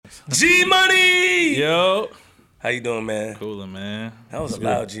G Money. Yo. How you doing, man? Coolin', man. That was a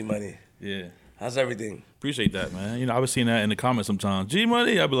loud G Money. Yeah. How's everything? Appreciate that, man. You know, I was seeing that in the comments sometimes. G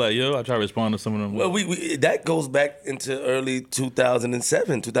Money, I'd be like, yo, I try to respond to some of them. Well, we that goes back into early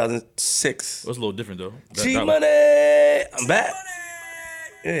 2007, 2006. It was a little different though. G Money, I'm back.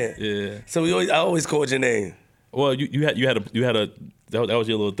 Yeah. Yeah. So I always called your name. Well, you had a that was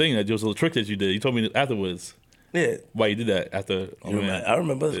your little thing. That was a little trick that you did. You told me afterwards. Yeah. Why you did that after? I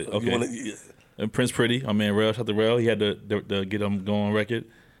remember. Okay. And Prince Pretty, my man Rail, shout out to Rail. He had to get him going on record.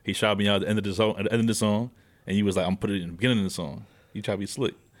 He shot me out at the end of the song, and he was like, "I'm putting it in the beginning of the song." You try to be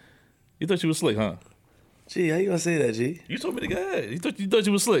slick. You thought you was slick, huh? Gee, how you gonna say that, G? You told me to go ahead. You thought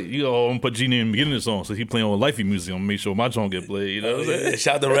you was slick. You go, I'm gonna put Genie in the beginning of the song, so he playing on Lifey music. I'm gonna make sure my song get played. You know what I'm saying?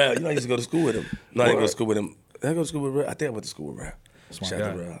 Shout out to Rail. You know I used to go to school with him. No, I didn't go to school with him. Did I go to school with Rail? I think I went to school with Rail. Shout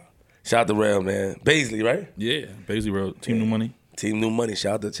out to Rail. Shout out to Rail, man. Baisley, right? Yeah, Baisley Rail. Team New Money. Team New Money.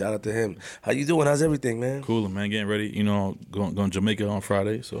 Shout out to him. How you doing? How's everything, man? Cool, man. Getting ready. You know, going to Jamaica on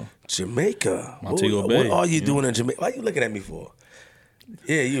Friday. So Jamaica. Montego Bay. What are you doing in Jamaica? Why are you looking at me for?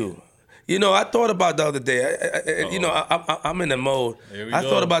 Yeah, you. You know, I thought about the other day. I'm in the mode. I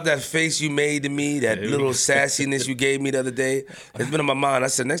thought about that face you made to me, that little sassiness you gave me the other day. It's been in my mind. I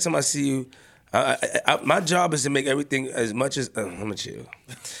said, next time I see you, my job is to make everything as much as I'm gonna chill.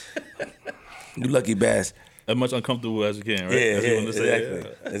 You lucky bass. As much uncomfortable as you can, right? Yeah, exactly.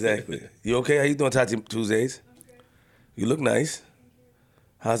 Exactly. You okay? How you doing, Tati Tuesdays? You look nice.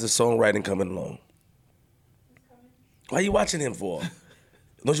 How's the songwriting coming along? Why are you watching him for?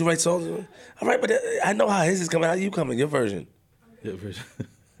 Don't you write songs? All right, but I know how his is coming. How you coming? Your version. Your version.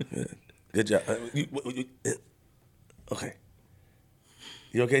 Yeah. Good job. Okay.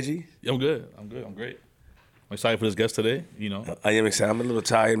 You okay, G? I'm good. I'm great. I'm excited for this guest today. You know, I am excited. I'm a little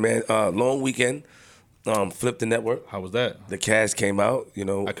tired, man. Long weekend. Flipped the network. How was that? The cast came out. You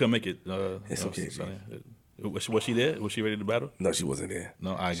know, I couldn't make it. It's okay. Was she there? Was she ready to battle? No, she wasn't there.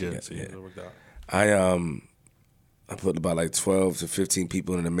 No, I guess. Yeah, it worked out. I put about like 12 to 15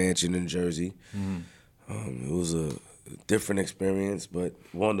 people in a mansion in Jersey. Mm-hmm. It was a different experience, but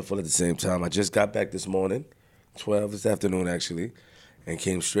wonderful at the same time. I just got back this morning, 12 this afternoon actually, and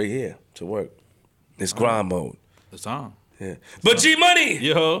came straight here to work. It's grind mode. It's on. Yeah. But G Money!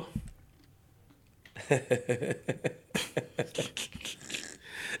 Yo.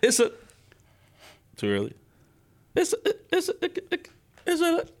 It's a too early. It's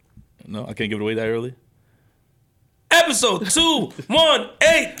a no, I can't give it away that early. Episode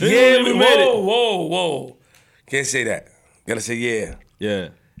 218. Yeah, we made it. Whoa. Can't say that. Gotta say yeah. Yeah.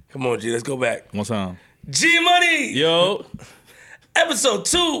 Come on, G. Let's go back. One time. G Money. Yo. Episode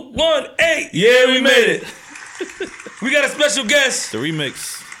 218. Yeah, we made it. We got a special guest. The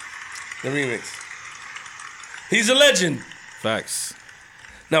remix. He's a legend. Facts.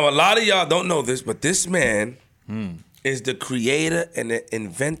 Now, a lot of y'all don't know this, but this man is the creator and the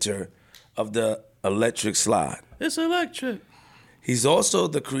inventor of the electric slide. It's electric. He's also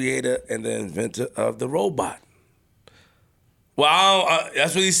the creator and the inventor of the robot. Well,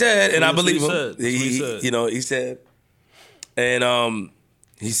 that's what he said, and I believe him. He said, and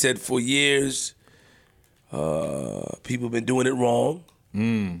he said for years, people been doing it wrong.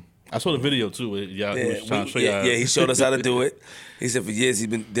 I saw the video too. He was trying to show you. He showed us how to do it. He said for years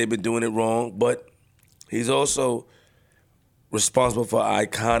they've been doing it wrong, but he's also responsible for an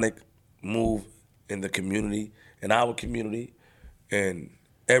iconic move in the community, in our community, and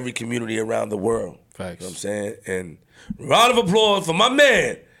every community around the world. Facts. You know what I'm saying? And round of applause for my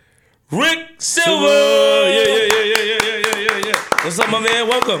man, Rick Silver. Yeah. What's up, my man?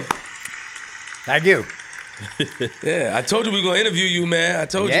 Welcome. Thank you. Yeah, I told you we were going to interview you, man. I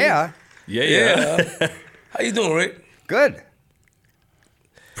told you. Yeah. How you doing, Rick? Good.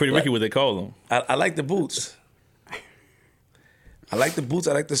 Pretty Ricky, what they call him. I like the boots. I like the boots.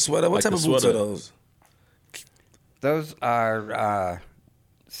 I like the sweater. What type of boots are those? Those are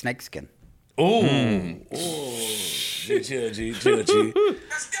snakeskin. Ooh. Chill, G. Let's go.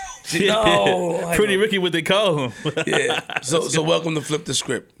 No. Pretty Ricky, what they call him. Yeah. So welcome to Flip the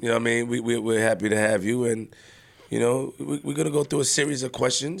Script. You know what I mean? We're happy to have you, and you know we're gonna go through a series of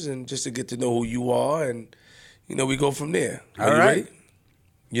questions and just to get to know who you are, and you know we go from there. Are you ready?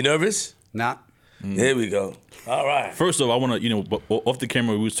 You nervous? Not. There we go. All right. First off, I want to, off the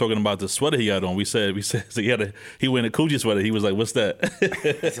camera, we was talking about the sweater he had on. We said so he went a Coogi sweater. He was like, "What's that?"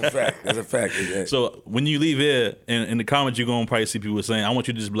 That's a fact. Yeah. So when you leave here, in the comments, you're gonna probably see people saying, "I want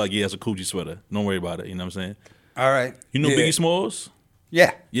you to just be like, yeah, it's a Coogi sweater. Don't worry about it." You know what I'm saying? All right. You know Biggie Smalls?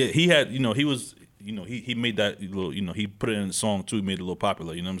 Yeah. Yeah. He had, he was, he made that little, he put it in the song too. He made it a little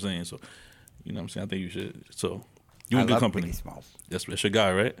popular. You know what I'm saying? So, you know what I'm saying? I think you should. So you in good company. Biggie Smalls. That's your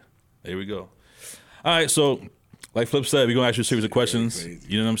guy, right? There we go. All right, so like Flip said, we're gonna ask you a series of questions.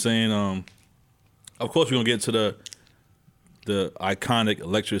 You know what I'm saying? Of course, we're gonna get to the iconic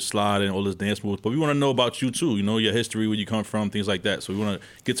electric slide and all this dance moves, but we want to know about you too. You know, your history, where you come from, things like that. So we want to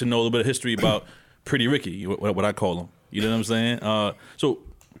get to know a little bit of history about Pretty Ricky, what I call him. You know what I'm saying? So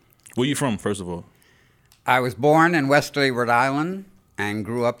where you from, first of all? I was born in Westerly, Rhode Island, and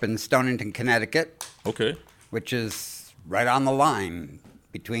grew up in Stonington, Connecticut. Okay. Which is right on the line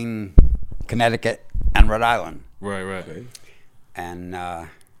between Connecticut and Rhode Island. Right. Okay. And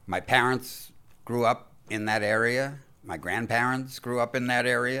my parents grew up in that area. My grandparents grew up in that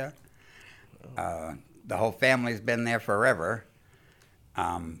area. The whole family's been there forever.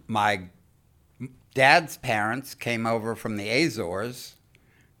 My dad's parents came over from the Azores,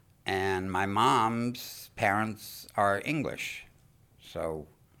 and my mom's parents are English. So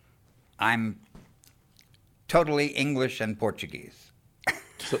I'm totally English and Portuguese.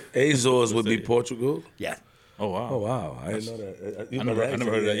 So Azores would be Portugal? Yeah. Oh, wow. I didn't know that. I never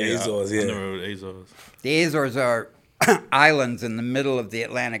heard of that. Azores, yeah. I never heard of Azores. The Azores are islands in the middle of the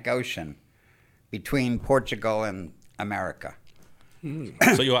Atlantic Ocean between Portugal and America.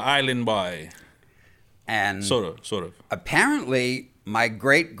 So you're an island boy. And sort of. Apparently, my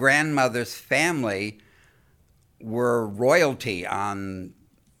great-grandmother's family were royalty on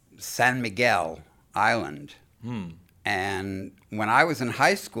San Miguel Island. And when I was in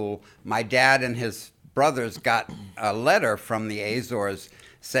high school, my dad and his brothers got a letter from the Azores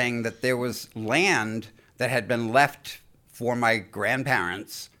saying that there was land that had been left for my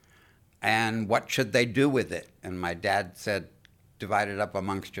grandparents, and what should they do with it? And my dad said, divide it up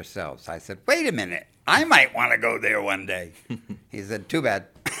amongst yourselves. I said, wait a minute, I might want to go there one day. He said, too bad.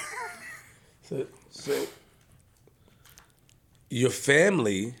 So your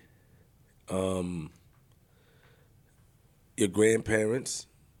family, your grandparents,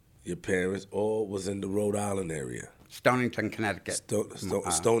 your parents, all was in the Rhode Island area. Stonington, Connecticut.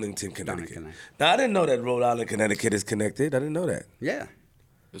 Stonington, Connecticut. Now, I didn't know that Rhode Island, Connecticut is connected. I didn't know that. Yeah.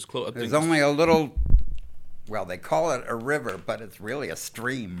 It's close. There's only a little, well, they call it a river, but it's really a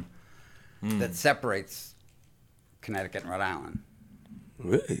stream that separates Connecticut and Rhode Island.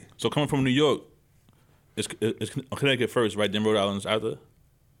 Really? So coming from New York, it's Connecticut first, right? Then Rhode Island's after?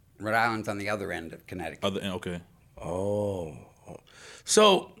 Rhode Island's on the other end of Connecticut. Other end, okay. Oh.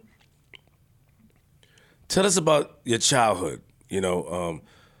 So, tell us about your childhood. You know,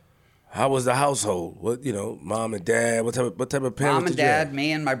 how was the household? What, mom and dad? What type of parents? Mom and did you have? dad,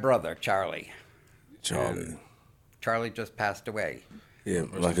 me and my brother, Charlie. Charlie. Charlie just passed away. Yeah,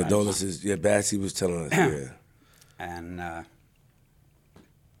 my condolences. Yeah, Bassy was telling us. Yeah. And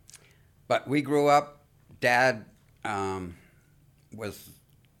but we grew up. Dad was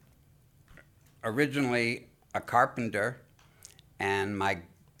originally a carpenter, and my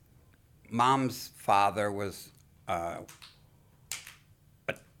mom's father was a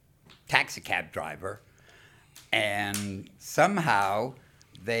taxi cab driver, and somehow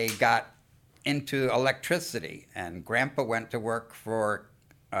they got into electricity, and Grandpa went to work for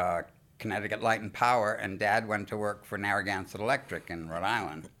Connecticut Light and Power, and Dad went to work for Narragansett Electric in Rhode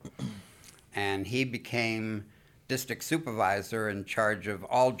Island. And he became district supervisor in charge of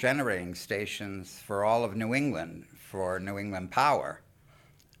all generating stations for all of New England, for New England Power.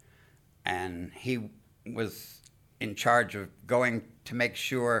 And he was in charge of going to make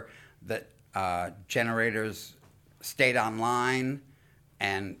sure that generators stayed online.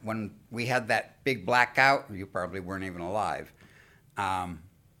 And when we had that big blackout, you probably weren't even alive,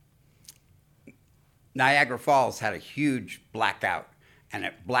 Niagara Falls had a huge blackout, and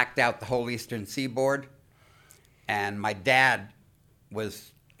it blacked out the whole eastern seaboard. And my dad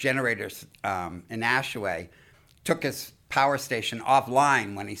was generators in Ashaway, took his power station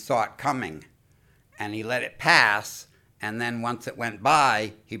offline when he saw it coming, and he let it pass. And then once it went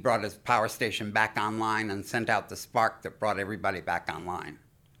by, he brought his power station back online and sent out the spark that brought everybody back online.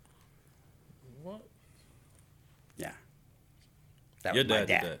 What? Yeah. That Your was my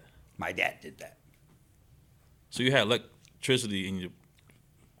dad did that? My dad did that. So you had electricity in your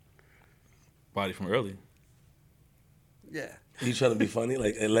body from early? Yeah. You trying to be funny?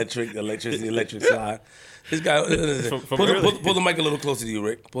 Like electricity, electric slide. This guy, pull the mic a little closer to you,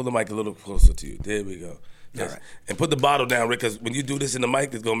 Rick. Pull the mic a little closer to you. There we go. Yes. All right. And put the bottle down, Rick, because when you do this in the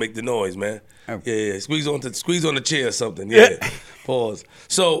mic, it's going to make the noise, man. Oh. Yeah. Squeeze on the chair or something. Yeah. Pause.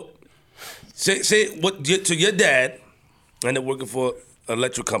 So, say what to your dad, and they're working for an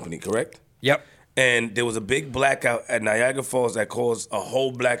electric company, correct? Yep. And there was a big blackout at Niagara Falls that caused a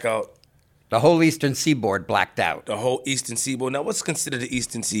whole blackout. The whole eastern seaboard blacked out. The whole eastern seaboard. Now, what's considered the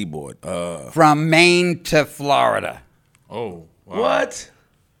eastern seaboard? From Maine to Florida. Oh, wow. What?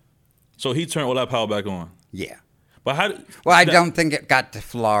 So he turned all that power back on. Yeah. But how? Well, I don't think it got to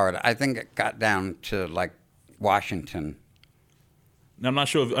Florida. I think it got down to like Washington. Now, I'm not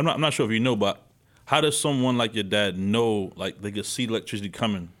sure. I'm not sure if you know, but how does someone like your dad know? Like they can see electricity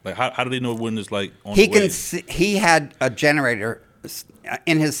coming. Like how do they know when it's like on He the way? can see, he had a generator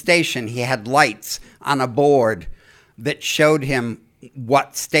in his station. He had lights on a board that showed him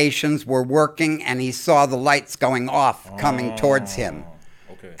what stations were working, and he saw the lights going off coming towards him.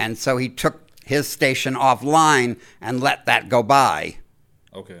 Okay. And so he took his station offline and let that go by.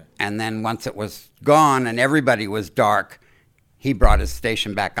 Okay. And then once it was gone and everybody was dark, he brought his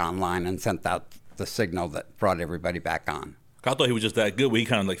station back online and sent out the signal that brought everybody back on. I thought he was just that good, but he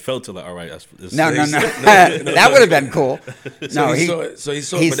kind of like felt to like, all right, that's No. That would have been cool. No, he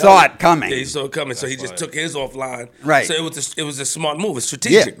saw it coming. Yeah, he saw it coming, so he just took his offline. Right. So it was a smart move,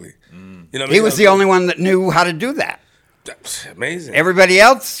 strategically. Yeah. You know what I He mean? was the only one that knew how to do that. That's amazing. Everybody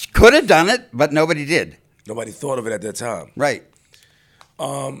else could have done it, but nobody did. Nobody thought of it at that time. Right.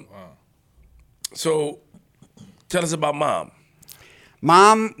 So tell us about Mom.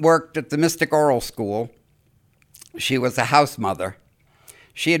 Mom worked at the Mystic Oral School. She was a house mother.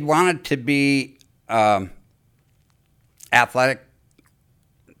 She had wanted to be athletic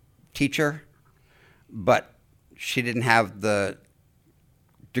teacher, but she didn't have the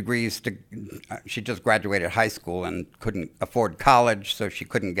degrees to. She just graduated high school and couldn't afford college, so she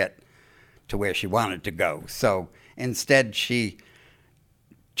couldn't get to where she wanted to go. So instead, she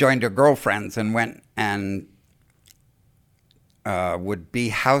joined her girlfriends and went and would be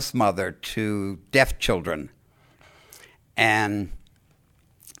house mother to deaf children. And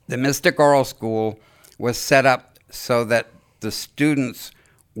the Mystic Oral School was set up so that the students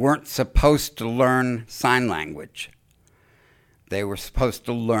weren't supposed to learn sign language. They were supposed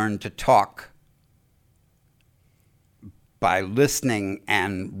to learn to talk by listening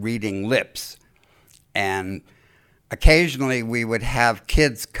and reading lips. And occasionally we would have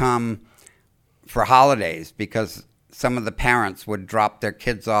kids come for holidays because some of the parents would drop their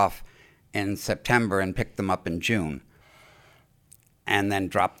kids off in September and pick them up in June and then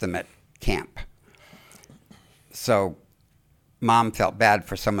drop them at camp. So Mom felt bad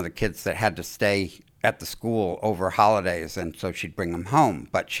for some of the kids that had to stay at the school over holidays, and so she'd bring them home.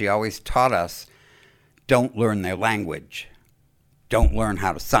 But she always taught us, don't learn their language. Don't learn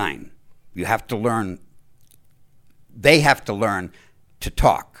how to sign. You have to learn, they have to learn to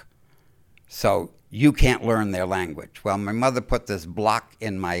talk. So you can't learn their language. Well, my mother put this block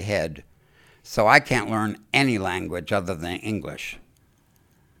in my head, so I can't learn any language other than English.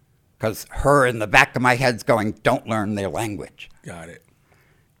 Because her in the back of my head's going, don't learn their language. Got it.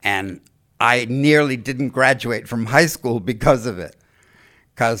 And I nearly didn't graduate from high school because of it.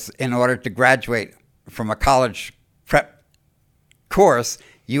 Because in order to graduate from a college prep course,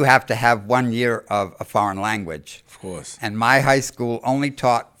 you have to have 1 year of a foreign language. Of course. And my high school only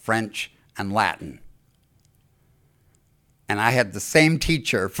taught French and Latin. And I had the same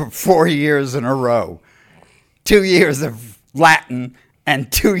teacher for 4 years in a row. 2 years of Latin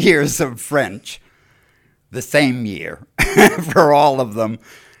and 2 years of French. The same year for all of them.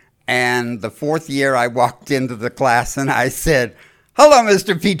 And the fourth year I walked into the class and I said, hello,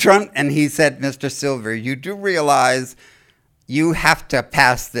 Mr. Petrunt. And he said, Mr. Silver, you do realize you have to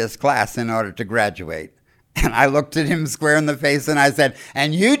pass this class in order to graduate. And I looked at him square in the face and I said,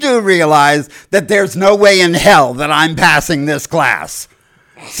 and you do realize that there's no way in hell that I'm passing this class.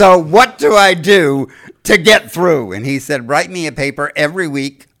 So what do I do to get through? And he said, write me a paper every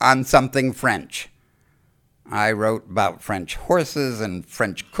week on something French. I wrote about French horses and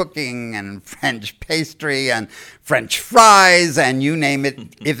French cooking and French pastry and French fries and you name it.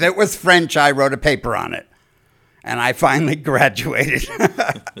 If it was French, I wrote a paper on it. And I finally graduated.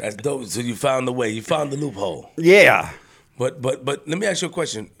 That's dope. So you found the way. You found the loophole. Yeah. But let me ask you a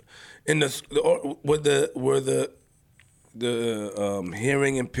question. In were the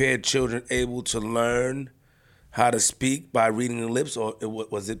hearing impaired children able to learn how to speak by reading the lips, or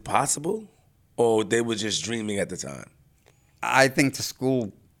was it possible, or they were just dreaming at the time? I think the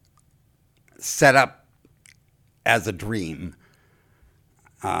school set up as a dream.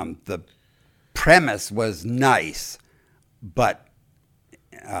 The premise was nice, but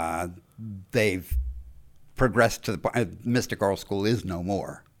they've progressed to the point. Mystic Oral School is no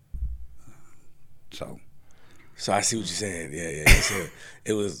more. So I see what you're saying. Yeah. So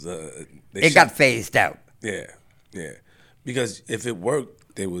it was. It got phased out. Yeah. Because if it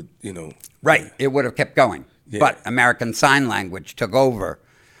worked, they would, Right. Yeah. It would have kept going. Yeah. But American Sign Language took over,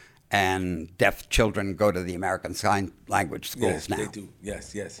 and deaf children go to the American Sign Language schools now. They do.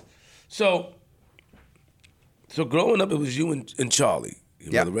 Yes. So growing up, it was you and Charlie.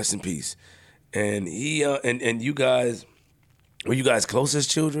 Your brother, rest in peace. And he and you guys, were you guys close as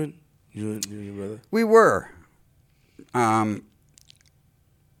children? You and your brother? We were. My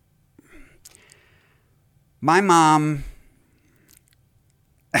mom,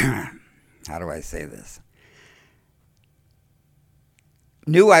 how do I say this?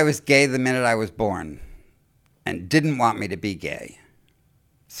 Knew I was gay the minute I was born and didn't want me to be gay.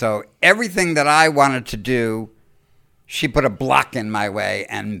 So everything that I wanted to do, she put a block in my way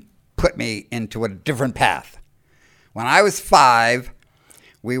and put me into a different path. When I was 5,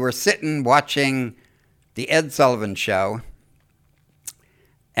 we were sitting watching the Ed Sullivan Show,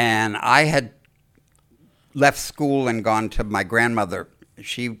 and I had left school and gone to my grandmother.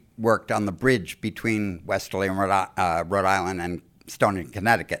 She worked on the bridge between Westerly and Rhode Island and Stonington,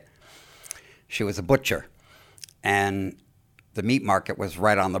 Connecticut. She was a butcher, and the meat market was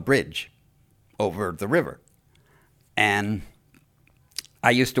right on the bridge over the river. And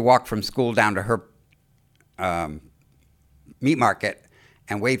I used to walk from school down to her meat market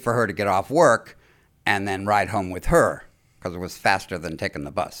and wait for her to get off work and then ride home with her because it was faster than taking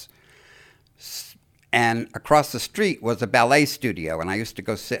the bus. And across the street was a ballet studio, and I used to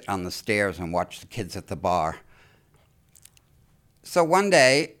go sit on the stairs and watch the kids at the bar. So one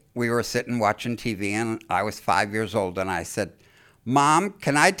day, we were sitting watching TV, and I was 5 years old, and I said, "Mom,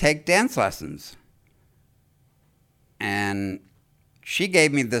 can I take dance lessons?" And she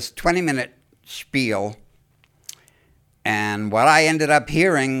gave me this 20-minute spiel, and what I ended up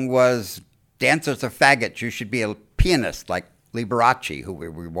hearing was, "Dancers are faggots, you should be a pianist like Liberace," who we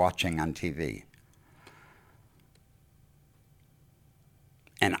were watching on TV.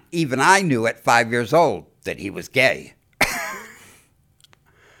 And even I knew at 5 years old that he was gay.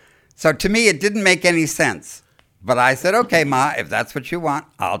 So to me, it didn't make any sense. But I said, "Okay, Ma, if that's what you want,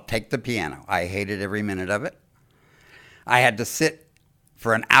 I'll take the piano." I hated every minute of it. I had to sit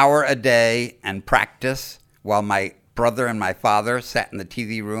for an hour a day and practice while my brother and my father sat in the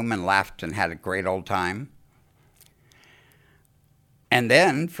TV room and laughed and had a great old time. And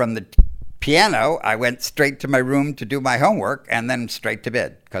then from the piano, I went straight to my room to do my homework and then straight to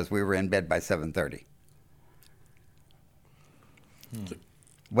bed because we were in bed by 7:30.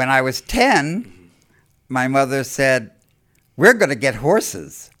 When I was 10, my mother said, "We're going to get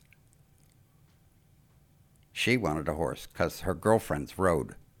horses." She wanted a horse because her girlfriends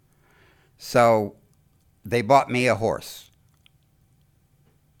rode. So they bought me a horse.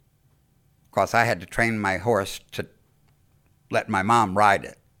 Of course, I had to train my horse to let my mom ride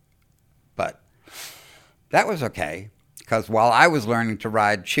it. But that was okay, because while I was learning to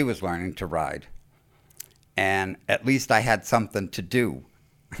ride, she was learning to ride. And at least I had something to do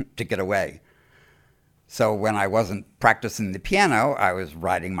to get away. So when I wasn't practicing the piano, I was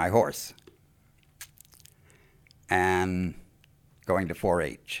riding my horse and going to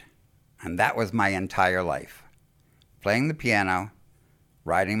 4-H. And that was my entire life. Playing the piano,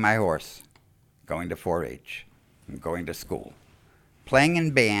 riding my horse, going to 4-H, and going to school. Playing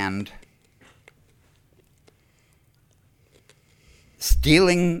in band,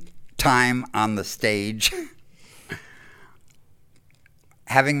 stealing time on the stage,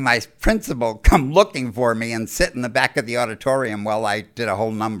 having my principal come looking for me and sit in the back of the auditorium while I did a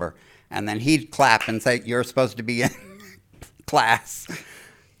whole number. And then he'd clap and say, "You're supposed to be in class,"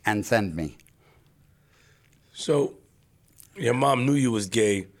 and send me. So your mom knew you was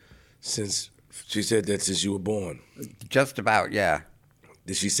gay since she said that since you were born? Just about, yeah.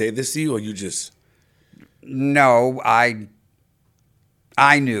 Did she say this to you, or you just... No, I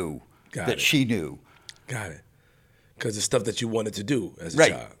knew that she knew. Got it. Because the stuff that you wanted to do as a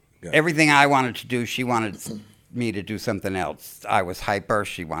Right. child. Everything I wanted to do, she wanted me to do something else. I was hyper.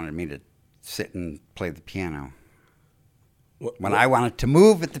 She wanted me to sit and play the piano. When I wanted to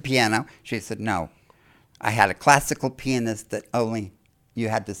move at the piano, she said, "No. I had a classical pianist that only you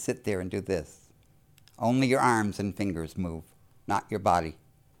had to sit there and do this. Only your arms and fingers move, not your body."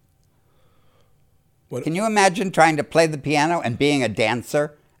 Can you imagine trying to play the piano and being a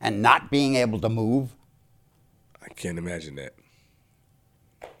dancer and not being able to move? I can't imagine that.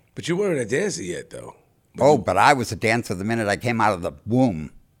 But you weren't a dancer yet, though. But I was a dancer the minute I came out of the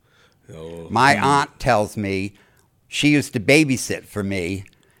womb. My aunt tells me she used to babysit for me,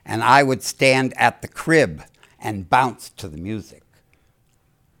 and I would stand at the crib and bounce to the music.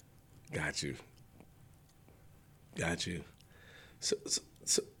 Got you. So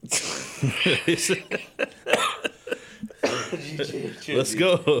Let's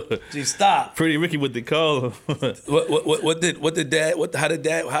go. Gee, stop. Pretty Ricky with the call.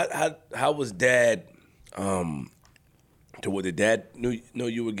 How was Dad? Did Dad know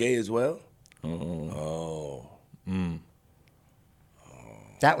you were gay as well?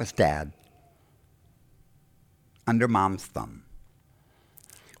 That was Dad. Under Mom's thumb.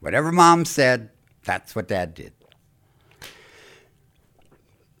 Whatever Mom said, that's what Dad did.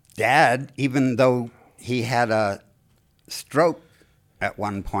 Dad, even though he had a stroke at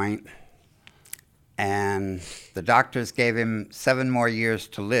one point, and the doctors gave him 7 more years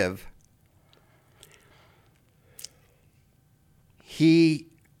to live, he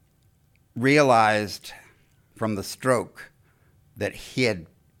realized from the stroke that he had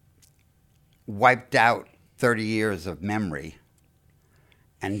wiped out 30 years of memory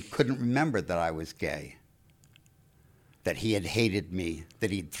and couldn't remember that I was gay, that he had hated me,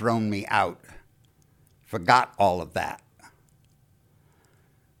 that he'd thrown me out, forgot all of that.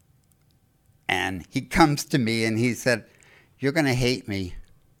 And he comes to me and he said, "You're going to hate me."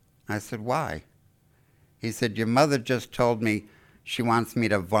 I said, "Why?" He said, "Your mother just told me she wants me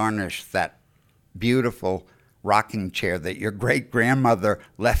to varnish that beautiful rocking chair that your great-grandmother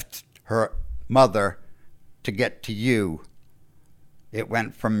left her mother to get to you. It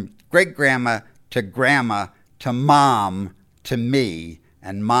went from great-grandma to Mom to me,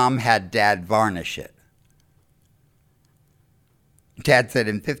 and Mom had Dad varnish it." Dad said,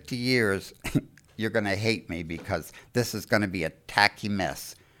 "In 50 years, you're going to hate me because this is going to be a tacky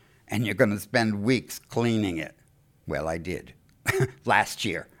mess, and you're going to spend weeks cleaning it." Well, I did. Last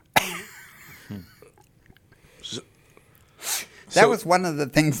year. That was one of the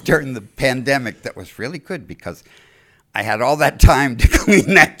things during the pandemic that was really good because I had all that time to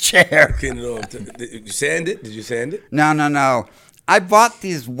clean that chair. Clean it off. Did you sand it? Did you sand it? No. I bought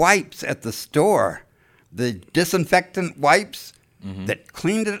these wipes at the store, the disinfectant wipes that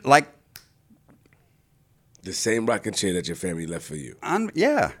cleaned it like... The same rocking chair that your family left for you.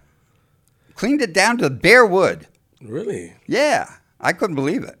 Yeah. Cleaned it down to bare wood. Really? Yeah. I couldn't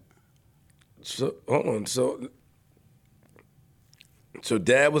believe it. So, hold on. So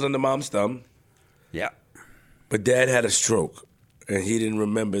Dad was under Mom's thumb. Yeah. But Dad had a stroke, and he didn't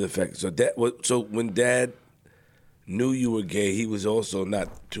remember the fact. So when Dad knew you were gay, he was also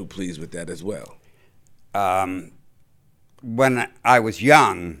not too pleased with that as well. When I was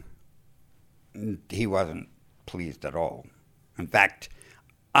young, he wasn't pleased at all. In fact,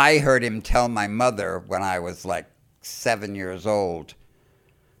 I heard him tell my mother when I was like 7 years old,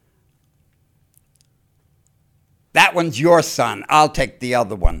 "That one's your son. I'll take the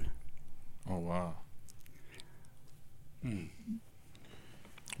other one." Oh, wow.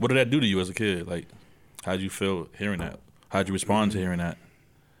 What did that do to you as a kid? Like, how did you feel hearing that? How did you respond to hearing that?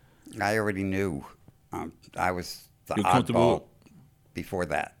 I already knew. I was the You're comfortable oddball before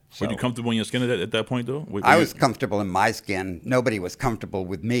that. So. Were you comfortable in your skin at that point, though? I was comfortable in my skin. Nobody was comfortable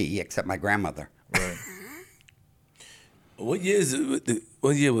with me except my grandmother. Right. What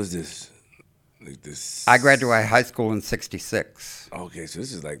year was this? Like this. I graduated high school in '66. Okay, so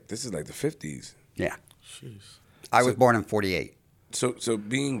this is like the 50s. Yeah. Jeez. I was born in '48. So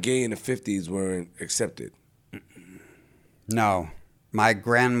being gay in the 50s weren't accepted. No, my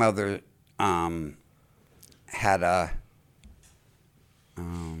grandmother had a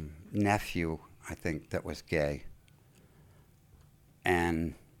nephew, I think, that was gay,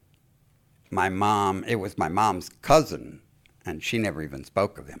 and it was my mom's cousin, and she never even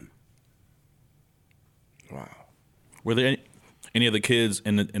spoke of him. Wow. Were there any other kids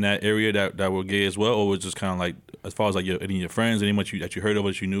in that area that were gay as well, or was it just kind of like, as far as like any of your friends, anyone that you heard of,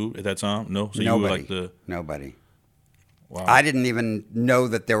 that you knew at that time? No, so Nobody. You were like Nobody. Wow. I didn't even know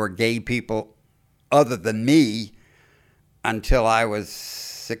that there were gay people other than me until I was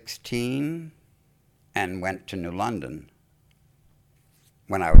 16 and went to New London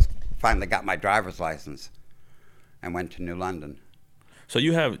when I finally got my driver's license and went to New London. So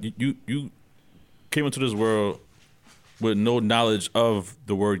you came into this world with no knowledge of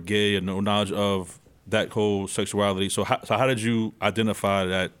the word gay and no knowledge of that whole sexuality. So how did you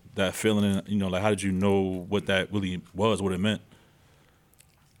identify that feeling? And, like, how did you know what that really was, what it meant?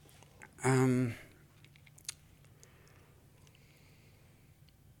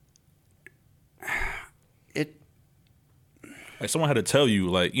 Like, someone had to tell you,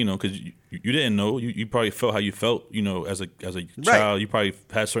 like, because you didn't know. You probably felt how you felt, as a child. Right. You probably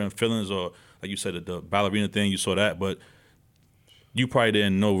had certain feelings, or like you said, the ballerina thing, you saw that, but you probably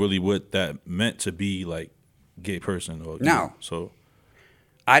didn't know really what that meant to be, like, gay person. Or No. So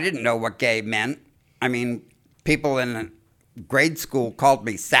I didn't know what gay meant. I mean, people in grade school called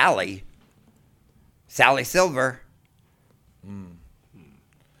me Sally Silver. And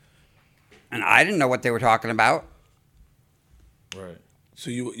I didn't know what they were talking about. right. So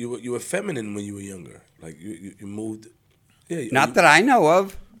you were feminine when you were younger. Like you moved. Yeah. Not that I know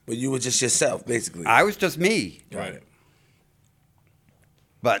of. But you were just yourself, basically. I was just me. Right.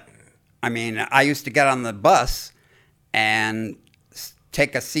 But, I mean, I used to get on the bus and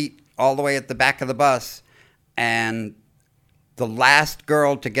take a seat all the way at the back of the bus, and the last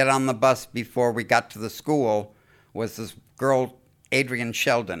girl to get on the bus before we got to the school was this girl, Adrienne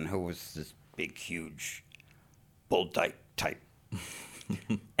Sheldon, who was this big, huge bull type.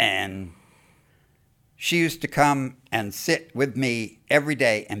 And she used to come and sit with me every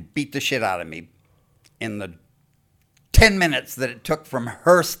day and beat the shit out of me in the 10 minutes that it took from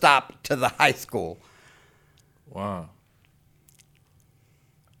her stop to the high school. Wow.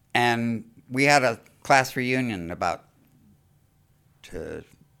 And we had a class reunion about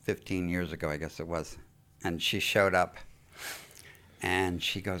 15 years ago, I guess it was. And she showed up and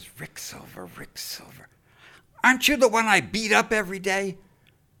she goes, Rick Silver, aren't you the one I beat up every day?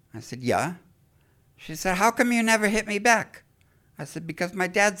 I said, yeah. She said, how come you never hit me back? I said, because my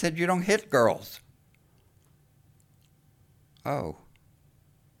dad said you don't hit girls. Oh.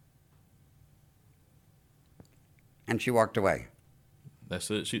 And she walked away. That's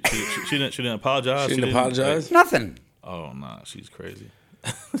it. She didn't apologize. She didn't apologize? Nothing. Oh nah, she's crazy.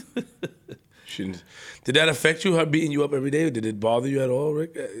 Did that affect you? Her beating you up every day? Did it bother you at all,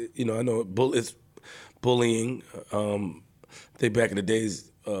 Rick? I know it's bullying. I think back in the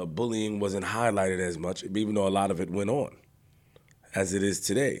days, bullying wasn't highlighted as much, even though a lot of it went on, as it is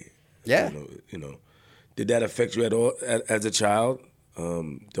today. Yeah. Did that affect you at all as a child?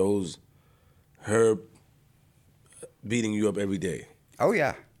 Her beating you up every day. Oh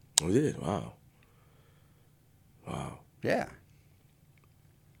yeah. Oh, it did. Wow. Yeah.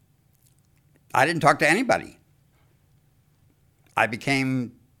 I didn't talk to anybody. I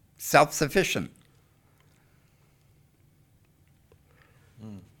became self-sufficient.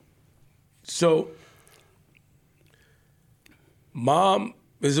 So, Mom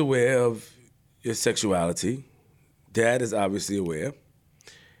is aware of your sexuality. Dad is obviously aware.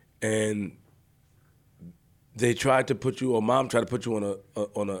 And they tried to put you, or Mom tried to put you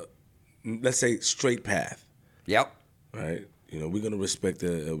on a let's say, straight path. Yep. Right? We're going to respect the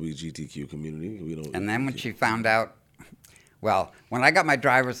LGBTQ community. And then when she found out, well, when I got my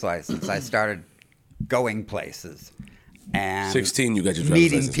driver's license, I started going places. And 16, you got your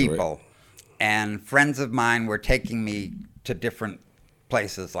driver's license, meeting people. Right? And friends of mine were taking me to different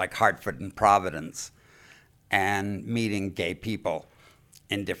places like Hartford and Providence and meeting gay people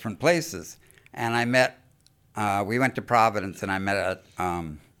in different places. And I met, we went to Providence and I met a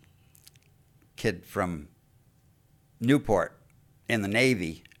kid from Newport in the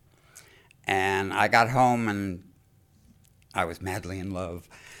Navy. And I got home and I was madly in love.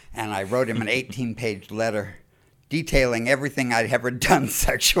 And I wrote him an 18-page letter detailing everything I'd ever done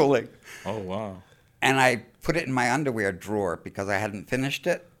sexually. Oh, wow. And I put it in my underwear drawer because I hadn't finished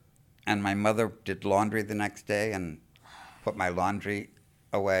it. And my mother did laundry the next day and put my laundry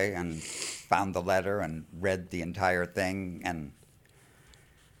away and found the letter and read the entire thing and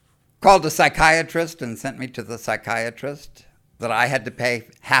called a psychiatrist and sent me to the psychiatrist that I had to pay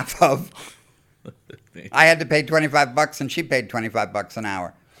half of. I had to pay $25 and she paid $25 an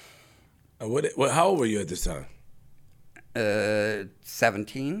hour. How old were you at this time?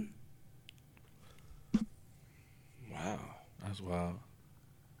 17. Wow. That's wild.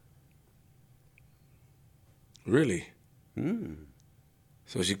 Really?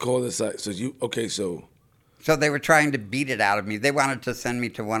 So she called us. So they were trying to beat it out of me. They wanted to send me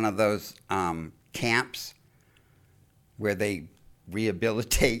to one of those camps where they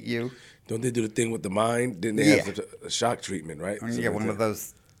rehabilitate you. Don't they do the thing with the mind? Didn't they have a shock treatment, right? Yeah, one of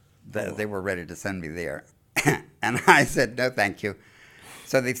those. They were ready to send me there. And I said, no, thank you.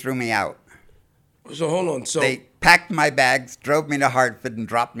 So they threw me out. So hold on. So they packed my bags, drove me to Hartford, and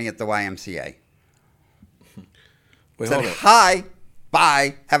dropped me at the YMCA. Wait, said, hold on. Hi,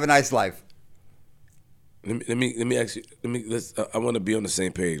 bye, have a nice life. Let me ask you. I want to be on the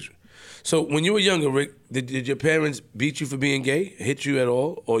same page. So when you were younger, Rick, did your parents beat you for being gay? Hit you at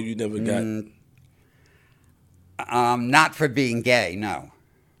all, or you never got? Not for being gay, no.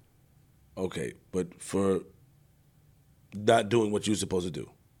 Okay, but for not doing what you're supposed to do.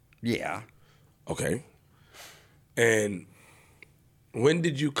 Yeah. Okay. And when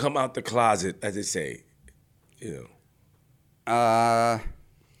did you come out the closet, as they say?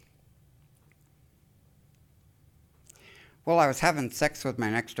 Well, I was having sex with my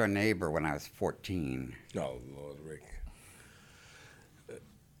next door neighbor when I was 14. Oh, Lord, Rick.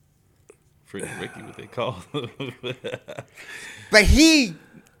 Ricky, what they call. But he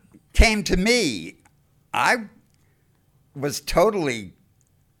came to me. I was totally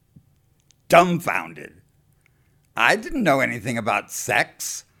dumbfounded. I didn't know anything about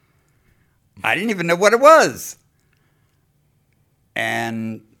sex. I didn't even know what it was.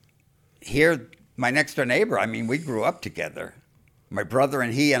 And here, my next door neighbor, I mean, we grew up together. My brother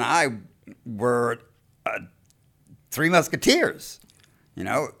and he and I were three musketeers. You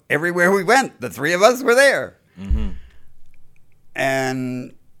know, everywhere we went, the three of us were there. Mm-hmm.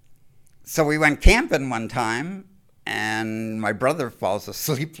 And so we went camping one time, and my brother falls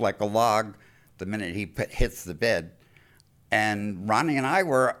asleep like a log the minute he hits the bed. And Ronnie and I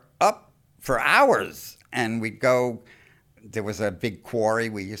were up for hours, and we'd go. There was a big quarry.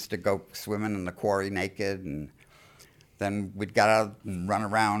 We used to go swimming in the quarry naked, and then we'd get out and run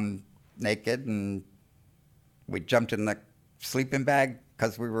around naked, and we jumped in the sleeping bag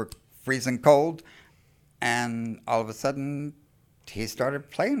because we were freezing cold. And all of a sudden, he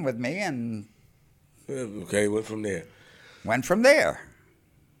started playing with me, and okay, went from there.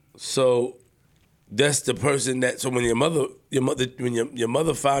 So that's the person that. So when your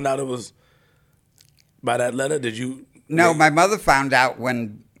mother found out it was by that letter, did you? No, my mother found out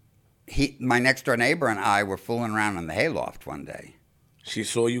when my next door neighbor and I were fooling around in the hayloft one day. She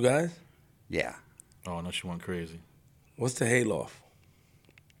saw you guys? Yeah. Oh, no, she went crazy. What's the hayloft?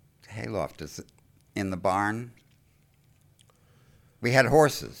 The hayloft is in the barn. We had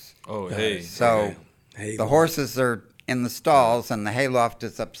horses. Oh, hey. So the horses are in the stalls, and the hayloft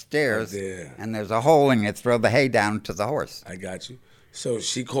is upstairs. And there's a hole, and you throw the hay down to the horse. I got you. So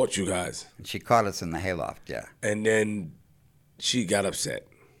she caught you guys. And she caught us in the hayloft, yeah. And then she got upset.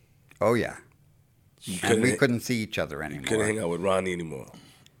 Oh, yeah. And we couldn't see each other anymore. Couldn't hang out with Ronnie anymore.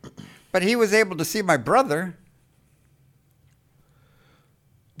 But he was able to see my brother.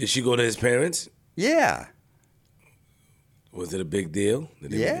 Did she go to his Yeah. Was it a big deal?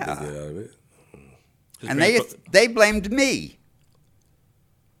 Did they make a big deal out of it? And they blamed me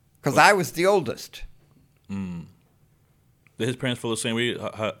because I was the oldest. Mm. Did his parents feel the same way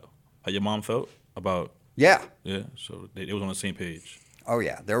how your mom felt about? Yeah. Yeah, so it was on the same page. Oh,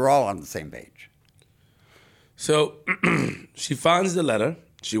 yeah. They were all on the same page. So she finds the letter.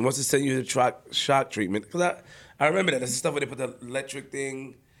 She wants to send you the shock treatment. Because I remember that. That's the stuff where they put the electric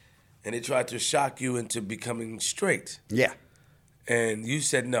thing and they tried to shock you into becoming straight. Yeah. And you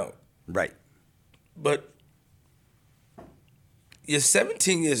said no. Right. But you're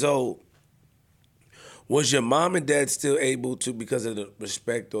 17 years old. Was your mom and dad still able to, because of the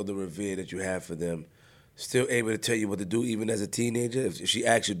respect or the revere that you have for them, still able to tell you what to do even as a teenager? If she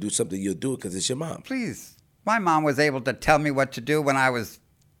asks you to do something, you'll do it because it's your mom. Please. My mom was able to tell me what to do when I was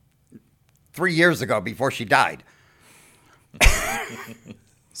 3 years ago before she died.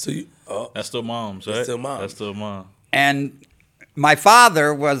 So that's still mom's, right? That's still mom. That's still mom. And my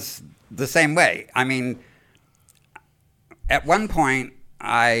father was the same way. I mean, at one point,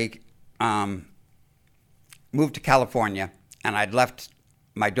 I moved to California, and I'd left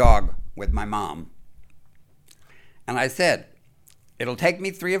my dog with my mom. And I said, it'll take me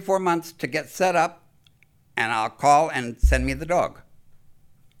 3 or 4 months to get set up, and I'll call and send me the dog.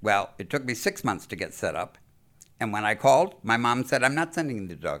 Well, it took me 6 months to get set up. And when I called, my mom said, I'm not sending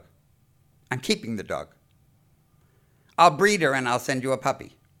the dog. I'm keeping the dog. I'll breed her and I'll send you a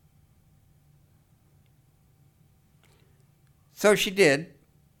puppy. So she did.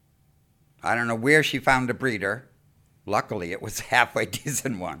 I don't know where she found a breeder. Luckily, it was a halfway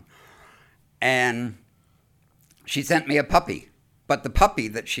decent one. And she sent me a puppy. But the puppy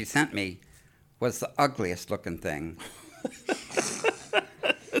that she sent me was the ugliest looking thing.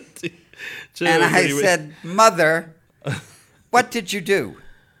 And I said, Mother, what did you do?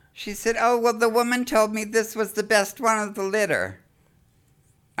 She said, oh, well, the woman told me this was the best one of the litter.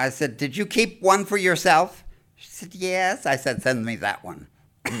 I said, did you keep one for yourself? She said, yes. I said, send me that one.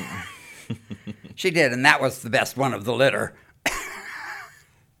 She did, and that was the best one of the litter.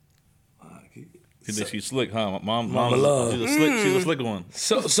 She's slick, huh? Mama love. She's a slick one.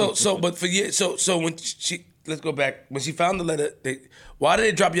 But for you, so when she, let's go back. When she found the letter, why did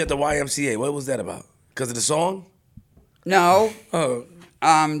they drop you at the YMCA? What was that about? Because of the song? No. Oh.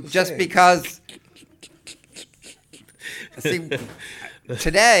 Just because. See,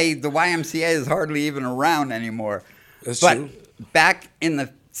 today the YMCA is hardly even around anymore. That's true. But back in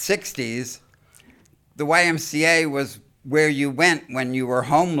the 60s, the YMCA was where you went when you were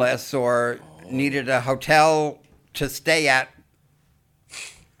homeless or needed a hotel to stay at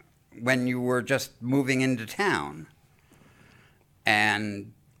when you were just moving into town.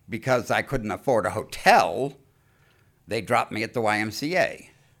 And because I couldn't afford a hotel, they dropped me at the YMCA.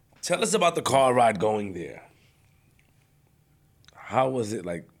 Tell us about the car ride going there. How was it?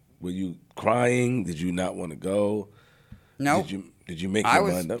 Like, were you crying? Did you not want to go? No. Did you make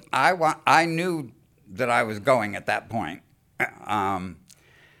your mind up? I knew that I was going at that point.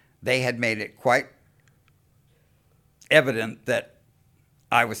 They had made it quite evident that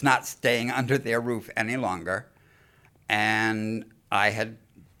I was not staying under their roof any longer. And I had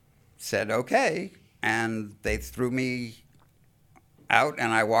said, okay. And they threw me out,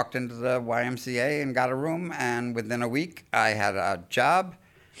 and I walked into the YMCA and got a room. And within a week, I had a job.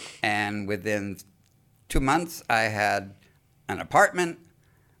 And within 2 months, I had an apartment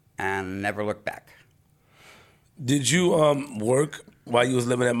and never looked back. Did you work while you was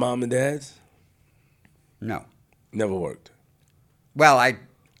living at mom and dad's? No. Never worked. Well,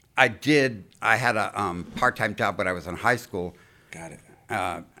 I did. I had a part-time job when I was in high school. Got it.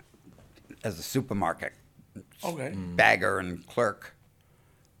 As a supermarket. Okay. Bagger and clerk.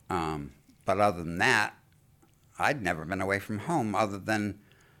 But other than that, I'd never been away from home other than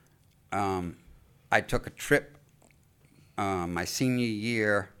I took a trip my senior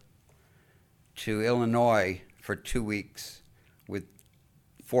year to Illinois for 2 weeks with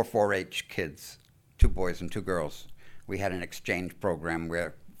 4 4-H kids, 2 boys and 2 girls. We had an exchange program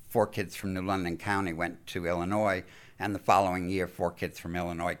where 4 kids from New London County went to Illinois, and the following year 4 kids from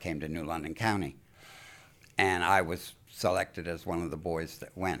Illinois came to New London County. And I was selected as one of the boys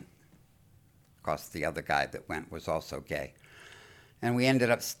that went, because the other guy that went was also gay. And we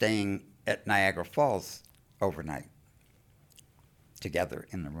ended up staying at Niagara Falls overnight together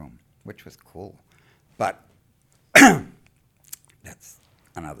in the room, which was cool. But that's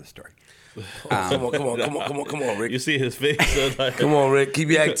another story. Come on, Rick. You see his face? So like, Come on, Rick. Keep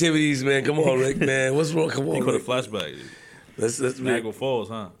your activities, man. Come on, Rick, man. What's wrong? Come on, you got a Rick. flashback. Let's Niagara Falls,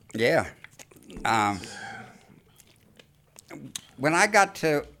 huh? Yeah. When I got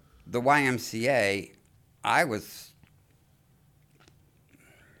to the YMCA, I was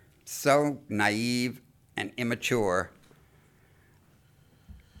so naive and immature.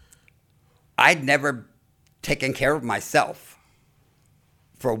 I'd never taken care of myself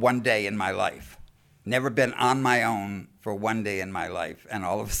for one day in my life. Never been on my own for one day in my life. And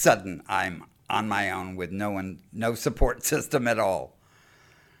all of a sudden, I'm on my own with no support system at all.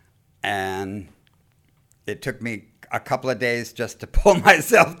 And it took me a couple of days just to pull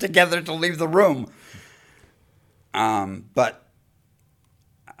myself together to leave the room. But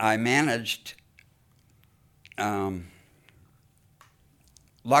I managed.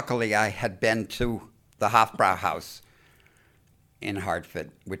 Luckily, I had been to the Hofbrauhaus in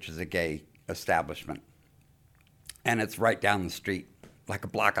Hartford, which is a gay establishment. And it's right down the street, like a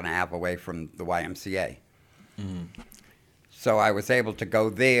block and a half away from the YMCA. Mm. So I was able to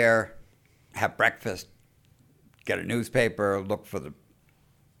go there, have breakfast, get a newspaper, look for the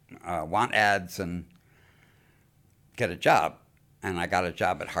want ads, and get a job. And I got a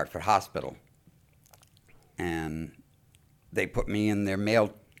job at Hartford Hospital. And they put me in their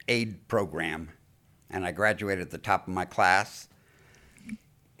male aid program, and I graduated at the top of my class.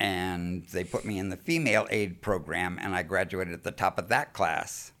 And they put me in the female aid program, and I graduated at the top of that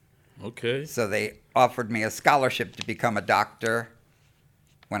class. Okay. So they offered me a scholarship to become a doctor.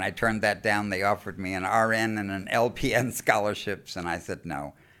 When I turned that down, they offered me an RN and an LPN scholarships, and I said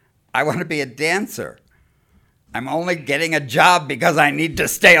no. I want to be a dancer. I'm only getting a job because I need to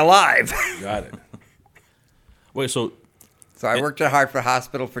stay alive. Got it. Wait, so I worked at Hartford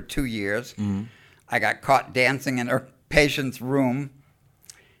Hospital for 2 years. Mm-hmm. I got caught dancing in a patient's room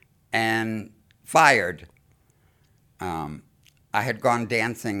and fired. I had gone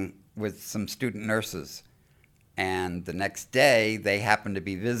dancing with some student nurses, and the next day they happened to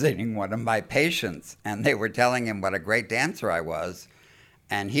be visiting one of my patients, and they were telling him what a great dancer I was,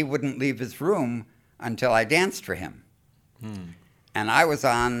 and he wouldn't leave his room until I danced for him. And I was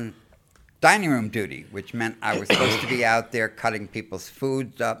on dining room duty, which meant I was supposed to be out there cutting people's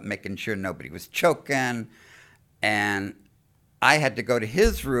foods up, making sure nobody was choking, and I had to go to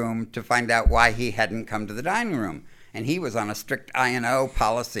his room to find out why he hadn't come to the dining room. And he was on a strict I&O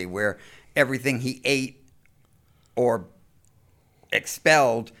policy where everything he ate or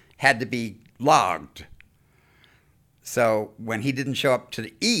expelled had to be logged. So when he didn't show up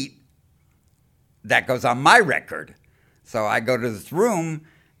to eat, that goes on my record. So I go to this room,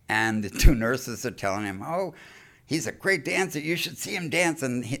 and the 2 nurses are telling him, oh, he's a great dancer. You should see him dance.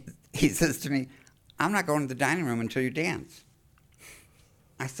 And he says to me, I'm not going to the dining room until you dance.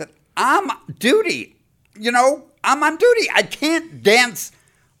 I said, I'm duty. I'm on duty. I can't dance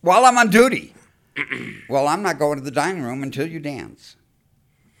while I'm on duty. Well, I'm not going to the dining room until you dance.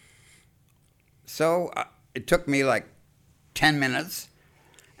 So it took me like 10 minutes,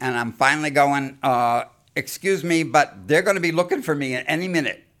 and I'm finally going, excuse me, but they're going to be looking for me at any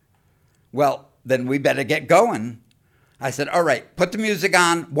minute. Well, then we better get going. I said, all right, put the music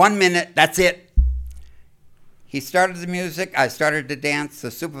on, 1 minute, that's it. He started the music, I started to dance,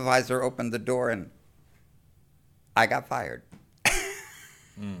 the supervisor opened the door, and I got fired.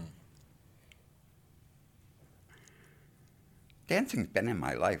 Dancing's been in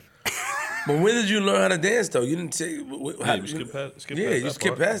my life. But when did you learn how to dance, though? You didn't say. You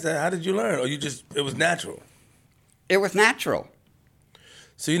skipped past that. How did you learn? Or it was natural? It was natural.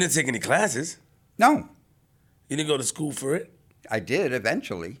 So you didn't take any classes? No. You didn't go to school for it? I did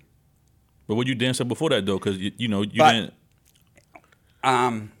eventually. But would you dance before that, though? Because, you didn't.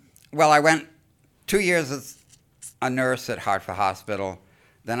 Well, I went 2 years as a nurse at Hartford Hospital.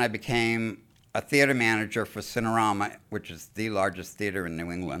 Then I became a theater manager for Cinerama, which is the largest theater in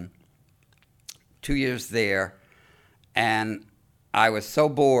New England. 2 years there. And I was so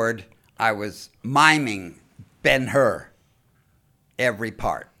bored, I was miming Ben-Hur every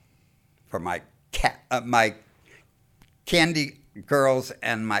part for my candy girls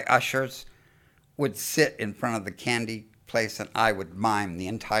and my ushers would sit in front of the candy place, and I would mime the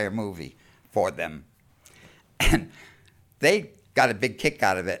entire movie for them. And they got a big kick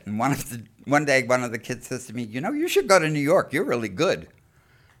out of it. And one day, one of the kids says to me, you should go to New York. You're really good.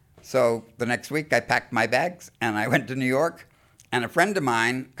 So the next week, I packed my bags, and I went to New York. And a friend of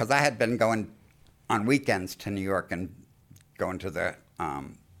mine, because I had been going on weekends to New York and going to the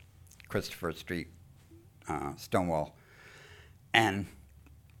Christopher Street, Stonewall. And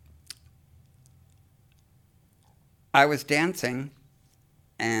I was dancing,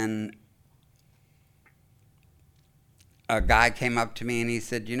 and a guy came up to me and he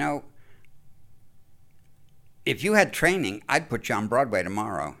said, if you had training, I'd put you on Broadway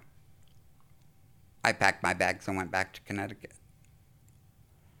tomorrow. I packed my bags and went back to Connecticut.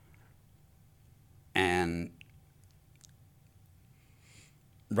 And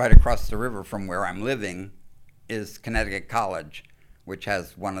right across the river from where I'm living is Connecticut College, which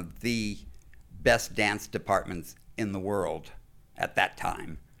has one of the best dance departments in the world at that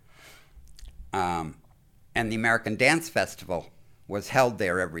time. And the American Dance Festival was held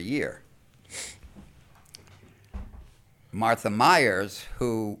there every year. Martha Myers,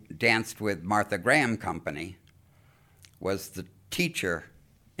 who danced with Martha Graham Company, was the teacher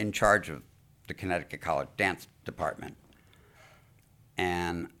in charge of the Connecticut College Dance Department.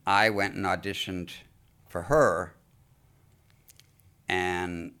 And I went and auditioned for her,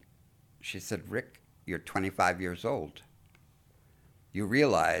 and she said, Rick, you're 25 years old. You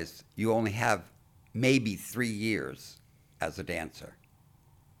realize you only have maybe 3 years as a dancer.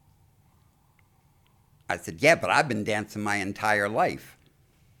 I said, yeah, but I've been dancing my entire life.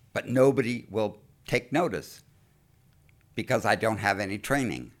 But nobody will take notice because I don't have any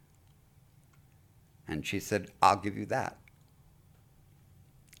training. And she said, I'll give you that.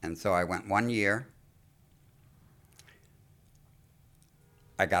 And so I went 1 year.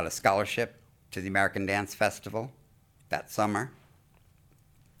 I got a scholarship to the American Dance Festival that summer.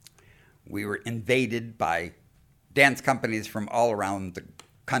 We were invaded by dance companies from all around the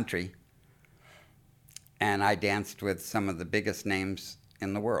country. And I danced with some of the biggest names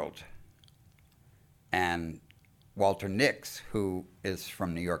in the world. And Walter Nix, who is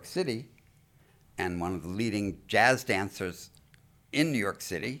from New York City and one of the leading jazz dancers in New York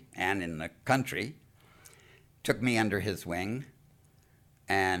City and in the country, took me under his wing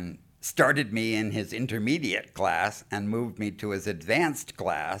and started me in his intermediate class and moved me to his advanced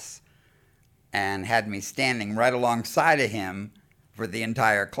class and had me standing right alongside of him for the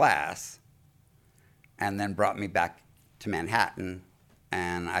entire class, and then brought me back to Manhattan,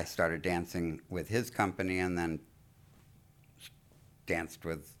 and I started dancing with his company and then danced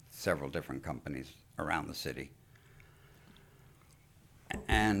with several different companies around the city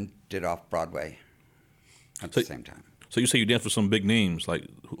and did Off-Broadway at the same time. So you say you danced for some big names. Like,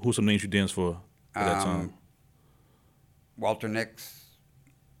 who's some names you danced for at that time? Walter Nix,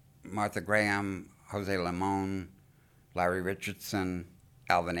 Martha Graham, Jose Limon, Larry Richardson,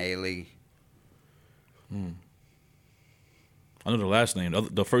 Alvin Ailey. I know the last name.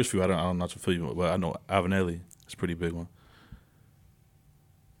 The first few, I'm not too familiar with, but I know Alvin Ailey. It's a pretty big one.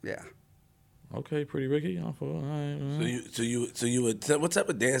 Yeah. Okay, Pretty Ricky. So you would. What type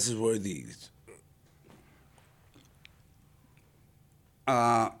of dances were these?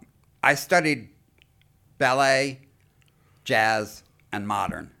 I studied ballet, jazz, and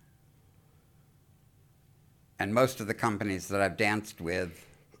modern. And most of the companies that I've danced with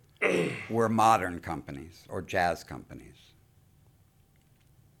were modern companies or jazz companies.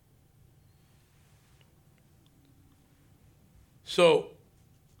 So,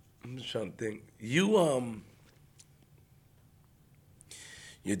 I'm just trying to think. You're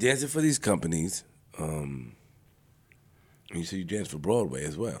dancing for these companies. You said you dance for Broadway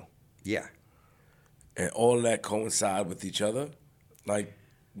as well. Yeah. And all of that coincide with each other? Like,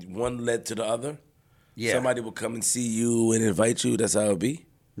 one led to the other? Yeah. Somebody will come and see you and invite you? That's how it be?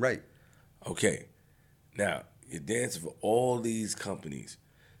 Right. Okay. Now, You're dancing for all these companies.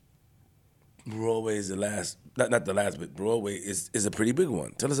 Broadway is the last, not the last, but Broadway is a pretty big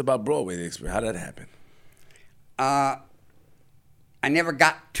one. Tell us about Broadway, the experience. How did that happen? I never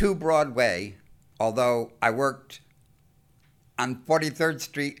got to Broadway, although I worked on 43rd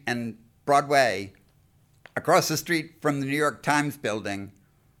Street and Broadway across the street from the New York Times building,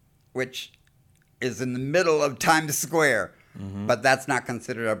 which is in the middle of Times Square. Mm-hmm. But that's not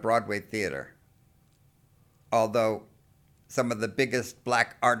considered a Broadway theater. Although some of the biggest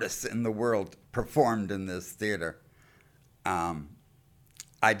black artists in the world performed in this theater.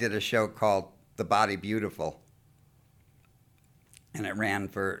 I did a show called The Body Beautiful, and it ran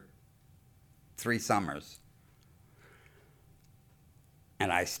for 3 summers.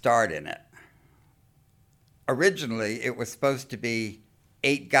 And I starred in it. Originally, it was supposed to be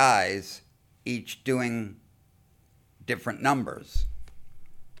 8 guys, each doing different numbers.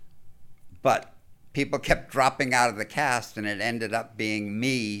 But people kept dropping out of the cast, and it ended up being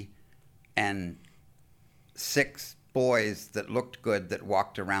me and 6 boys that looked good that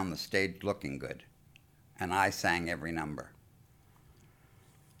walked around the stage looking good. And I sang every number.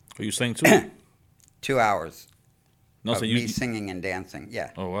 Oh, you sang too? 2 hours no, of so me singing and dancing,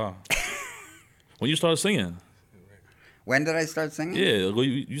 yeah. Oh, wow. When you started singing? When did I start singing? Yeah, well,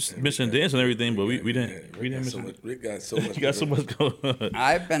 you mentioned dance and everything, but we didn't mention. Rick got so much. You got so much going on.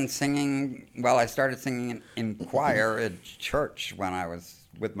 I've been singing. Well, I started singing in choir at church when I was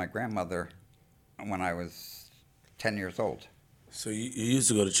with my grandmother when I was 10 years old. So you used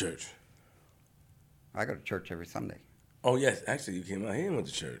to go to church? I go to church every Sunday. Oh yes, actually, you came out here and went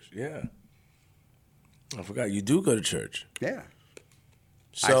to church. Yeah, I forgot you do go to church. Yeah.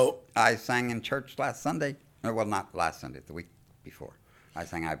 So I sang in church last Sunday. Well, not last Sunday, the week before. I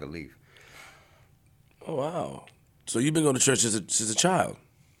sang I Believe. Oh, wow. So you've been going to church since a child?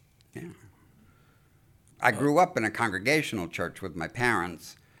 Yeah. I grew up in a congregational church with my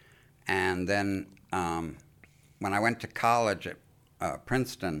parents. And then when I went to college at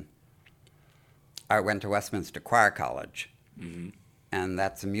Princeton, I went to Westminster Choir College. Mm-hmm. And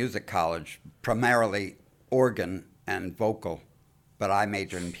that's a music college, primarily organ and vocal. But I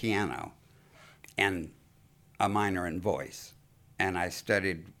majored in piano and a minor in voice. And I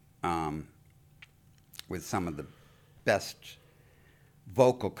studied with some of the best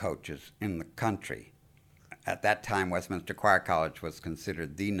vocal coaches in the country. At that time, Westminster Choir College was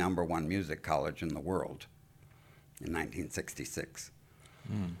considered the #1 music college in the world in 1966.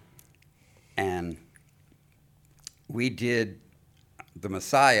 Mm. And we did The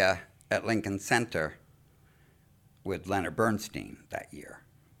Messiah at Lincoln Center with Leonard Bernstein that year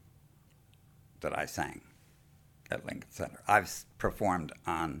that I sang at Lincoln Center. I've performed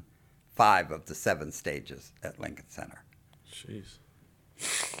on 5 of the 7 stages at Lincoln Center. Jeez.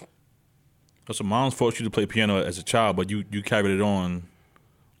 So moms forced you to play piano as a child, but you carried it on.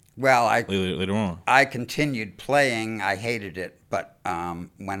 Well, later on. I continued playing. I hated it, but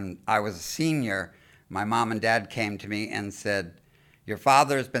when I was a senior, my mom and dad came to me and said, "Your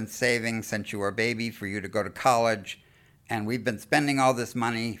father's been saving since you were a baby for you to go to college, and we've been spending all this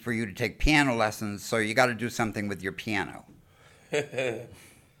money for you to take piano lessons, so you got to do something with your piano."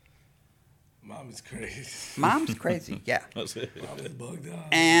 Mom is crazy. Mom's crazy, yeah. Mom's bugged out.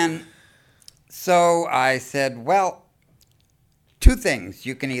 And so I said, well, 2 things.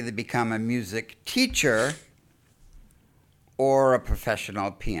 You can either become a music teacher or a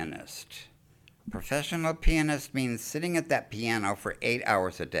professional pianist. Professional pianist means sitting at that piano for 8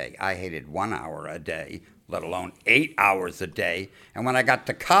 hours a day. I hated 1 hour a day, let alone 8 hours a day. And when I got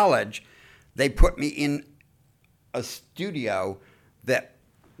to college, they put me in a studio that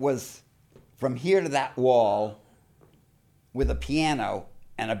was from here to that wall with a piano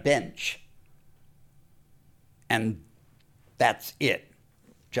and a bench. And that's it.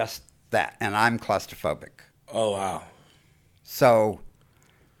 Just that. And I'm claustrophobic. Oh, wow. So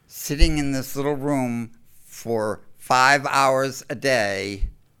sitting in this little room for 5 hours a day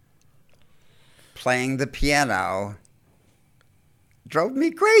playing the piano drove me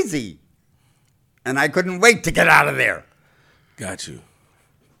crazy. And I couldn't wait to get out of there. Got you.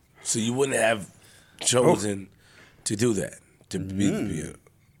 So you wouldn't have chosen to do that, to be the piano.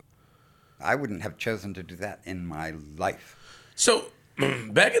 I wouldn't have chosen to do that in my life. So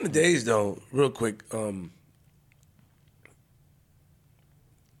back in the days, though, real quick, now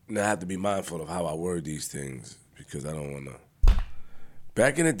I have to be mindful of how I word these things because I don't want to.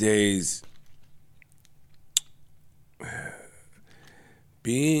 Back in the days,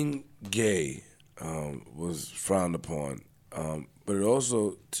 being gay was frowned upon, but it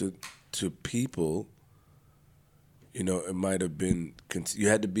also to people, you know, it might have been you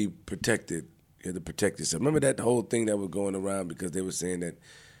had to be protected. You had to protect yourself. Remember that whole thing that was going around because they were saying that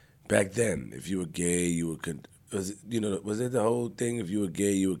back then, if you were gay, you could. Was it the whole thing? If you were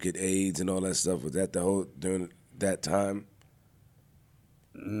gay, you would get AIDS and all that stuff. Was that the whole during that time?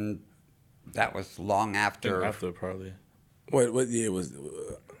 That was long after. After probably. What year was?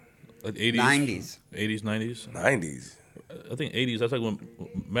 Like 80s. 90s. 80s, 90s. 90s. I think 80s. That's like when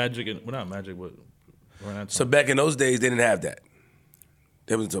Magic and not Magic, but around that time. So back in those days, they didn't have that.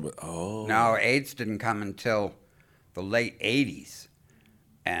 They was talking about, No, AIDS didn't come until the late 80s.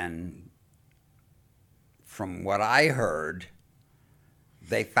 And from what I heard,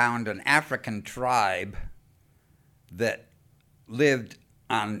 they found an African tribe that lived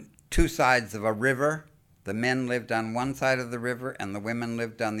on two sides of a river. The men lived on one side of the river and the women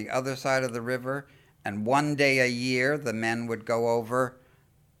lived on the other side of the river. And one day a year, the men would go over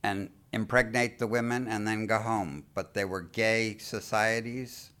and impregnate the women and then go home. But they were gay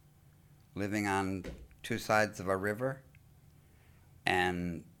societies living on two sides of a river.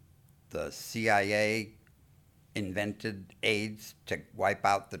 And the CIA invented AIDS to wipe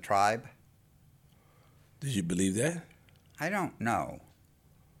out the tribe. Did you believe that? I don't know.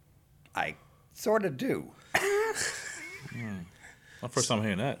 I sort of do. My first time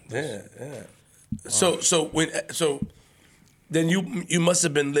hearing that. Yeah. So then you must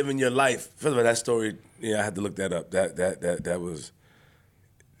have been living your life. First of all, that story, yeah, I had to look that up. That was,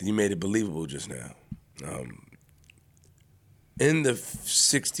 you made it believable just now. In the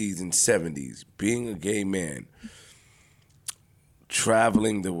 60s and 70s, being a gay man,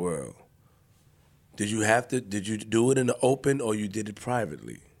 traveling the world, did you do it in the open or you did it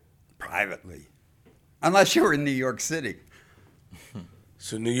privately? Privately. Unless you were in New York City.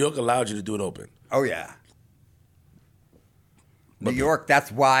 So New York allowed you to do it open? Oh, yeah. New York,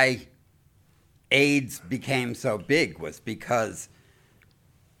 that's why AIDS became so big, was because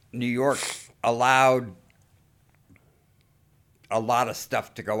New York allowed a lot of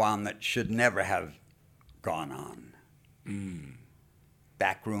stuff to go on that should never have gone on.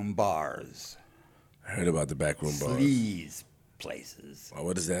 Backroom bars. I heard about the backroom bars. Sleaze places. Oh,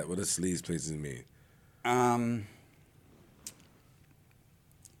 what is that? What does sleaze places mean? Cum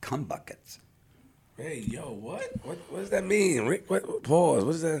buckets. Hey, yo, what? What does that mean, Rick? Pause.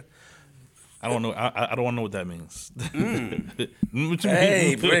 What is that? I don't know. I don't want to know what that means.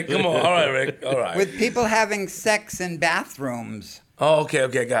 Hey, Rick, come on. All right, Rick. All right. With people having sex in bathrooms. Oh, okay,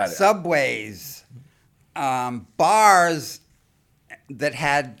 got it. Subways. Bars that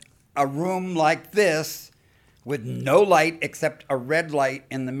had a room like this with no light except a red light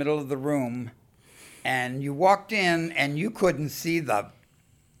in the middle of the room. And you walked in and you couldn't see the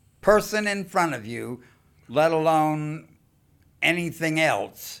person in front of you, let alone anything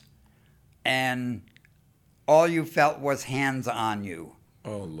else. And all you felt was hands on you.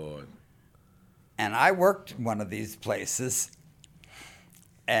 Oh, Lord. And I worked one of these places,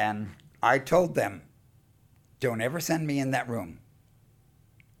 and I told them, don't ever send me in that room.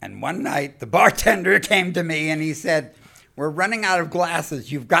 And one night, the bartender came to me and he said, we're running out of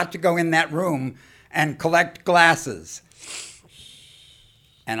glasses. You've got to go in that room and collect glasses.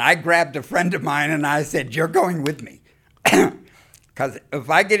 And I grabbed a friend of mine and I said, you're going with me. Because if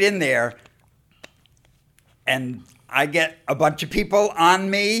I get in there and I get a bunch of people on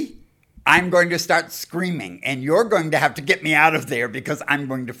me, I'm going to start screaming. And you're going to have to get me out of there because I'm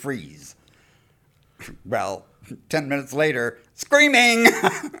going to freeze. Well, 10 minutes later, screaming.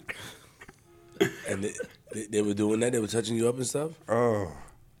 And they were doing that? They were touching you up and stuff? Oh.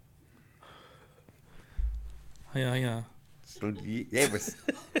 Yeah. It was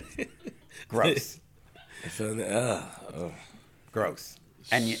gross. Gross.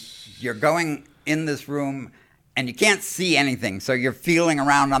 And you're going in this room and you can't see anything. So you're feeling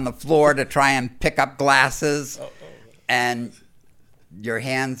around on the floor to try and pick up glasses. And your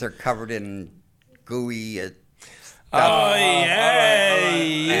hands are covered in gooey stuff. Oh, yeah.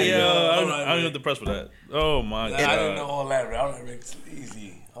 I'm not depressed with that. Oh, my God. I didn't know all that, Rick. All right, Rick.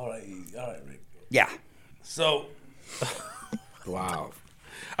 Easy. All right, Rick. Yeah. So, wow.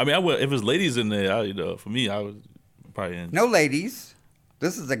 I mean, I would, if there's ladies in there, for me, I would probably in. No ladies.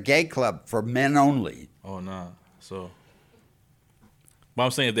 This is a gay club for men only. Oh, nah. So, but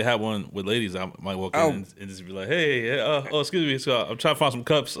I'm saying if they had one with ladies, I might walk in and just be like, hey, excuse me, so I'm trying to find some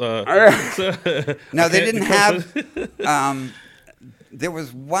cups. No, they didn't have. There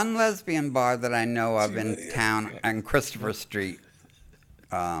was one lesbian bar that I know of in town on Christopher Street.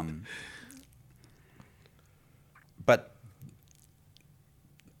 But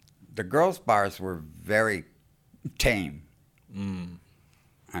the girls' bars were very tame.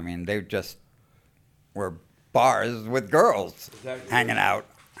 I mean, they just were bars with girls hanging out,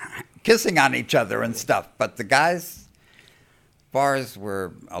 kissing on each other and stuff. But the guys' bars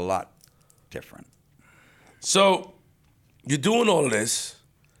were a lot different. So you're doing all of this,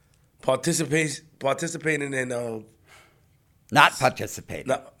 participating in Not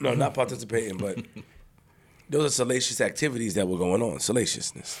participating. not participating, but those are salacious activities that were going on.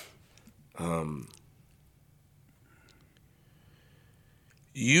 Salaciousness.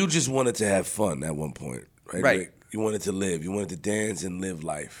 You just wanted to have fun at one point, right? Right. Rick? You wanted to live. You wanted to dance and live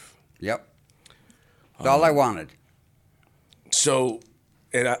life. Yep. That's all I wanted. So,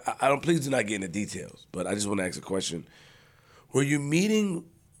 and I don't, please do not get into details, but I just want to ask a question. Were you meeting,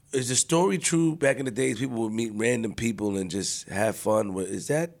 is the story true back in the days people would meet random people and just have fun? Is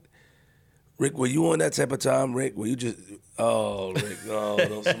that, Rick, were you on that type of time, Rick? Were you just, oh, Rick, no,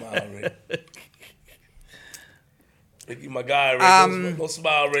 don't smile, Rick. Rick, you my guy, Rick. Don't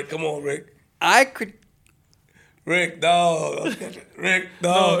smile, Rick. Come on, Rick. I could. Rick, no. Rick,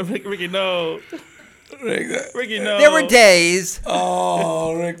 no. No, Ricky, no. Ricky, no. There were days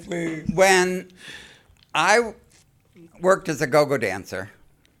Oh, Rick, please. when I worked as a go-go dancer,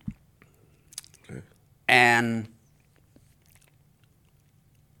 and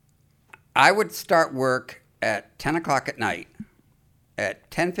I would start work at 10 o'clock at night. At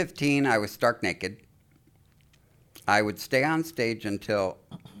 10:15, I was stark naked. I would stay on stage until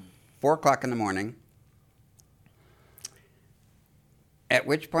 4 o'clock in the morning, at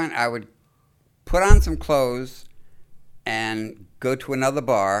which point I would put on some clothes and go to another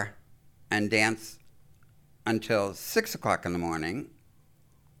bar and dance until 6 o'clock in the morning,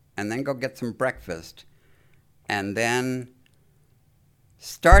 and then go get some breakfast, and then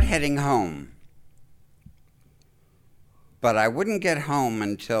start heading home. But I wouldn't get home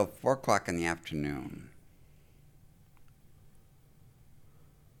until 4 o'clock in the afternoon.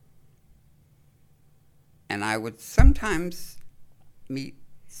 And I would sometimes meet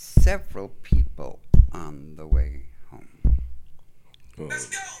several people on the way home.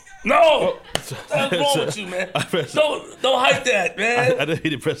 No! What's wrong with you, man? Don't hype that, man. I didn't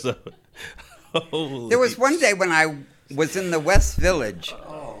mean to press up. There was one day when I was in the West Village,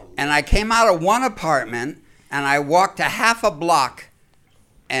 and I came out of one apartment, and I walked a half a block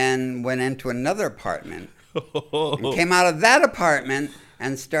and went into another apartment. And came out of that apartment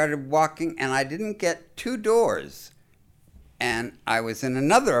and started walking, and I didn't get 2 doors. And I was in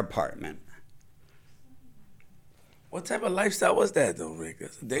another apartment. What type of lifestyle was that, though, Rick?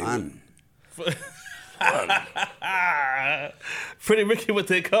 That's a Fun. Pretty Ricky, what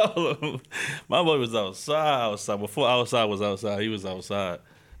they call him. My boy was outside. Before outside was outside, he was outside.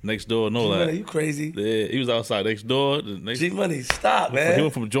 Next door, no G-Money, that. you crazy? Yeah, he was outside next door. G-Money, stop, He man.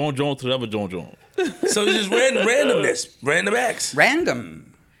 went from John to the other John. So it's just randomness, random acts.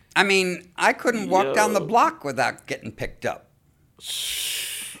 Random. I mean, I couldn't walk down the block without getting picked up.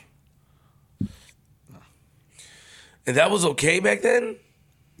 And that was okay back then?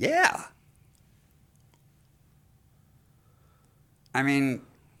 Yeah. I mean,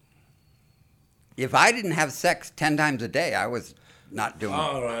 if I didn't have sex 10 times a day, I was not doing it.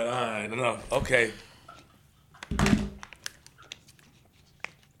 All right, enough. Okay.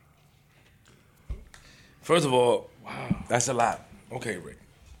 First of all, wow, that's a lot. Okay, Rick.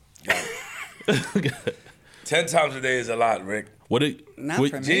 Got it. 10 times a day is a lot, Rick. Not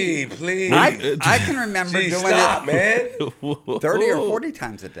for me. Gee, please. I can remember Gee, doing stop, it man. 30 or 40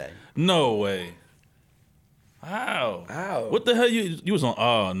 times a day. No way. How? What the hell you was on?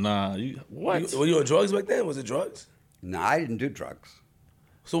 Oh, nah. What? Were you on drugs back then? Was it drugs? No, I didn't do drugs.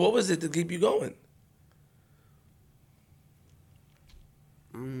 So what was it to keep you going?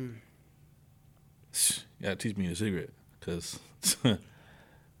 You gotta teach me a secret, because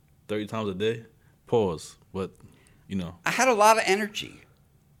 30 times a day, pause, but, you know. I had a lot of energy.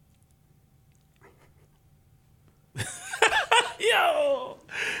 Yo!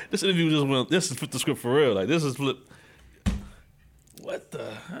 This interview just went, this is flip the script for real. Like, this is flip. What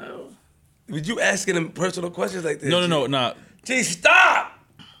the hell? Were you asking him personal questions like this? No, nah. Gee, stop!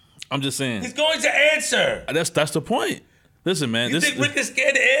 I'm just saying. He's going to answer. That's the point. Listen, man. You think Rick is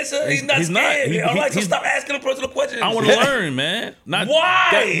scared to answer? He's not scared. All right, so stop asking him personal questions. I want to learn, man.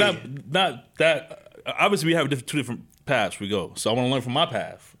 Why? Not that. Obviously, we have two different paths we go. So I want to learn from my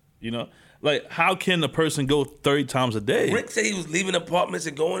path. You know, like how can a person go 30 times a day? Rick said he was leaving apartments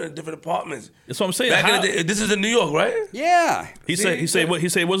and going to different apartments. That's what I'm saying. Back in the day, this is in New York, right? Yeah. He said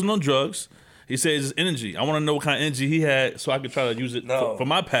it wasn't on drugs. He said it's energy. I want to know what kind of energy he had so I could try to use it for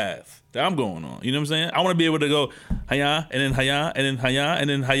my path that I'm going on. You know what I'm saying? I want to be able to go hayah and then hayah and then hayah and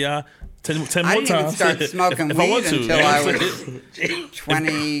then hayah 10 more times. I didn't even start smoking if weed I want to. until I was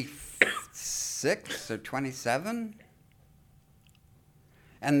 26 or 27.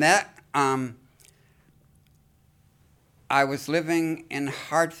 And that I was living in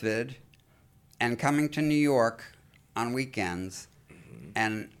Hartford and coming to New York on weekends,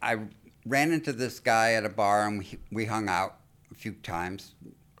 and I ran into this guy at a bar, and we hung out a few times,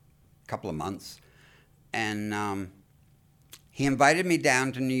 a couple of months, and he invited me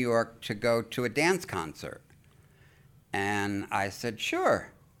down to New York to go to a dance concert. And I said,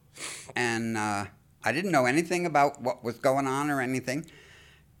 sure. And I didn't know anything about what was going on or anything.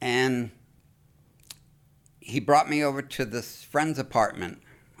 And he brought me over to this friend's apartment,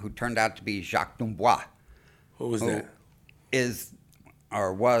 who turned out to be Jacques Dubois. Who was that? Is,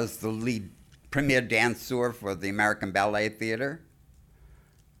 or was, the lead premier danseur for the American Ballet Theater.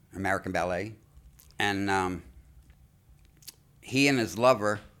 American Ballet. And he and his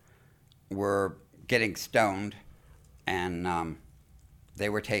lover were getting stoned, and they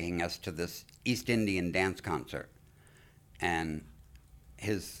were taking us to this East Indian dance concert. And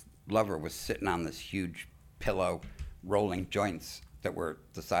his lover was sitting on this huge pillow, rolling joints that were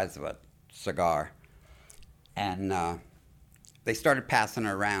the size of a cigar. And they started passing it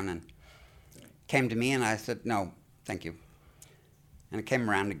around, and came to me, and I said, no, thank you. And it came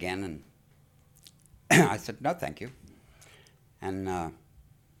around again, and I said, no, thank you. And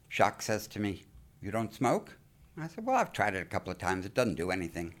Jacques says to me, you don't smoke? I said, well, I've tried it a couple of times. It doesn't do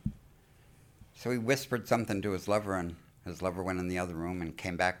anything. So he whispered something to his lover, and his lover went in the other room and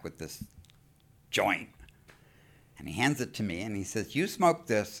came back with this joint. And he hands it to me, and he says, you smoke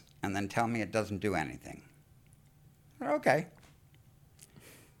this, and then tell me it doesn't do anything. I said, okay.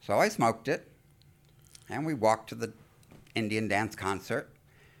 So I smoked it, and we walked to the Indian dance concert,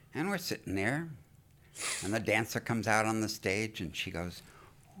 and we're sitting there, and the dancer comes out on the stage, and she goes,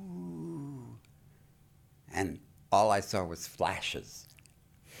 ooh. And all I saw was flashes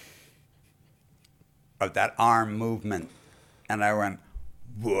of that arm movement. And I went,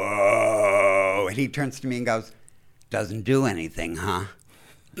 whoa. And he turns to me and goes, doesn't do anything, huh?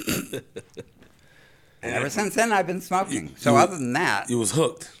 And ever since then, I've been smoking. So other than that... You was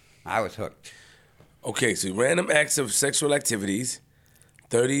hooked. I was hooked. Okay, so random acts of sexual activities,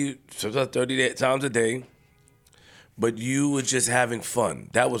 30 times a day, but you were just having fun.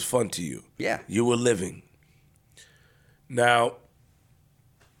 That was fun to you. Yeah. You were living. Now,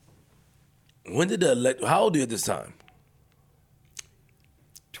 when did how old are you at this time?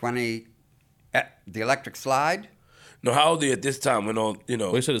 20, the electric slide? No, how old are you at this time when all,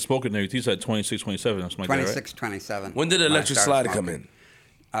 Well, he said it's smoking there. He said 26, 27, something like that, right? 26, 27. When did the electric slide come in?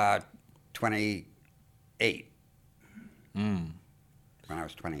 28. When I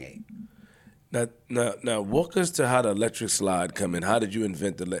was 28. Now, walk us to how the electric slide come in. How did you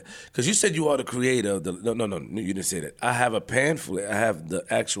invent because you said you are the creator of the... No, you didn't say that. I have a pamphlet. I have the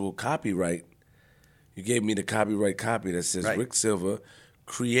actual copyright. You gave me the copyright copy that says Rick Silver,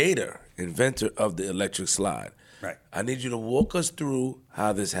 creator, inventor of the electric slide. Right. I need you to walk us through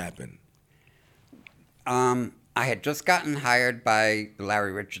how this happened. I had just gotten hired by the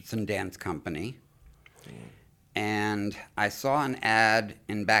Larry Richardson Dance Company, and I saw an ad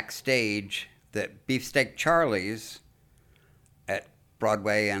in Backstage that Beefsteak Charlie's at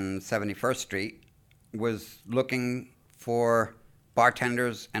Broadway and 71st Street was looking for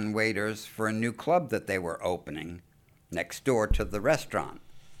bartenders and waiters for a new club that they were opening next door to the restaurant.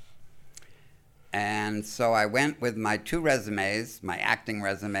 And so I went with my two resumes, my acting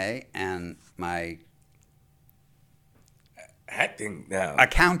resume and my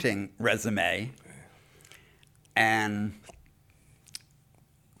accounting resume, and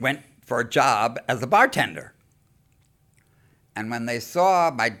went for a job as a bartender. And when they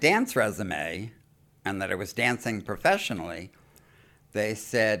saw my dance resume and that I was dancing professionally, they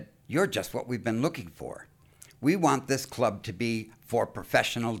said, you're just what we've been looking for. We want this club to be for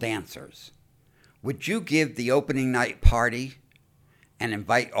professional dancers. Would you give the opening night party and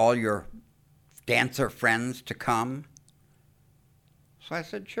invite all your dancer friends to come? So I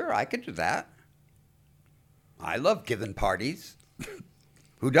said, sure, I could do that. I love giving parties.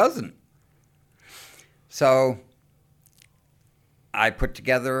 Who doesn't? So I put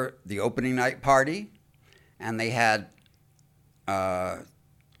together the opening night party, and they had,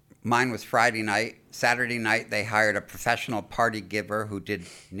 mine was Friday night. Saturday night, they hired a professional party giver who did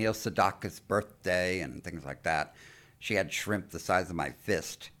Neil Sedaka's birthday and things like that. She had shrimp the size of my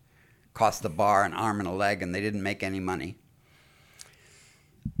fist. Cost the bar an arm and a leg, and they didn't make any money.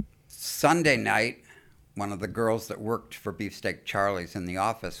 Sunday night, one of the girls that worked for Beefsteak Charlie's in the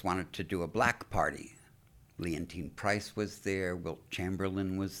office wanted to do a black party. Leontine Price was there. Wilt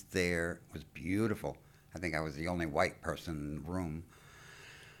Chamberlain was there. It was beautiful. I think I was the only white person in the room.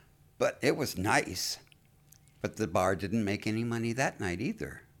 But it was nice. But the bar didn't make any money that night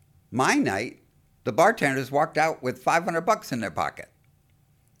either. My night, the bartenders walked out with $500 in their pocket.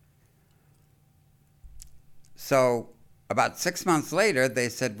 So about 6 months later, they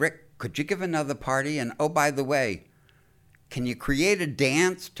said, Rick, could you give another party? And oh, by the way, can you create a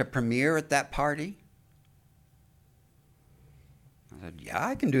dance to premiere at that party? I said, yeah,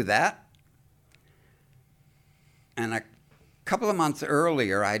 I can do that. And a couple of months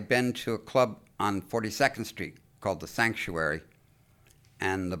earlier, I'd been to a club on 42nd Street called The Sanctuary.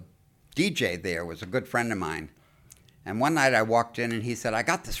 And the DJ there was a good friend of mine. And one night I walked in and he said, I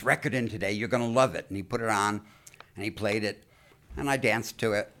got this record in today. You're going to love it. And he put it on and he played it. And I danced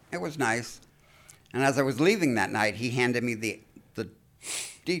to it. It was nice. And as I was leaving that night, he handed me the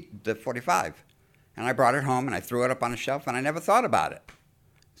 45. And I brought it home and I threw it up on a shelf and I never thought about it.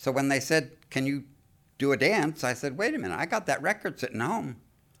 So when they said, can you do a dance? I said, wait a minute, I got that record sitting home.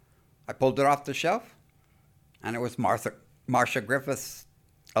 I pulled it off the shelf and it was Marcia Griffith's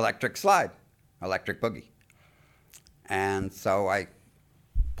Electric Slide, Electric Boogie. And so I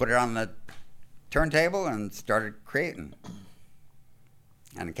put it on the turntable and started creating.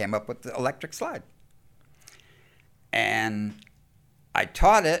 And I came up with the Electric Slide. And I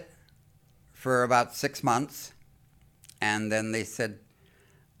taught it for about 6 months. And then they said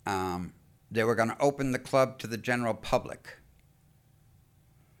they were going to open the club to the general public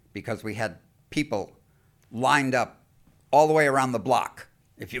because we had people lined up all the way around the block,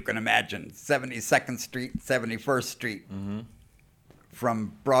 if you can imagine, 72nd Street, 71st Street,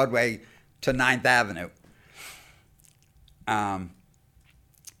 from Broadway to 9th Avenue.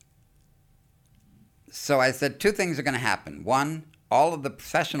 So I said, two things are going to happen. One, all of the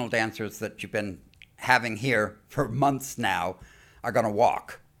professional dancers that you've been having here for months now are going to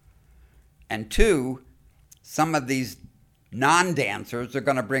walk. And two, some of these non-dancers are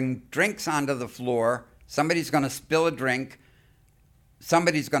going to bring drinks onto the floor. Somebody's going to spill a drink.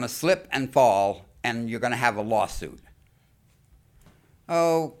 Somebody's going to slip and fall, and you're going to have a lawsuit.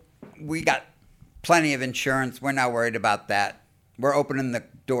 Oh, we got plenty of insurance. We're not worried about that. We're opening the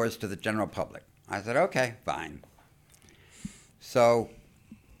doors to the general public. I said, okay, fine. So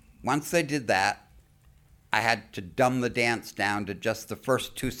once they did that, I had to dumb the dance down to just the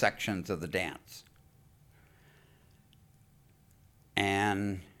first two sections of the dance.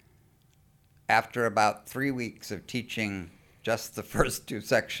 And after about 3 weeks of teaching just the first two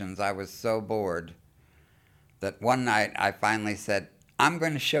sections, I was so bored that one night I finally said, I'm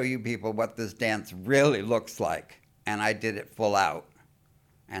going to show you people what this dance really looks like. And I did it full out.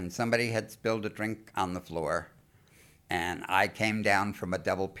 And somebody had spilled a drink on the floor. And I came down from a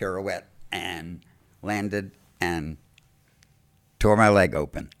double pirouette and landed and tore my leg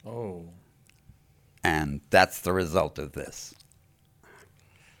open. Oh. And that's the result of this.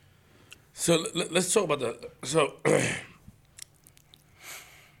 So let's talk about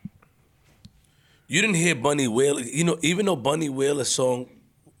you didn't hear Bunny Wailer, even though Bunny Wailer's song,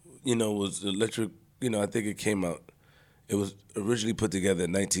 was electric, I think it came out. It was originally put together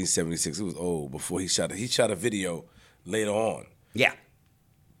in 1976. It was old before he shot a video later on. Yeah.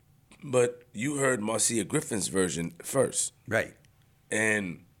 But you heard Marcia Griffin's version first. Right.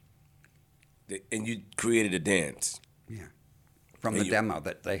 And you created a dance. Yeah. From the demo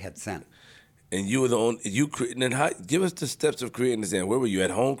that they had sent. And you were the only, give us the steps of creating this dance. Where were you,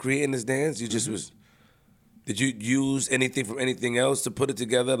 at home creating this dance? You just was, did you use anything from anything else to put it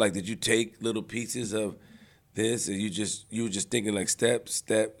together? Like, did you take little pieces of this and you were just thinking like step,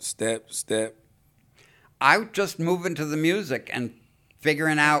 step, step, step? I was just moving to the music and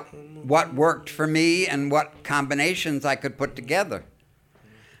figuring out what worked for me and what combinations I could put together.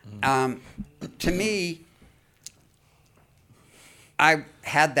 To me, I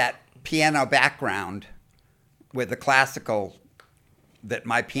had that piano background with the classical that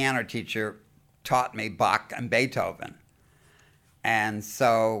my piano teacher taught me, Bach and Beethoven. And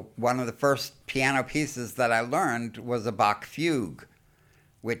so one of the first piano pieces that I learned was a Bach fugue,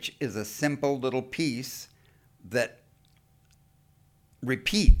 which is a simple little piece that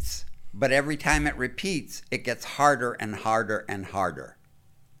repeats, but every time it repeats, it gets harder and harder and harder.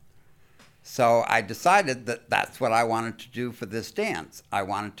 So I decided that that's what I wanted to do for this dance. I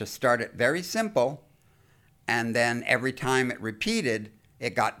wanted to start it very simple, and then every time it repeated,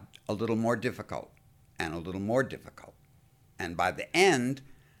 it got a little more difficult and a little more difficult. And by the end,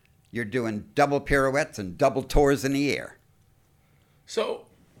 you're doing double pirouettes and double tours in the air. So,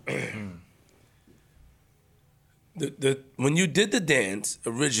 when you did the dance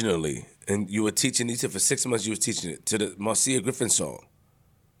originally, and you were teaching, you said for 6 months you were teaching it to the Marcia Griffin song,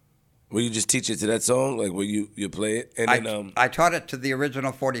 Will you just teach it to that song? Like, will you play it? And then, I taught it to the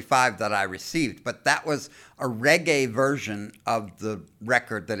original 45 that I received, but that was a reggae version of the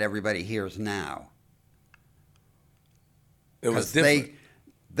record that everybody hears now. it was different.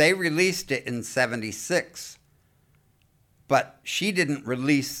 They released it in 76, but she didn't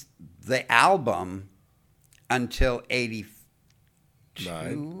release the album until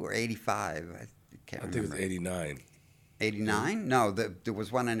 82 or 85. I can't remember. I think it was 89. 89? No, there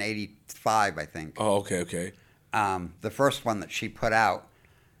was one in 85, I think. Oh, okay. The first one that she put out.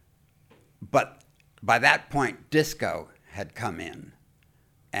 But by that point, disco had come in.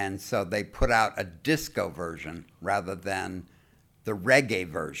 And so they put out a disco version rather than the reggae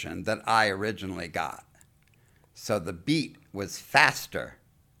version that I originally got. So the beat was faster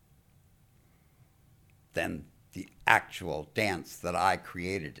than the actual dance that I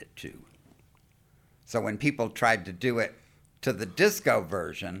created it to. So when people tried to do it to the disco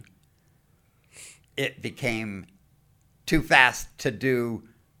version, it became too fast to do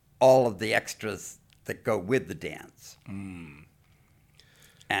all of the extras that go with the dance.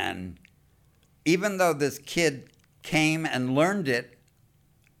 And even though this kid came and learned it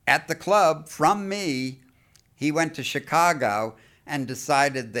at the club from me, he went to Chicago and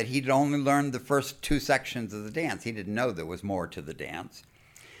decided that he'd only learned the first 2 sections of the dance. He didn't know there was more to the dance.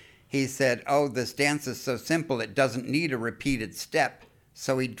 He said, oh, this dance is so simple, it doesn't need a repeated step.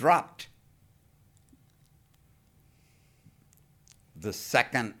 So he dropped the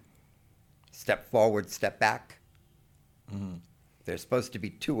second step forward, step back. Mm-hmm. There's supposed to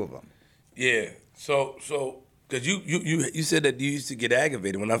be 2 of them. Yeah. So, because you said that you used to get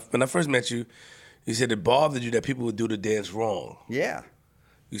aggravated when I first met you. You said it bothered you that people would do the dance wrong. Yeah.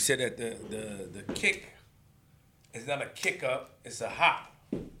 You said that the kick is not a kick up, it's a hop.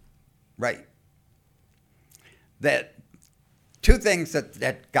 Right. That 2 things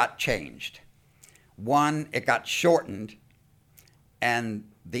that got changed. One, it got shortened, and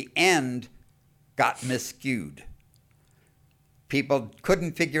the end got miscued. People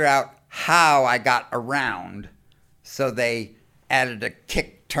couldn't figure out how I got around, so they added a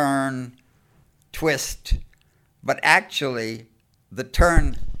kick, turn, twist, but actually the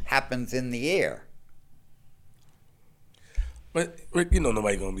turn happens in the air. But Rick,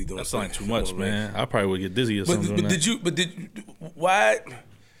 nobody gonna be doing that. Sounds like too much, man. I probably would get dizzy or something. Why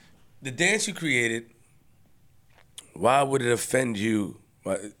the dance you created? Why would it offend you?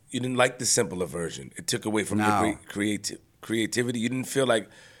 You didn't like the simpler version. It took away from your creativity. You didn't feel like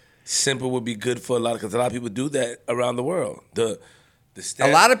simple would be good for because a lot of people do that around the world. A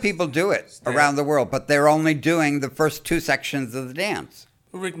lot of people do it around the world, but they're only doing the first 2 sections of the dance.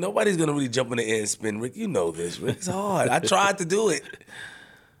 Rick, nobody's gonna really jump in the air and spin. Rick, you know this. Rick, it's hard. I tried to do it.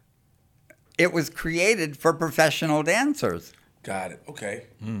 It was created for professional dancers. Got it. Okay.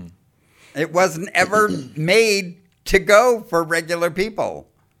 It wasn't ever made to go for regular people.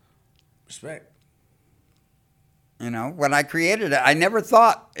 Respect. When I created it, I never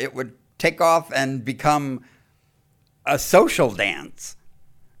thought it would take off and become a social dance.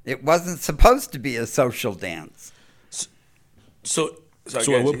 It wasn't supposed to be a social dance. So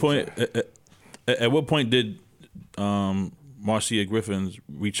at what point? At what point did Marcia Griffins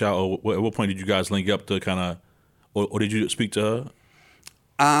reach out, or at what point did you guys link up to kind of, or did you speak to her?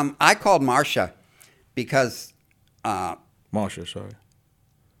 I called Marcia because Marcia, sorry,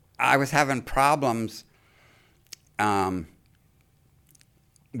 I was having problems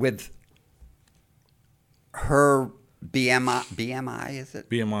with her BMI. BMI, is it?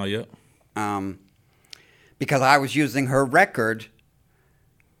 BMI, yeah. Because I was using her record,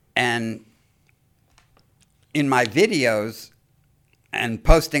 and in my videos and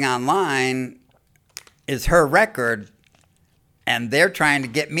posting online is her record, and they're trying to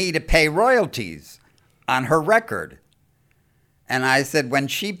get me to pay royalties on her record. And I said, when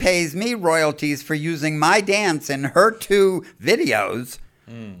she pays me royalties for using my dance in her 2 videos,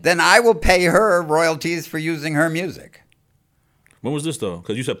 then I will pay her royalties for using her music. When was this though?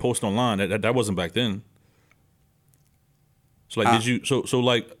 Because you said post online. That wasn't back then. So did you? So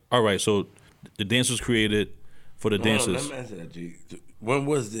all right. So the dance was created for the dancers. Let me answer that, G. When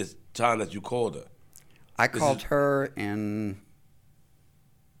was this time that you called her? I called her in,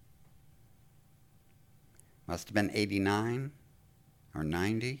 must have been 89 or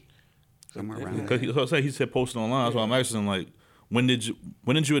 90, somewhere around there. Because he said posted online. So I'm asking when did you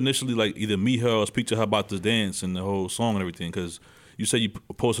initially either meet her or speak to her about the dance and the whole song and everything? Because you said you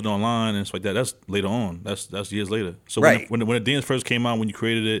posted online and stuff like that. That's later on. That's years later. So right. when the dance first came out, when you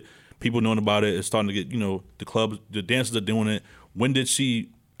created it, people knowing about it, it's starting to get the clubs, the dancers are doing it. When did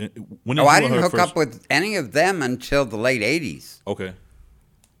she? When did I didn't hook up with any of them until the late 80s. Okay.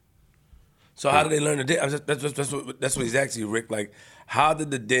 So how did they learn the dance? That's what he's asking you, Rick. Like, how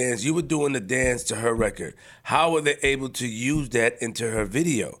did the dance? You were doing the dance to her record. How were they able to use that into her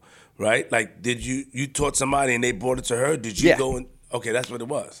video? Right? Like, did you taught somebody and they brought it to her? Did you go and okay? That's what it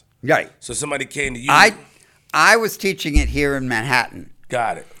was. Right. So somebody came to you. I was teaching it here in Manhattan.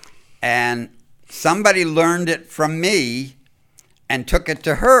 Got it. And somebody learned it from me and took it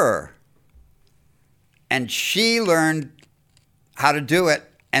to her. And she learned how to do it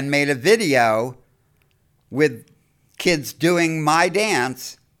and made a video with kids doing my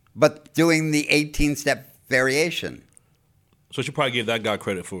dance, but doing the 18-step variation. So she probably gave that guy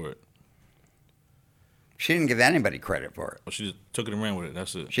credit for it. She didn't give anybody credit for it. Well, she just took it and ran with it.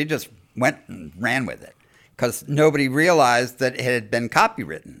 That's it. She just went and ran with it because nobody realized that it had been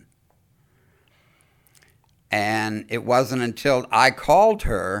copywritten. And it wasn't until I called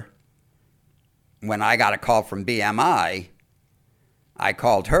her, when I got a call from BMI, I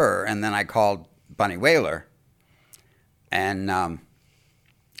called her, and then I called Bunny Wailer and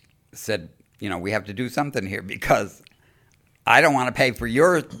said, we have to do something here because I don't want to pay for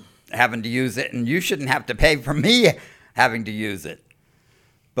your having to use it, and you shouldn't have to pay for me having to use it.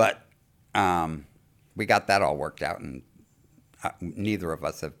 But we got that all worked out, and neither of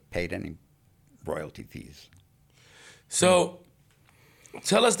us have paid any royalty fees. So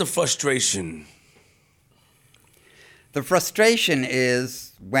tell us the frustration. The frustration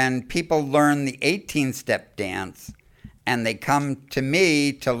is when people learn the 18-step dance and they come to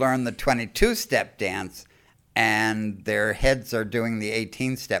me to learn the 22-step dance and their heads are doing the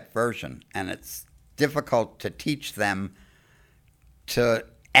 18-step version. And it's difficult to teach them to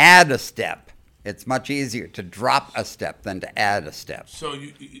add a step. It's much easier to drop a step than to add a step. So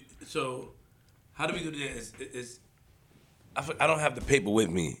so how do we do this? I don't have the paper with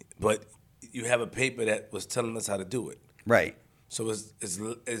me, but you have a paper that was telling us how to do it. Right. So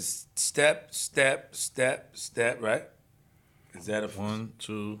it's step, step, step, step, right? Is that a 1,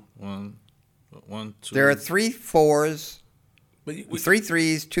 2, 1, 1, 2? There are 3 4s, but 3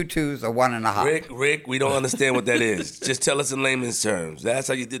 3s, 2 2s, a 1 and a hop. Rick, we don't understand what that is. Just tell us in layman's terms. That's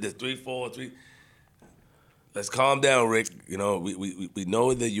how you did this 3 4 3. Let's calm down, Rick. We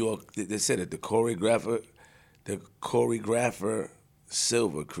know that you are. They said it. The choreographer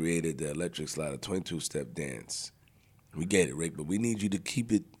Silver created the electric slide, a 22-step dance. We get it, Rick, but we need you to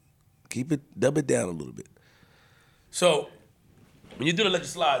keep it, dub it down a little bit. So, when you do the electric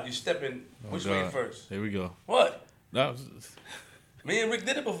slide, you step in which way first? Here we go. What? No, Me and Rick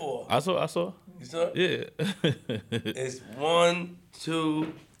did it before. I saw. You saw it? Yeah. It's 1,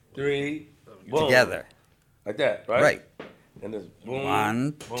 2, 3, boom. Together. Like that, right? Right. And it's boom.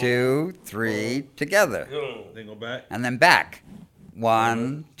 1, boom, 2, 3, together. boom. Then go back. And then back.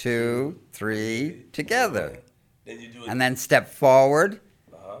 1, 2, 3, together. Then you do it. And then step forward,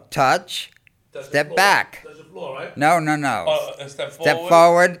 touch, Touch the step floor. back. Touch the floor, right? No. And step forward. Step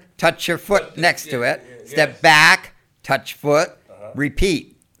forward, touch your foot next to it. Step back, touch foot,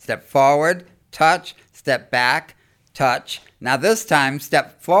 repeat. Step forward, touch, step back, touch. Now this time,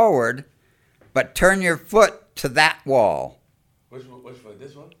 step forward, but turn your foot to that wall. Which foot?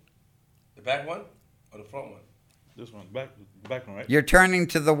 This one? The back one? Or the front one? This one, back one, right? You're turning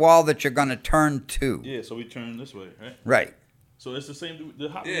to the wall that you're going to turn to. Yeah, so we turn this way, right? Right. So it's the same. The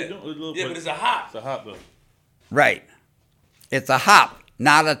hop. Yeah, We're doing, but it's a hop. It's a hop though. Right. It's a hop,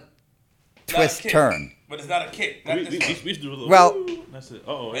 not a Not a twist kick. turn. But it's not a kick. Not We this should do a little. Well- Woo. That's it.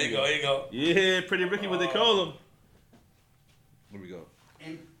 Oh, There you go. There you go. Yeah, Pretty Ricky, what they call him. Here we go.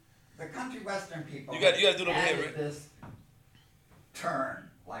 In the country western people, You gotta do it over here, Rick. this turn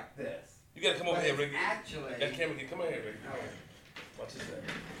like this. You gotta come over But here, it's Rick. actually- That camera can come over here, Rick. Watch this.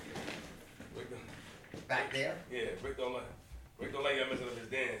 Rick, Back there. yeah, Rick don't like you messing up his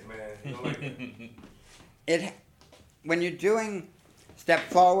dance, man. He don't like that. When you're doing step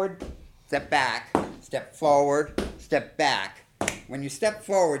forward, step back, step forward, step back. When you step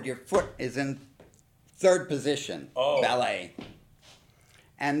forward, your foot is in third position, ballet.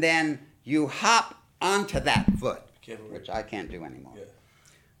 And then you hop onto that foot, which I can't do anymore. Yeah.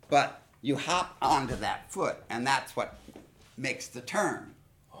 But you hop onto that foot, and that's what makes the turn.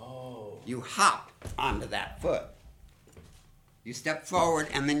 Oh. You hop onto that foot. You step forward,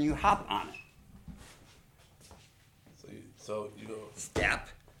 and then you hop on it. So you go. Step,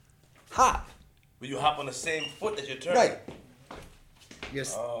 hop. But you hop on the same foot that you're turning. Right. You're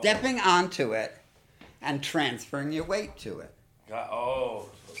stepping onto it and transferring your weight to it.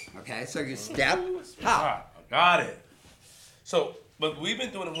 Okay, so you step, hop. Got it. So, but we've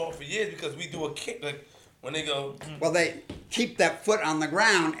been doing it wrong for years because we do a kick, like when they go. Well, they keep that foot on the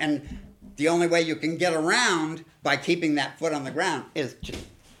ground, and the only way you can get around by keeping that foot on the ground is to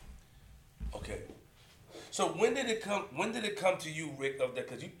So when did it come? When did it come to you, Rick? Of that,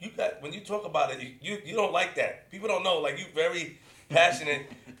 because you got when you talk about it, you don't like that. People don't know. Like you very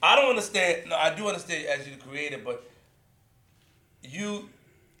passionate. I don't understand. No, I do understand as you the creator, but you.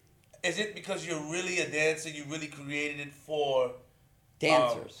 Is it because you're really a dancer? You really created it for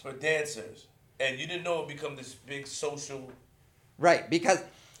Dancers. For dancers, and you didn't know it would become this big social. Right, because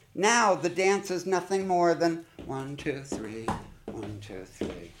now the dance is nothing more than 1, 2, 3, 1, 2,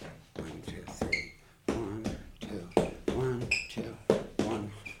 3, 1, 2, 3, 1, 2, 1, 2,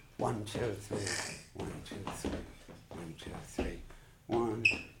 1, 1, 2, 3, 1, 2, 3, 1, 2, 3, 1,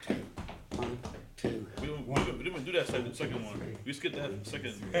 2, 1, 2. We didn't do that second one. We skipped that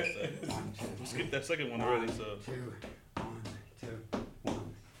second. We skipped that second one already. So 2, 1, 2, 1.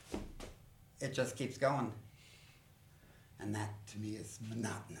 It just keeps going. And that, to me, is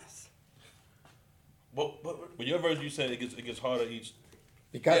monotonous. But your version, you said it gets harder each.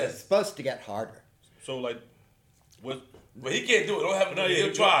 Because it's supposed to get harder. So, like, what? But he can't do it. Don't have to. No,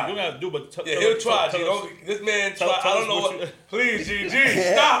 He'll try. You don't have to do, but he'll try. This man try. I don't know what. Please, G,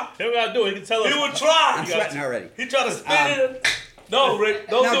 stop. He don't got to do it. He can tell us. He would try. I'm sweating already. He tried to spin it. No, Rick,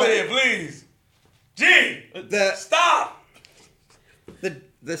 don't do it here, please. G, stop.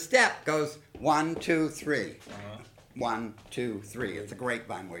 The step goes 1, 2, 3. 1, 2, 3. It's a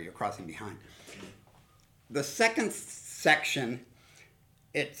grapevine where you're crossing behind. The second section,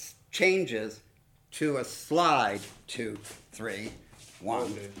 it changes to a slide 2, 3.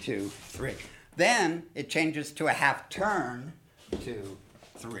 1, 2, 3. Then it changes to a half turn 2,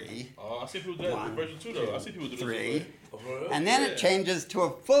 3. Oh, I see people do that in version 2 though. I see people do this. 3. And then it changes to a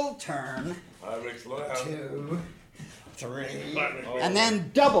full turn. All right, Rick, slow down. 2, 3. And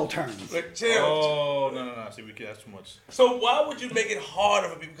then double turns. Rick, chill. Oh, no. See, that's too much. So why would you make it harder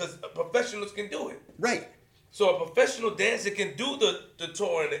for people? Because professionals can do it. Right. So a professional dancer can do the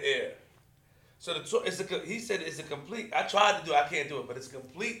tour in the air. So the tour, he said it's a complete. I tried to do it. I can't do it, but it's a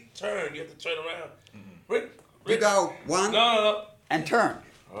complete turn. You have to turn around. Mm-hmm. Rick, You go 1 no. and turn.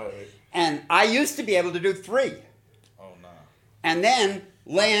 All right, Rick. And I used to be able to do 3. Oh, nah. And then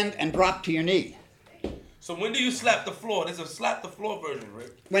land and drop to your knee. So when do you slap the floor? There's a slap the floor version,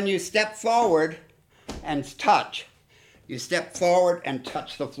 Rick. When you step forward and touch, you step forward and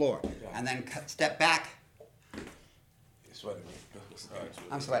touch the floor. And then step back. You're sweating, Rick.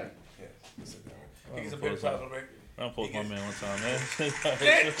 I'm sweating. Yes. He gets a bit of problem, Rick. I don't post my man one time, man.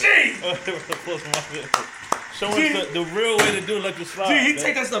 Show us the real way to do electric slide. Gee, he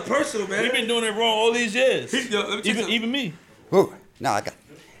take that stuff personal, man. We've been doing it wrong all these years. Even me. Ooh, no, I got.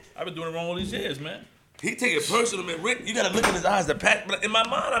 I've been doing it wrong all these years, man. He take it personal, man. Rick, you gotta look in his eyes. But in my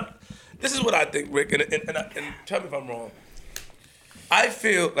mind, this is what I think, Rick, and tell me if I'm wrong. I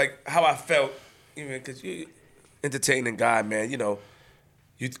feel like how I felt, even because you entertaining guy, man. You know,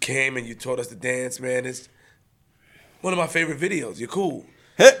 you came and you taught us to dance, man. It's one of my favorite videos. You're cool.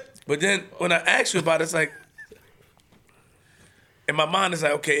 But then when I asked you about it, it's like, in my mind, it's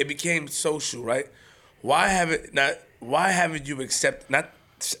like, okay, it became social, right? Why haven't you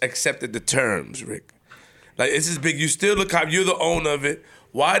accepted the terms, Rick? Like, this is big. You still look up. You're the owner of it.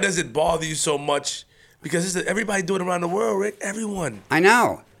 Why does it bother you so much? Because everybody do it around the world, Rick. Everyone. I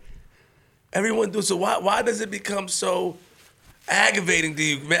know. Everyone do it. So why does it become so aggravating to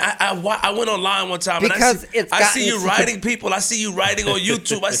you, man? I went online one time because and I see you writing people. I see you writing on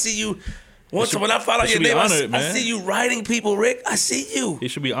YouTube. I see you. When I follow your name, I see you writing people, Rick. I see you. He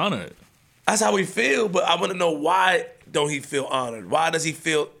should be honored. That's how we feel, but I want to know why don't he feel honored? Why does he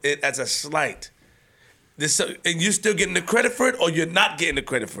feel it as a slight? And you still getting the credit for it, or you're not getting the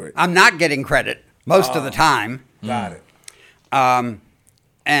credit for it? I'm not getting credit most of the time. Got it.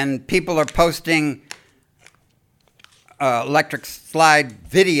 And people are posting electric slide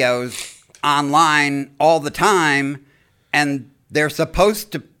videos online all the time, and they're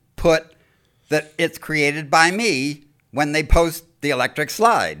supposed to put that it's created by me when they post the electric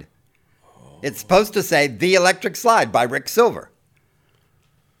slide. It's supposed to say The Electric Slide by Rick Silver.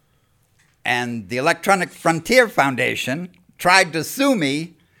 And the Electronic Frontier Foundation tried to sue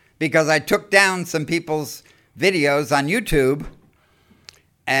me because I took down some people's videos on YouTube,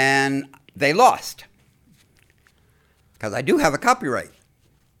 and they lost. Because I do have a copyright.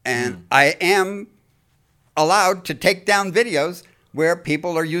 And I am allowed to take down videos where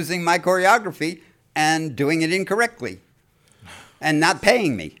people are using my choreography and doing it incorrectly and not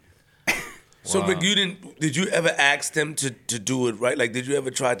paying me. So, Rick, did you ever ask them to do it right? Like, did you ever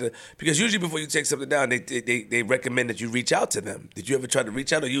try to, because usually before you take something down, they recommend that you reach out to them. Did you ever try to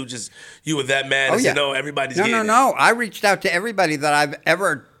reach out, or you were that mad and said, no, everybody's getting it? No. I reached out to everybody that I've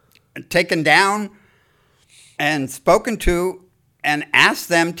ever taken down and spoken to and asked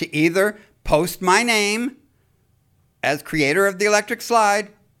them to either post my name as creator of the electric slide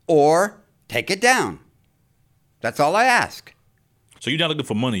or take it down. That's all I ask. So you're not looking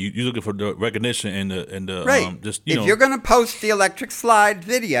for money. You're looking for the recognition and the Right. just if you're going to post the electric slide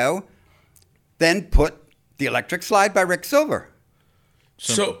video, then put the electric slide by Rick Silver.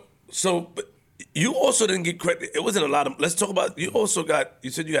 So but you also didn't get credit. It wasn't a lot of. Let's talk about. You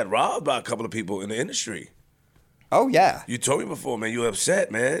said you got robbed by a couple of people in the industry. Oh yeah. You told me before, man. You were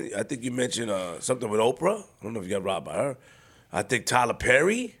upset, man. I think you mentioned something with Oprah. I don't know if you got robbed by her. I think Tyler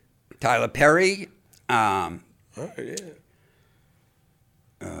Perry. Tyler Perry. Oh, yeah.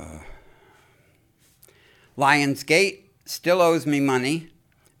 Lionsgate still owes me money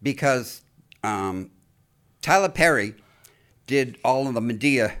because Tyler Perry did all of the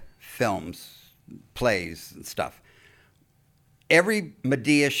Medea films, plays, and stuff. Every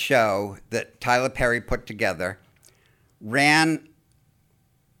Medea show that Tyler Perry put together ran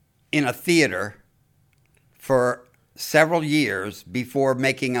in a theater for several years before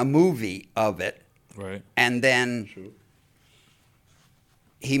making a movie of it. Right. And then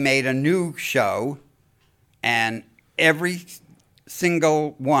he made a new show, and every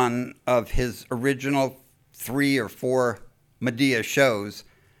single one of his original 3 or 4 Medea shows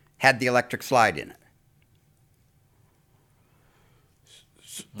had the electric slide in it.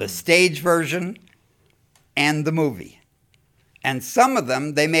 The stage version and the movie. And some of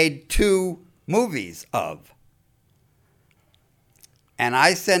them they made 2 movies of. And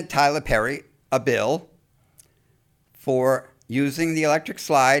I sent Tyler Perry a bill for using the electric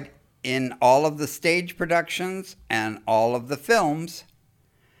slide in all of the stage productions and all of the films.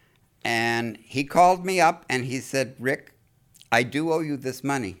 And he called me up and he said, Rick, I do owe you this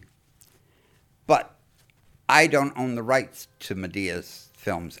money, but I don't own the rights to Medea's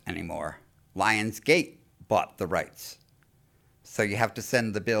films anymore. Lionsgate bought the rights. So you have to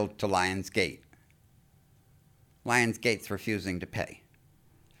send the bill to Lionsgate. Lionsgate's refusing to pay.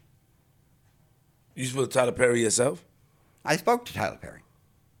 You spoke to Tyler Perry yourself? I spoke to Tyler Perry.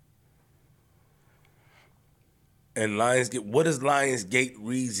 And Lionsgate, what is Lionsgate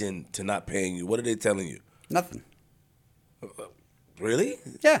reason to not paying you? What are they telling you? Nothing. Really?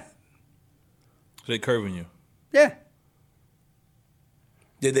 Yeah. So they curving you. Yeah.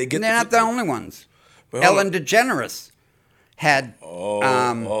 Did they get? And they're not the only ones. Well, Ellen DeGeneres had. hold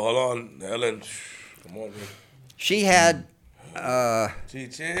on, Ellen. Come on, man. She had Gee,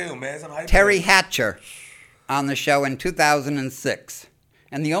 chill, man. Some hype Terry Hatcher on the show in 2006.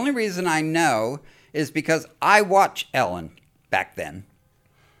 And the only reason I know is because I watched Ellen back then,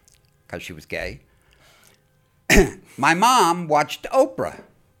 because she was gay. My mom watched Oprah.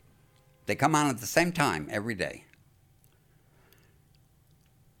 They come on at the same time every day.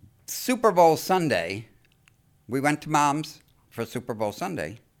 Super Bowl Sunday, we went to Mom's for Super Bowl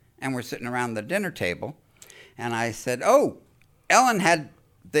Sunday, and we're sitting around the dinner table, and I said, oh, Ellen had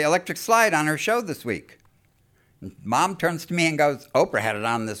the electric slide on her show this week. Mom turns to me and goes, Oprah had it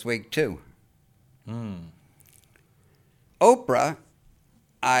on this week too. Oprah,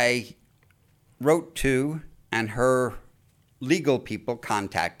 I wrote to, and her legal people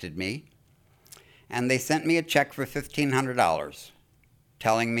contacted me, and they sent me a check for $1,500,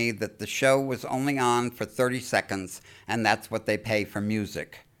 telling me that the show was only on for 30 seconds, and that's what they pay for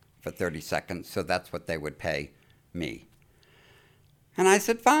music, for 30 seconds, so that's what they would pay me. And I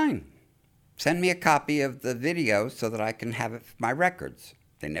said, fine, send me a copy of the video so that I can have it for my records.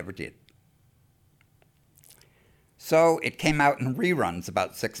 They never did. So it came out in reruns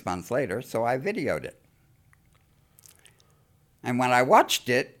about 6 months later, so I videoed it. And when I watched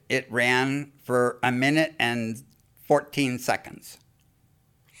it, it ran for 1 minute and 14 seconds.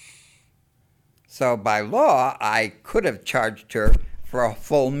 So by law, I could have charged her for a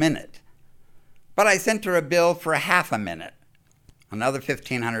full minute. But I sent her a bill for a half a minute, another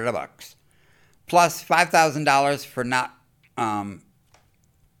 $1,500, plus $5,000 for not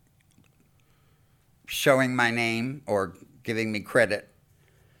showing my name or giving me credit,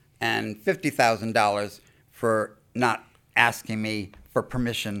 and $50,000 for not asking me for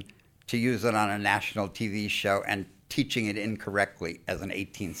permission to use it on a national TV show and teaching it incorrectly as an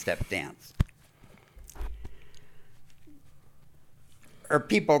 18-step dance. Her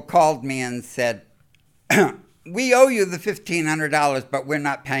people called me and said, we owe you the $1,500, but we're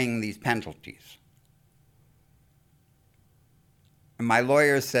not paying these penalties. And my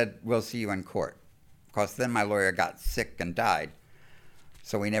lawyer said, we'll see you in court. Of course, then my lawyer got sick and died,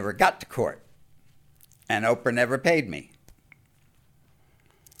 so we never got to court. And Oprah never paid me.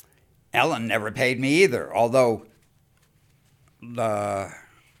 Ellen never paid me either, although about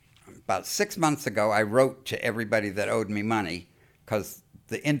 6 months ago, I wrote to everybody that owed me money because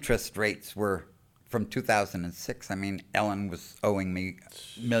the interest rates were from 2006. I mean, Ellen was owing me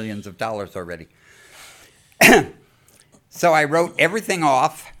millions of dollars already. So I wrote everything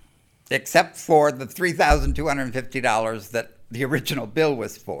off except for the $3,250 that the original bill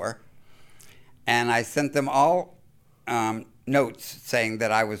was for. And I sent them all notes saying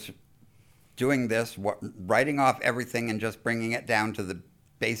that I was doing this, writing off everything and just bringing it down to the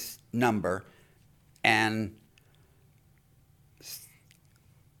base number. And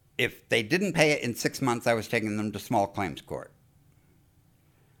if they didn't pay it in 6 months, I was taking them to small claims court.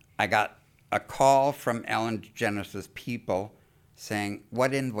 I got a call from Ellen DeGeneres' people saying,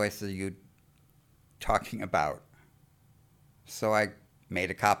 "What invoice are you talking about?" So I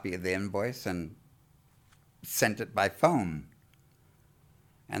made a copy of the invoice and sent it by phone.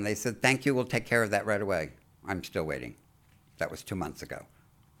 And they said, "Thank you, we'll take care of that right away." I'm still waiting. That was 2 months ago.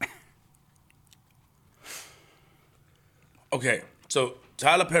 Okay, so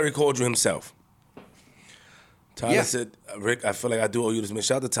Tyler Perry called you himself. Tyler said, "Rick, I feel like I do owe you this."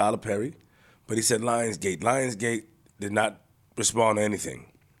 Shout out to Tyler Perry. But he said Lionsgate. Lionsgate did not respond to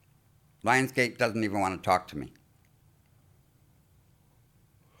anything. Lionsgate doesn't even want to talk to me.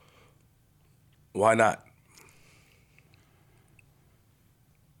 Why not?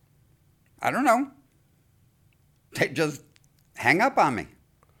 I don't know. They just hang up on me.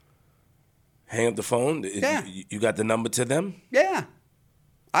 Hang up the phone? Yeah. You got the number to them? Yeah.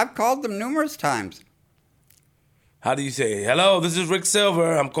 I've called them numerous times. How do you say, "Hello, this is Rick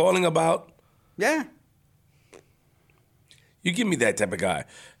Silver. I'm calling about..." Yeah. You give me that type of guy.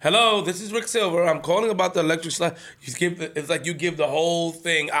 "Hello, this is Rick Silver. I'm calling about the electric slide." It's like you give the whole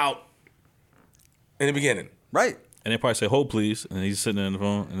thing out in the beginning. Right. And they probably say, "Hold, please," and he's sitting there on the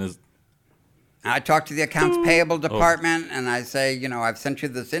phone, and there's... I talk to the accounts payable department, and I say, I've sent you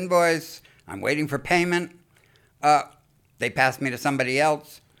this invoice. I'm waiting for payment. They pass me to somebody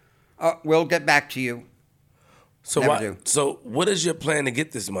else. We'll get back to you. So Never do. So what is your plan to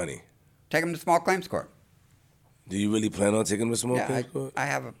get this money? Take them to small claims court. Do you really plan on taking them to small claims court? I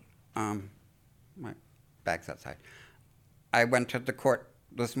have my bag's outside. I went to the court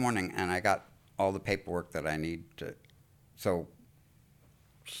this morning, and I got all the paperwork that I need to. So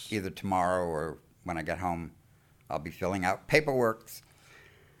either tomorrow or when I get home, I'll be filling out paperwork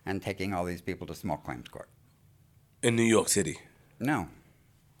and taking all these people to small claims court. In New York City? No,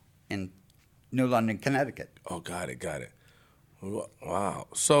 in New London, Connecticut. Oh, got it. Wow.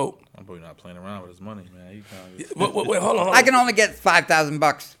 So... I'm probably not playing around with his money, man. Wait, hold on. I can only get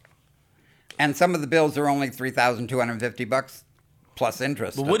 $5,000, and some of the bills are only $3,250 plus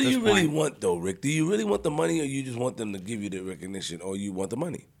interest. But what do you really want, though, Rick? Do you really want the money, or you just want them to give you the recognition, or you want the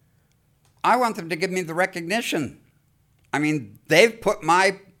money? I want them to give me the recognition. I mean, they've put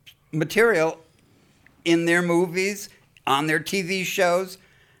my material in their movies, on their TV shows,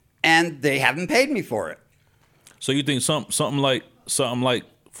 and they haven't paid me for it. So you think something like,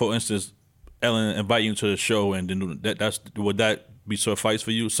 for instance, Ellen invite you to the show, and then would that be suffice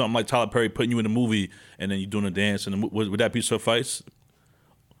for you? Something like Tyler Perry putting you in a movie, and then you doing a dance, and would that be suffice?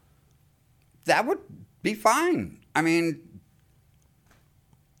 That would be fine. I mean,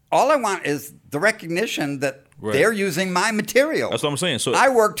 all I want is the recognition that they're using my material. That's what I'm saying. So I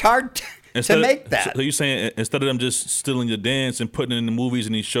worked hard to make that. So you're saying instead of them just stealing your dance and putting it in the movies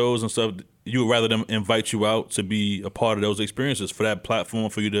and these shows and stuff, you would rather them invite you out to be a part of those experiences, for that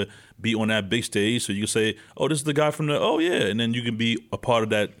platform, for you to be on that big stage, so you can say, "Oh, this is the guy from the..." Oh, yeah, and then you can be a part of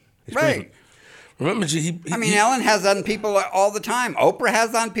that experience. Right. Remember, Ellen has on people all the time. Oprah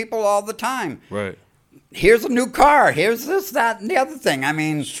has on people all the time. Right. Here's a new car. Here's this, that, and the other thing. I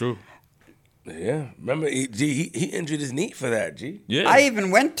mean, It's true. Yeah. Remember, he injured his knee for that, G. Yeah. I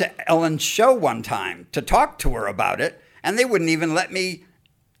even went to Ellen's show one time to talk to her about it, and they wouldn't even let me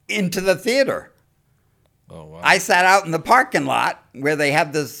into the theater. Oh, wow. I sat out in the parking lot where they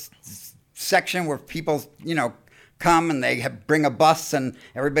have this section where people, come and they bring a bus, and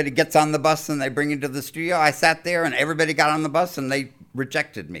everybody gets on the bus and they bring you to the studio. I sat there and everybody got on the bus, and they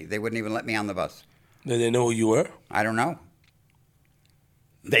rejected me. They wouldn't even let me on the bus. Did they know who you were? I don't know.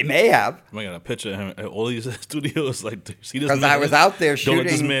 They may have. I got a picture of him at all these studios. Like, see this? Because I was out there Don't let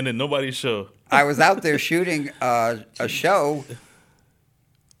this shooting. man in nobody's show. I was out there shooting a show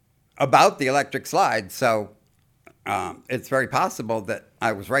about the electric slide, so it's very possible that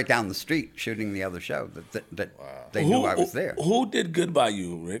I was right down the street shooting the other show. That they knew I was there. Who did good by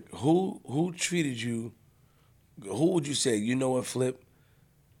you, Rick? Who treated you? Who would you say, "You know what, Flip?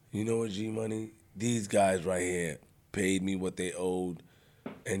 You know what, G Money? These guys right here paid me what they owed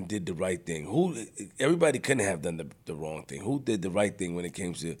and did the right thing." Everybody couldn't have done the wrong thing. Who did the right thing when it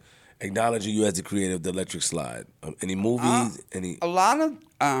came to acknowledging you as the creator of the electric slide? Any movies? A lot of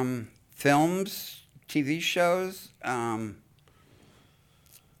films TV shows.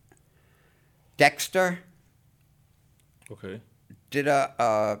 Dexter. Okay. Did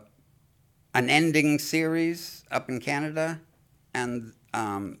an ending series up in Canada, and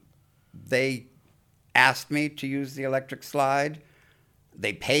they asked me to use the electric slide.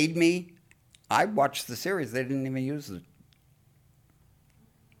 They paid me. I watched the series. They didn't even use it.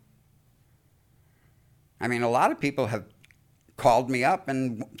 I mean, a lot of people have called me up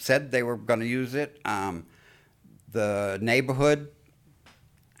and said they were going to use it. The neighborhood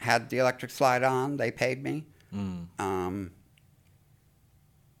had the electric slide on. They paid me.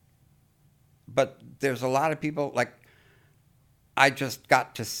 But there's a lot of people, like, I just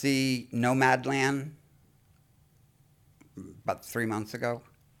got to see Nomadland about 3 months ago.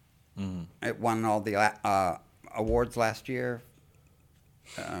 It won all the awards last year.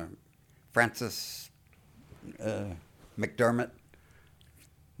 Frances McDermott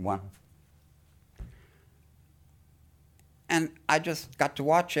won. And I just got to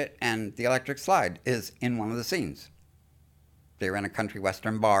watch it, and the electric slide is in one of the scenes. They're in a country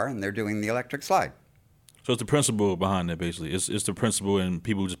western bar, and they're doing the electric slide. So it's the principle behind it, basically. It's the principle, and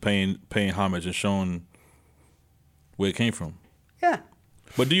people just paying homage and showing where it came from. Yeah.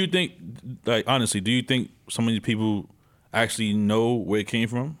 But do you think, like, honestly, do you think some of these people actually know where it came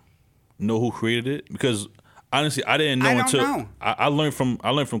from? Know who created it? Because honestly, I didn't know until I learned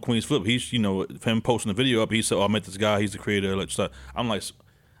from Queen's Flip. He's, him posting the video up. He said, "Oh, I met this guy. He's the creator." Like stuff. I'm like,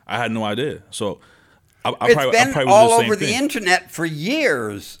 I had no idea. So it's been all over the internet for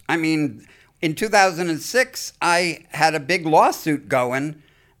years. I mean, in 2006, I had a big lawsuit going,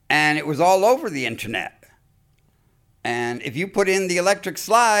 and it was all over the internet. And if you put in the electric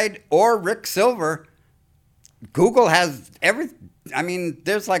slide or Rick Silver, Google has I mean,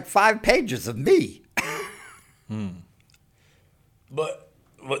 there's like 5 pages of me. But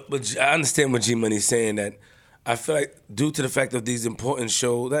I understand what G Money's saying, that I feel like due to the fact of these important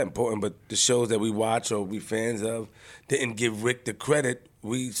shows, not important, but the shows that we watch or we fans of, didn't give Rick the credit,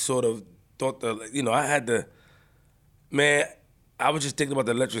 we sort of thought I was just thinking about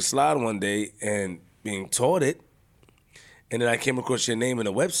the electric slide one day and being taught it, and then I came across your name on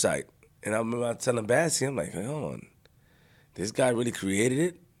the website, and I remember telling Bassie, I'm like, hold on, this guy really created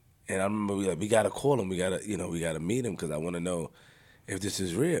it? And I remember we gotta call him, we gotta meet him because I want to know if this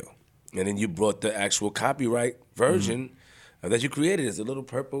is real. And then you brought the actual copyright version that you created. It's a little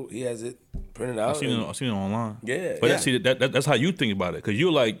purple. He has it printed out. I've seen it online. Yeah, but that's how you think about it, because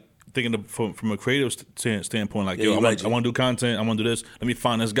you're like thinking from a creative standpoint, like, I want to do content, I want to do this. Let me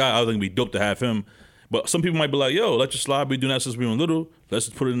find this guy. I think it'd be dope to have him. But some people might be like, yo, let's just slide. We doing that since we were little. Let's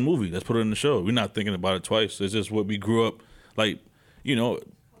just put it in the movie. Let's put it in the show. We're not thinking about it twice. It's just what we grew up like.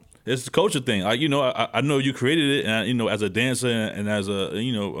 It's the culture thing. I know you created it, and as a dancer and as a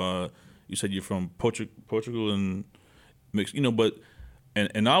you said you're from Portugal and mixed, but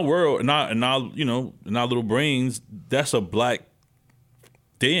in our world, in our little brains, that's a black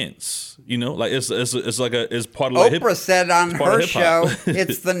dance. Like it's part of like Oprah said on her show,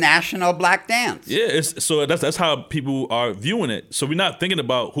 it's the national black dance. Yeah, so that's how people are viewing it. So we're not thinking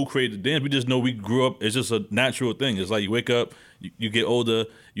about who created the dance. We just know we grew up. It's just a natural thing. It's like you wake up, you get older,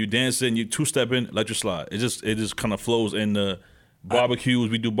 you dancing, you two-stepping, electric slide. It just kind of flows in the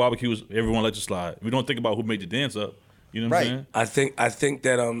barbecues. We do barbecues. Everyone electric slide. We don't think about who made the dance up. You know what I'm saying? I think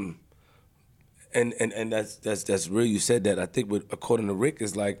that and that's real. You said that. I think according to Rick,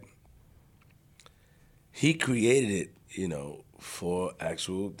 is like he created it, for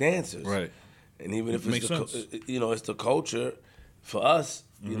actual dancers, right? And even if it's it's the culture for us.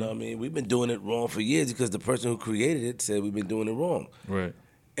 You know what I mean? We've been doing it wrong for years because the person who created it said we've been doing it wrong. Right.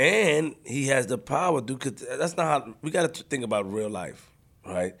 And he has the power, dude, because that's not how, we got to think about real life,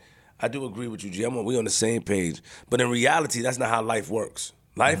 right? I do agree with you, G. We on the same page. But in reality, that's not how life works.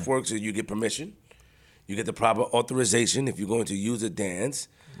 Life works is you get permission, you get the proper authorization if you're going to use a dance.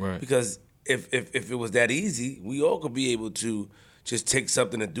 Right. Because if it was that easy, we all could be able to just take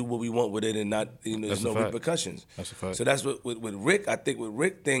something and do what we want with it and not, there's no repercussions. That's a fact. So that's what with Rick, I think with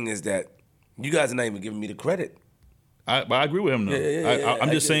Rick thing is that you guys are not even giving me the credit. But I agree with him, though.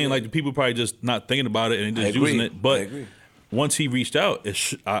 I'm just saying, like, the people probably just not thinking about it and just using it. But once he reached out, it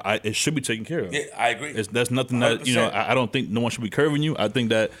should be taken care of. Yeah, I agree. That's nothing 100%. That, I don't think no one should be curving you. I think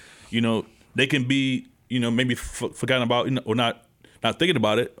that, they can be, maybe forgotten about, or not thinking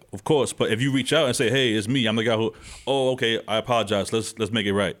about it, of course. But if you reach out and say, hey, it's me, I'm the guy who, okay, I apologize. Let's make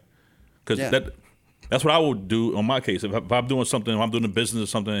it right. Because that's what I would do on my case. If I'm doing something, if I'm doing a business or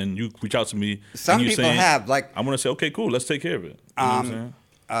something, and you reach out to me, some and people have, like, I'm gonna say, okay, cool, let's take care of it. You know what I'm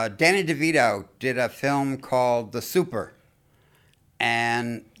saying? Danny DeVito did a film called The Super,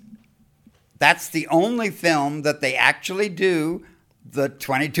 and That's the only film that they actually do the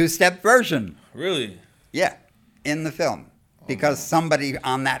 22-step version. Really? Yeah, in the film. Because somebody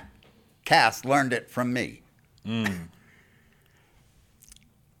on that cast learned it from me.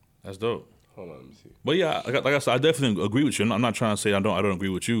 That's dope. Hold on, let me see. But yeah, like I said, I definitely agree with you. I'm not trying to say I don't agree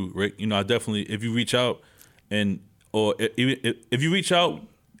with you, Rick. You know, I definitely, if you reach out if you reach out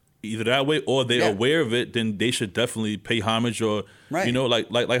either that way or they're aware of it, then they should definitely pay homage or, you know,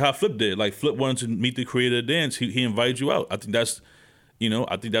 like how Flip did. Like Flip wanted to meet the creator of dance. He invited you out. I think that's,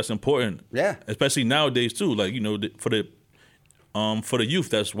 important. Yeah. Especially nowadays too. Like, you know, for the youth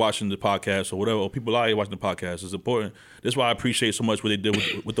that's watching the podcast or whatever, or people out here watching the podcast, it's important. That's why I appreciate so much what they did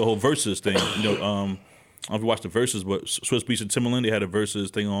with the whole Versus thing. You know, I don't know if you watched the Versus, but Swiss Beats and Timberland, they had a Versus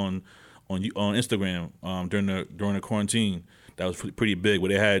thing on Instagram during the quarantine. That was pretty big, where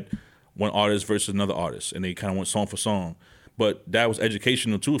they had one artist versus another artist, and they kind of went song for song. But that was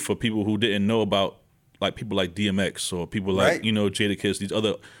educational too for people who didn't know about, like people like DMX or people like Jadakiss.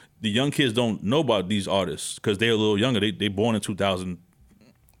 The young kids don't know about these artists because they're a little younger. They born in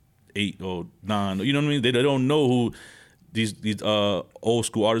 2008 or 9. You know what I mean? They don't know who these old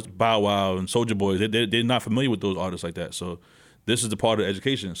school artists, Bow Wow and Soulja Boy. They're not familiar with those artists like that. So this is the part of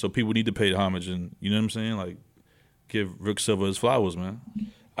education. So people need to pay homage, and you know what I'm saying? Like, give Rick Silver his flowers, man.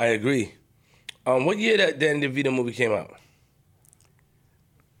 I agree. What year that Danny DeVito movie came out?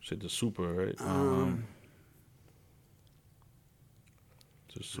 Shit, the Super, right?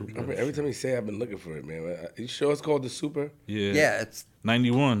 The Super. I mean, every time you say it, I've been looking for it, man. Are you sure it's called The Super? Yeah. Yeah, it's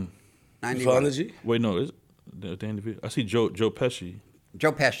 91. 91. Mythology? Wait, no, it's Danny DeVito. I see Joe Pesci.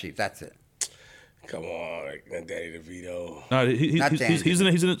 Joe Pesci, that's it. Come on, like Danny DeVito. No, Not Danny. he's in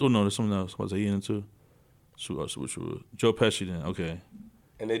it. He's in it. Oh no, there's something else. Was he in it too? Joe Pesci then. Okay.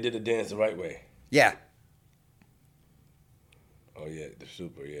 And they did the dance the right way. Yeah. Oh yeah, The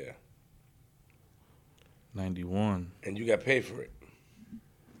Super, yeah. 91. And you got paid for it.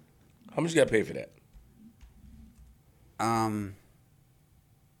 How much you got paid for that?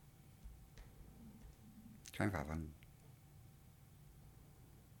 2,500.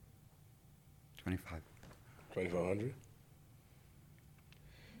 25. 2,500.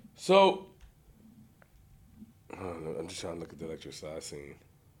 So, I'm just trying to look at the electric side scene.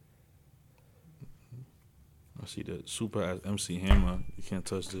 I see that Super as MC Hammer. You can't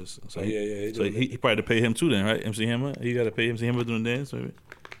touch this. So yeah. So he probably had to pay him too then, right? MC Hammer. You got to pay MC Hammer doing the dance, maybe.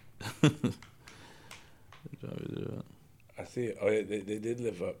 I see it. Oh yeah, they did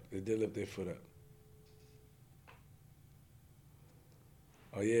lift up. They did lift their foot up.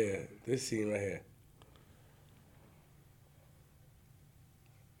 Oh yeah, this scene right here.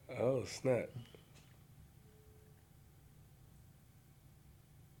 Oh snap.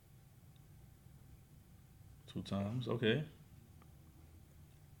 Two times, okay.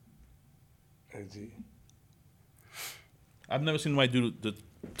 I've never seen anybody do the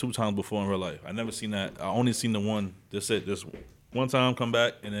 2 times before in real life. I never seen that. I only seen the one. That's it. Just one time, come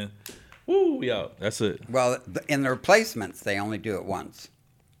back, and then, woo, we out. That's it. Well, in the replacements, they only do it once.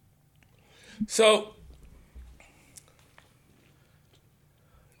 So,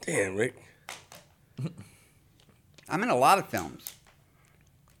 damn, Rick. I'm in a lot of films.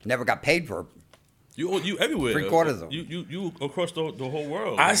 Never got paid for. You everywhere. 3/4 of them. You across the whole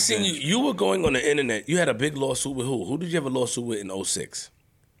world. I seen you. You were going on the internet. You had a big lawsuit with who? Who did you have a lawsuit with in 2006?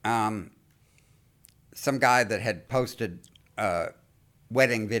 Some guy that had posted a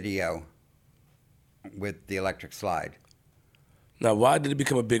wedding video with the electric slide. Now, why did it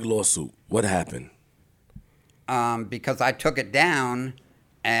become a big lawsuit? What happened? Because I took it down,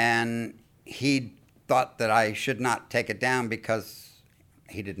 and he thought that I should not take it down because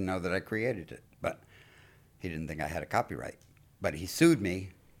he didn't know that I created it. But he didn't think I had a copyright. But he sued me.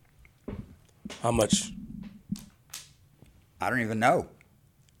 How much? I don't even know,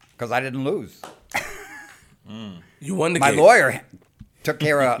 because I didn't lose. You won the My case. lawyer took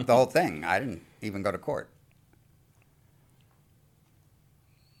care of the whole thing. I didn't even go to court.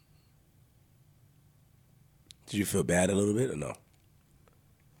 Did you feel bad a little bit or no?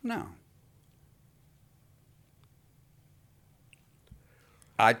 No.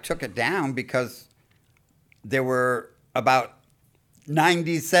 I took it down because there were about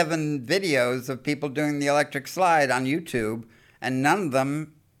 97 videos of people doing the electric slide on YouTube, and none of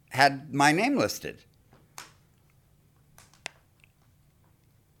them had my name listed.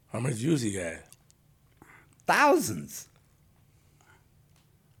 How much views he got? Thousands.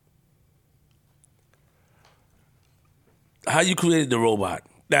 How you created the robot?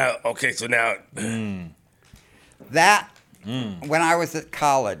 Now, okay, so now... That, when I was at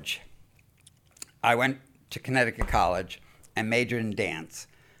college, I went to Connecticut College and majored in dance.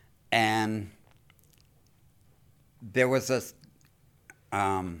 And there was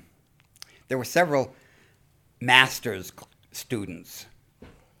there were several master's students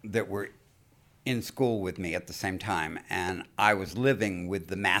that were in school with me at the same time, and I was living with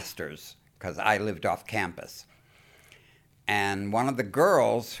the masters because I lived off campus. And one of the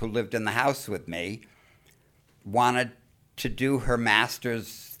girls who lived in the house with me wanted to do her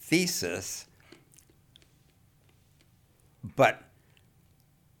master's thesis, but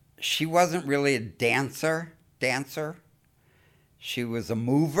she wasn't really a dancer. She was a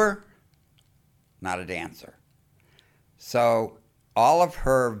mover, not a dancer. So all of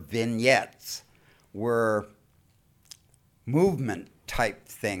her vignettes were movement type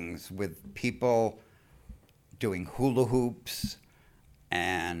things with people doing hula hoops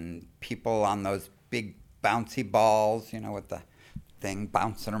and people on those big bouncy balls, with the thing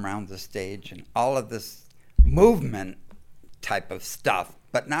bouncing around the stage, and all of this movement type of stuff,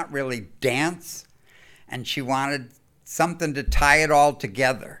 but not really dance. And she wanted something to tie it all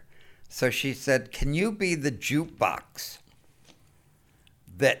together. So she said, can you be the jukebox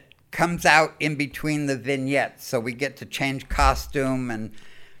that comes out in between the vignettes, so we get to change costume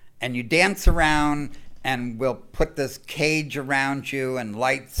and you dance around, and we'll put this cage around you and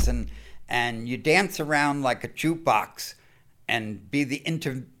lights, and you dance around like a jukebox and be the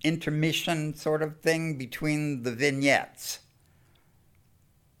intermission sort of thing between the vignettes.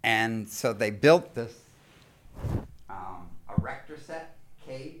 And so they built this erector set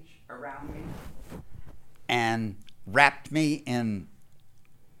cage around me and wrapped me in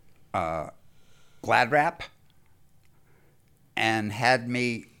Glad wrap and had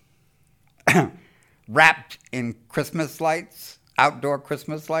me wrapped in Christmas lights, outdoor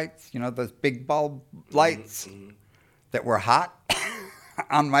Christmas lights, those big bulb lights that were hot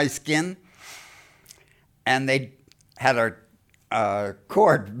on my skin. And they had a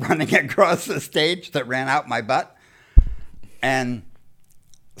cord running across the stage that ran out my butt. And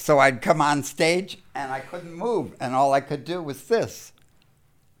so I'd come on stage and I couldn't move, and all I could do was this.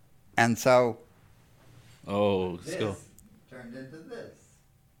 And so let's go. Turned into this.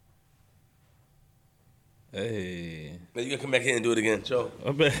 Hey. Now you gotta come back here and do it again, Joe.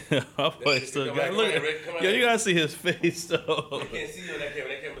 I bet. Still got. Look, yo, you gotta see his face though. I can't see you on that camera.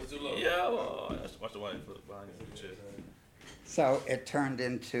 That camera's too low. Yeah. Watch the white foot behind you. So it turned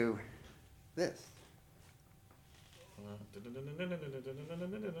into this.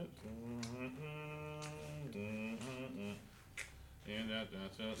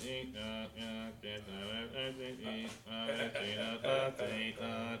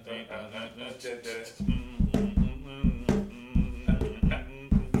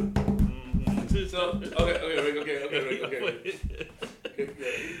 Okay.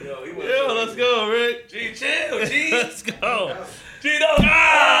 Yo, let's go, Rick. G, chill, G. Let's go. Gino.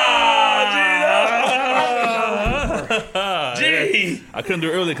 G. I couldn't do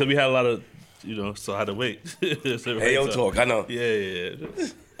it earlier because we had a lot of, so I had to wait. Hey, yo, talk. I know. Yeah.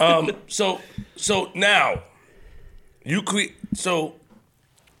 So now, you create. So,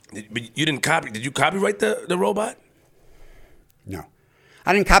 but you didn't copy. Did you copyright the robot? No.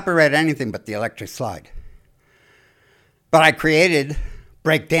 I didn't copyright anything but the electric slide. But I created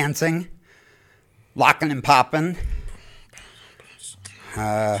breakdancing, locking and popping,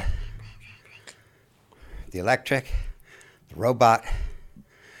 the electric, the robot.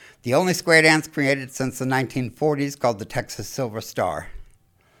 The only square dance created since the 1940s called the Texas Silver Star.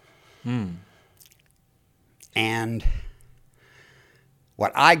 And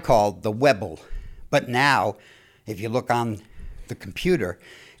what I called the Webble. But now, if you look on the computer,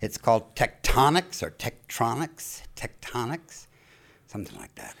 it's called Tectonics or Tectronics, something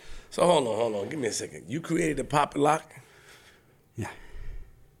like that. So hold on. Give me a second. You created the pop and lock? Yeah.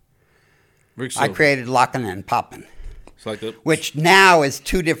 Rick I created locking and popping, like which now is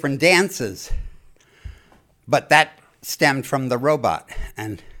two different dances, but that stemmed from the robot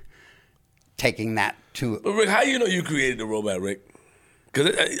and taking that to. But Rick, how you know you created the robot, Rick?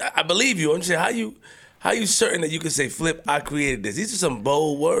 Because I believe you. I'm saying how you certain that you can say, Flip, I created this? These are some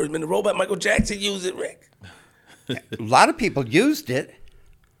bold words. Man, the robot Michael Jackson used it, Rick. A lot of people used it.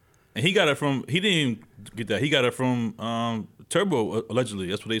 And he didn't even get that. He got it from Turbo, allegedly.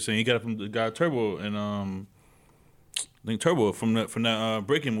 That's what they saying. He got it from the guy Turbo and I think Turbo from that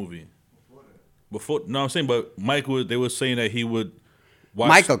Breaking movie. I'm saying, but Michael, they were saying that he would watch.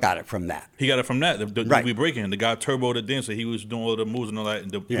 Michael got it from that. He got it from that. The Right. movie Breaking. The guy Turbo, the dancer, he was doing all the moves and all that.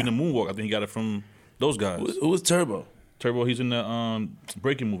 And even the moonwalk, I think he got it from those guys. Who was Turbo? Turbo, he's in the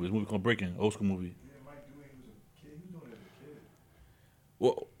Breaking movie. This movie called Breaking, old school movie.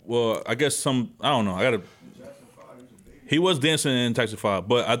 Well, I guess I don't know. He was dancing in Taxi 5,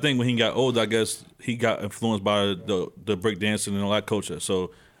 but I think when he got older, I guess he got influenced by the break dancing and all that culture.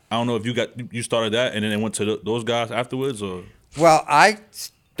 So I don't know if you started that and then went to those guys afterwards, or. Well, I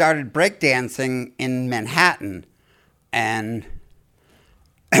started breakdancing in Manhattan, and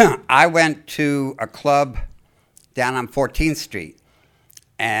I went to a club down on 14th Street,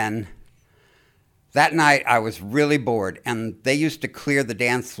 and that night I was really bored, and they used to clear the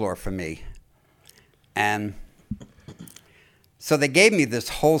dance floor for me. And so they gave me this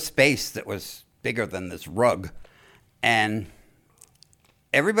whole space that was bigger than this rug, and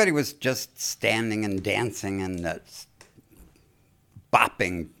everybody was just standing and dancing and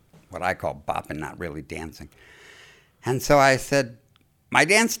bopping, what I call bopping, not really dancing. And so I said, my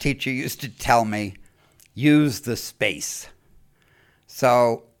dance teacher used to tell me, use the space.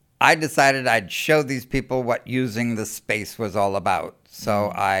 So I decided I'd show these people what using the space was all about.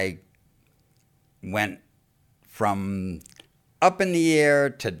 So I went from up in the air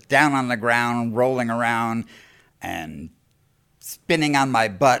to down on the ground, rolling around and spinning on my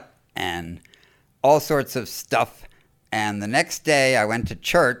butt and all sorts of stuff. And the next day I went to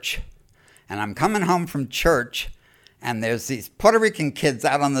church, and I'm coming home from church, and there's these Puerto Rican kids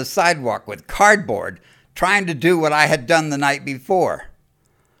out on the sidewalk with cardboard trying to do what I had done the night before.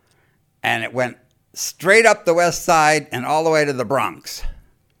 And it went straight up the West Side and all the way to the Bronx.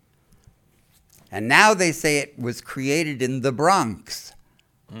 And now they say it was created in the Bronx.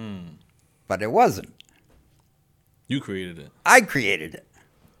 But it wasn't. You created it. I created it.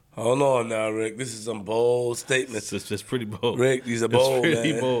 Hold on now, Rick. This is some bold statements. It's pretty bold. Rick, these are bold, it's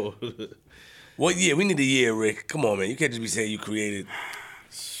pretty man. bold. What year? We need a year, Rick. Come on, man. You can't just be saying you created.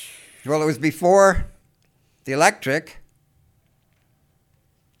 Well, it was before the electric.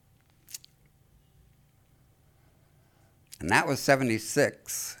 And that was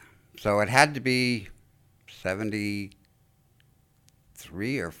 76. So it had to be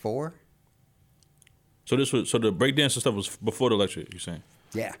 73 or 4. So the breakdance stuff was before the electric, you're saying?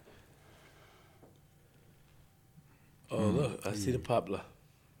 Yeah. Oh, look. I see the pop lock.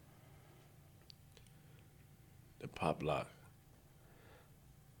 The pop lock.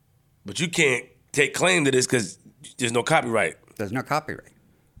 But you can't take claim to this because there's no copyright. There's no copyright.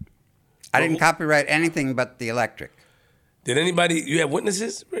 I didn't copyright anything but the electric. Did anybody, you have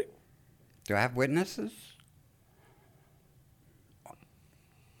witnesses, Rick? Do I have witnesses?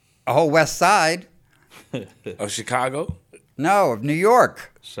 A whole West Side. Of Chicago? No, of New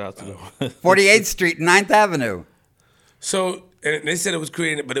York. Shout out to 48th Street, 9th Avenue. So, and they said it was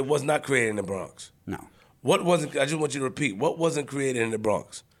created, but it was not created in the Bronx. No. What wasn't, I just want you to repeat, what wasn't created in the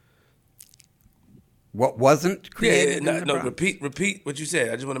Bronx? What wasn't created in the Bronx? Repeat what you said.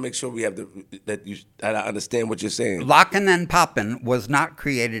 I just want to make sure we have that I understand what you're saying. Lockin' and Poppin' was not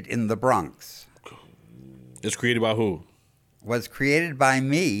created in the Bronx. It's created by who? Was created by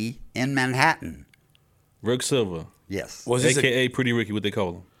me in Manhattan. Rick Silver. Yes. Was this AKA Pretty Ricky, what they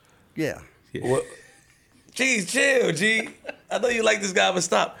call him. Yeah. What? Geez, chill, G. I know you like this guy, but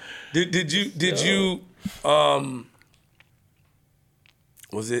stop. Did you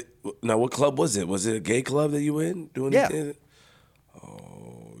was it, now what club was it? Was it a gay club that you were in doing Yeah. this?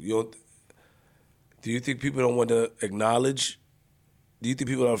 Oh, do you think people don't want to acknowledge? Do you think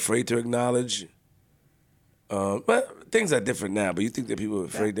people are afraid to acknowledge? But things are different now, but you think that people are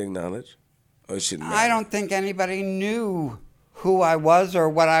afraid to acknowledge? Or it shouldn't matter? I don't think anybody knew who I was or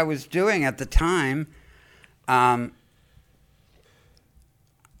what I was doing at the time. I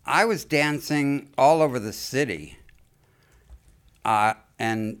was dancing all over the city.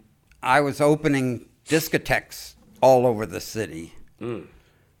 And I was opening discotheques all over the city.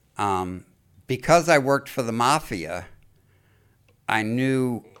 Because I worked for the mafia, I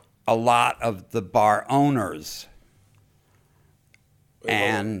knew a lot of the bar owners.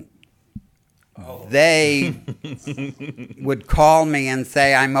 And they would call me and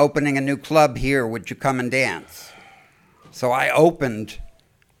say, I'm opening a new club here. Would you come and dance? So I opened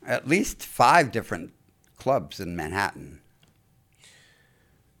at least 5 different clubs in Manhattan.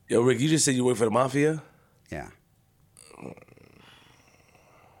 Yo, Rick, you just said you work for the mafia? Yeah.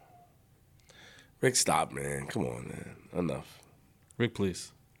 Rick, stop, man. Come on, man. Enough. Rick,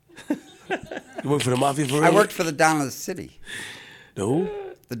 please. You work for the mafia for real? I worked for the Don of the City. The who?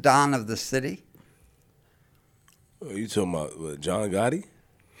 The Don of the City. Oh, you talking about what, John Gotti?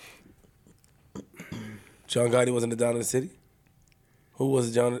 John Gotti wasn't the Don of the City? Who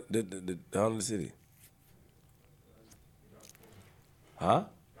was the Don of the City? Huh?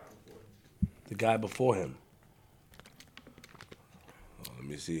 The guy before him. Oh, let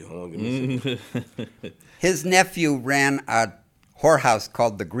me see. Hold on, give me a second. His nephew ran a whorehouse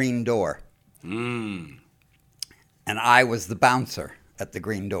called the Green Door. and I was the bouncer at the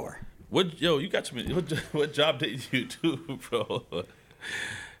Green Door. You got what job did you do, bro?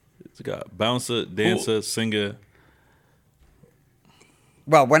 It's got bouncer, dancer, singer.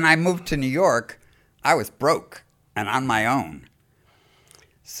 Well, when I moved to New York, I was broke and on my own.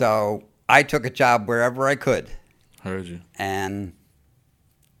 So I took a job wherever I could. Heard you. And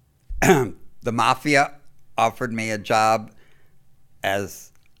the Mafia offered me a job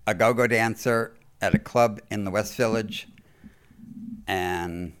as a go-go dancer at a club in the West Village.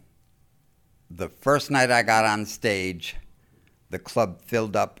 And the first night I got on stage, the club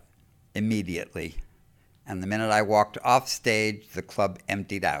filled up immediately. And the minute I walked off stage, the club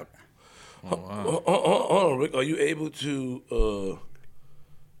emptied out. Oh, wow. Hold on, Rick. Are you able to?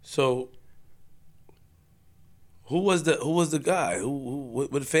 So, who was the guy?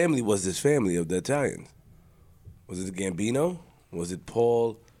 What family was this family of the Italians? Was it the Gambino? Was it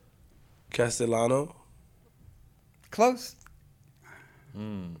Paul Castellano? Close.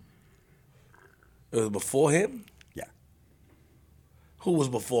 It was before him? Yeah. Who was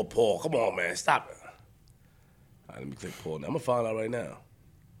before Paul? Come on, man. Stop it. All right, let me click Paul now. I'm going to find out right now.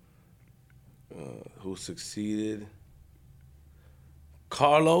 Who succeeded?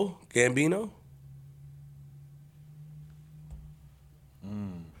 Carlo Gambino?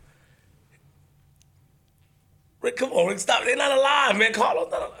 Rick, come on, Rick, stop. They're not alive, man. Carlo's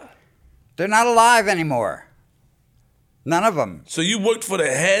not alive. They're not alive anymore. None of them. So you worked for the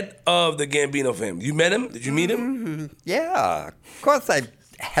head of the Gambino family. You met him? Did you meet him? Yeah. Of course I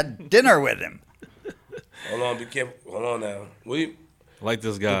had dinner with him. Hold on, be careful. Hold on now. I like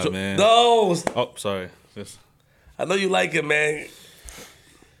this guy, man. No. Oh, sorry. I know you like him, man.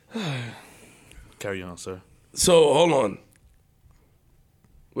 Carry on, sir. So, hold on.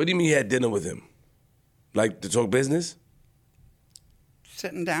 What do you mean you had dinner with him? Like, to talk business?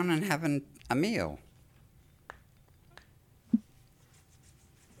 Sitting down and having a meal.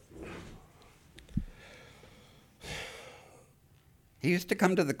 He used to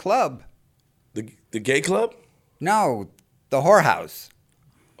come to the club. The gay club? No, the whorehouse.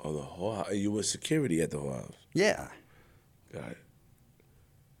 Oh, the whorehouse. You were security at the whorehouse? Yeah. Got it.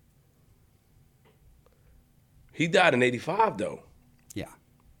 He died in 85, though. Yeah.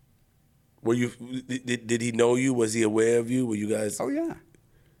 Were you? Did he know you? Was he aware of you? Were you guys? Oh, yeah.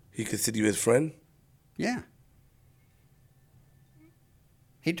 He considered you his friend? Yeah.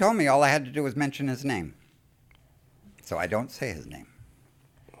 He told me all I had to do was mention his name. So I don't say his name.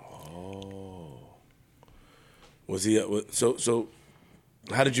 Oh. Was he? So,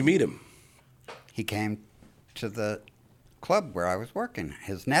 how did you meet him? He came to the club where I was working.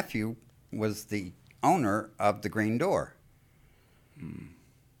 His nephew was the owner of the Green Door.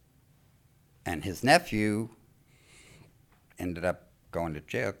 And his nephew ended up going to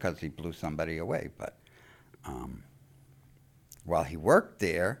jail because he blew somebody away. But while he worked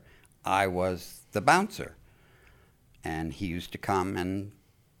there, I was the bouncer. And he used to come and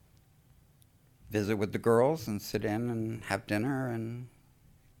visit with the girls and sit in and have dinner and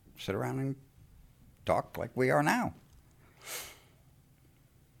sit around and talk like we are now.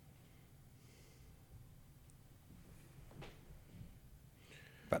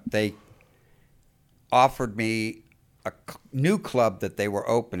 But they offered me a new club that they were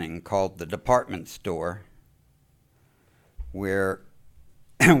opening called the Department Store, where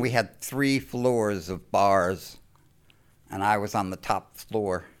we had 3 floors of bars, and I was on the top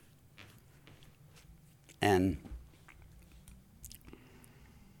floor. And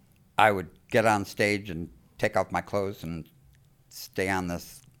I would get on stage and take off my clothes and stay on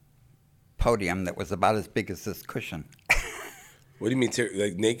this podium that was about as big as this cushion. What do you mean,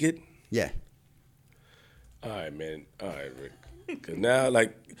 like naked? Yeah. All right, man. All right, Rick. Because now,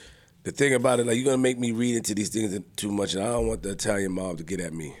 like, the thing about it, like, you're going to make me read into these things too much, and I don't want the Italian mob to get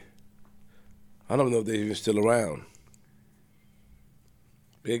at me. I don't know if they're even still around.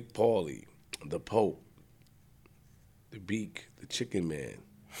 Big Paulie, the Pope, the Beak, the Chicken Man.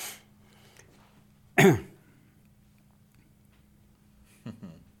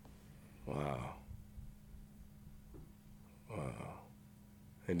 Wow.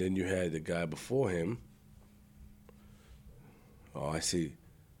 And then you had the guy before him. Oh, I see.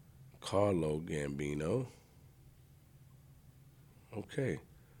 Carlo Gambino. Okay.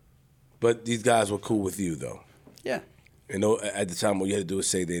 But these guys were cool with you, though. Yeah. And at the time, all you had to do was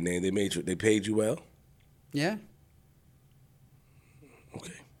say their name. They paid you well? Yeah.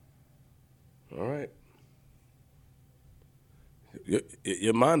 Okay. All right.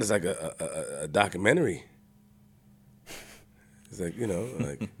 Your mind is like a documentary. It's like,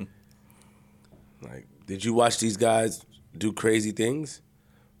 like, did you watch these guys do crazy things?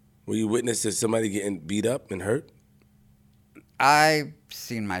 Were you witness to somebody getting beat up and hurt? I've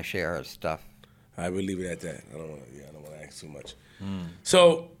seen my share of stuff. I will leave it at that. I don't want to ask too much.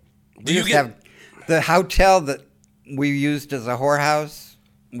 So, do you have the hotel that we used as a whorehouse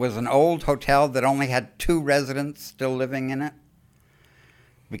was an old hotel that only had 2 residents still living in it,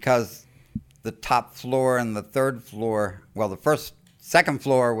 because the top floor and the third floor, well, second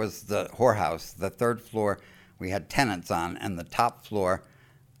floor was the whorehouse. The third floor we had tenants on, and the top floor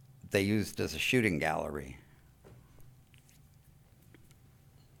they used as a shooting gallery.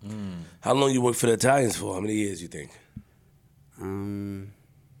 How long you worked for the Italians for? How many years you think? 2,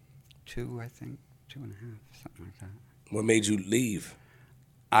 I think, 2.5, something like that. What made you leave?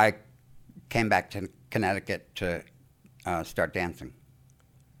 I came back to Connecticut to start dancing.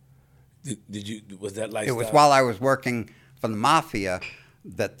 Did you? Was that lifestyle? It was while I was working for the mafia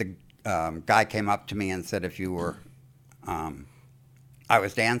that the guy came up to me and said, if you were, I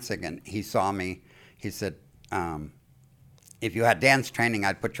was dancing, and he saw me. He said, if you had dance training,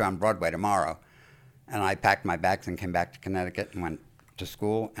 I'd put you on Broadway tomorrow. And I packed my bags and came back to Connecticut and went to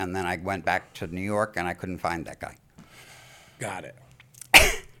school. And then I went back to New York, and I couldn't find that guy. Got it.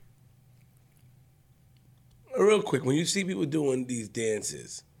 Real quick, when you see people doing these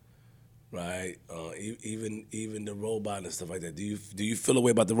dances, right? Even the robot and stuff like that. Do you feel a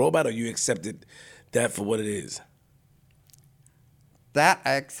way about the robot, or you accepted that for what it is? That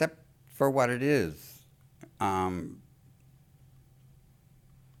I accept for what it is.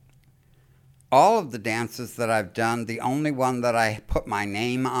 All of the dances that I've done, the only one that I put my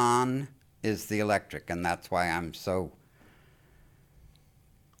name on is the electric, and that's why I'm so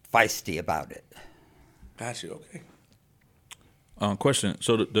feisty about it. Got you. Okay. Question.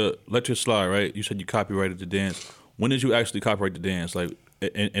 So the electric slide, right? You said you copyrighted the dance. When did you actually copyright the dance? Like,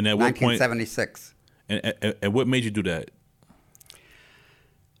 and at what point? 1976. And what made you do that?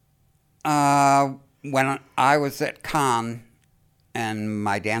 When I was at Cannes and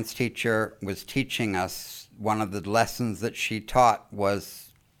my dance teacher was teaching us, one of the lessons that she taught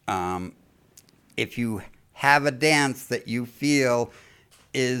was if you have a dance that you feel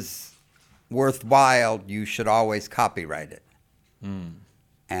is worthwhile, you should always copyright it.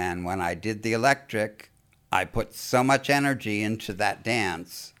 And when I did the electric, I put so much energy into that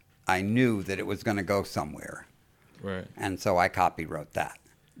dance, I knew that it was going to go somewhere. Right. And so I copywrote that.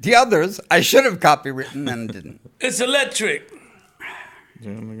 The others, I should have copywritten and didn't. It's electric.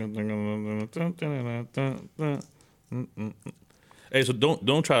 Hey, so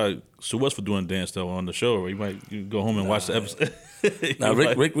don't try to sue us for doing dance though on the show, or you go home and watch the episode. Now,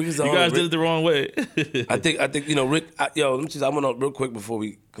 Rick is you guys did it the wrong way. I think Rick. Let me just. I went on real quick before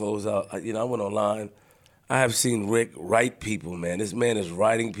we close out. I went online. I have seen Rick write people. Man, this man is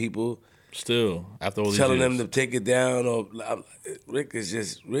writing people. Still, after all these telling years. them to take it down, or Rick is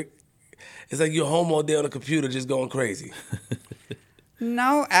just Rick. It's like you're home all day on the computer, just going crazy.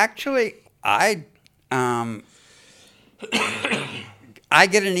 No, actually, I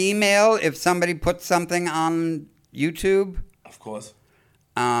get an email if somebody puts something on YouTube. Of course.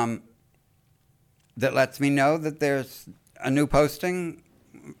 That lets me know that there's a new posting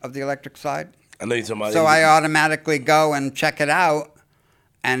of the electric slide. I know you're talking about. So I automatically go and check it out,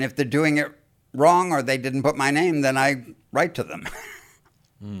 and if they're doing it wrong or they didn't put my name, then I write to them.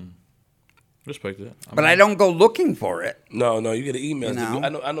 Respect that. But I don't go looking for it. No, you get an email. You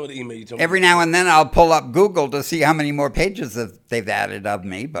know? I know the email you told me. Every now and then I'll pull up Google to see how many more pages that they've added of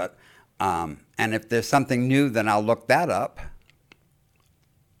me. But and if there's something new, then I'll look that up.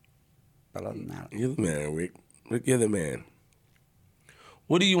 But other than that, You're the man, Rick. Rick, you're the man.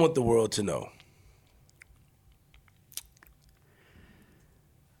 What do you want the world to know?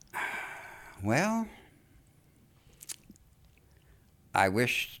 well, I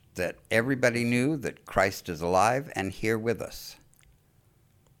wish that everybody knew that Christ is alive and here with us.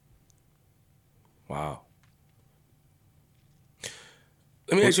 Wow.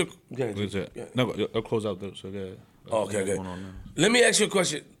 Let me ask you. What is that? No, I'll close out though. So go ahead. Okay. Let me ask you a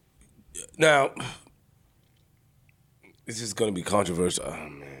question. Now, this is going to be controversial. Oh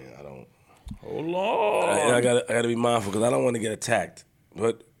man, I don't. Hold on. I gotta be mindful because I don't want to get attacked.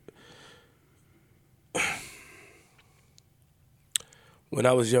 But when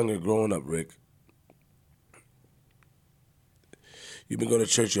I was younger, growing up, Rick, you've been going to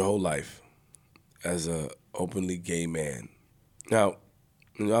church your whole life as a openly gay man. Now,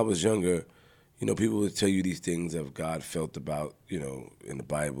 when I was younger, people would tell you these things that God felt about, in the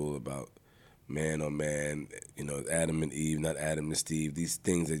Bible about man on man, Adam and Eve, not Adam and Steve. These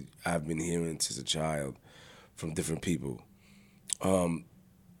things that I've been hearing since a child from different people.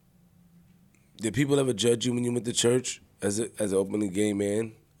 Did people ever judge you when you went to church as an openly gay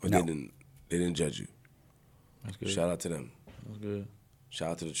man, or No. they didn't judge you? That's good. Shout out to them. That's good.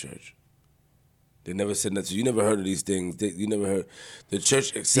 Shout out to the church. They never said nothing. You never heard of these things. You never heard the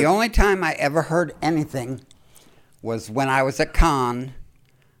church. The only time I ever heard anything was when I was at Cannes.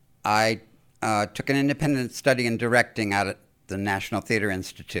 I took an independent study in directing out at the National Theatre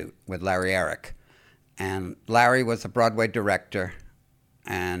Institute with Larry Eric. And Larry was a Broadway director,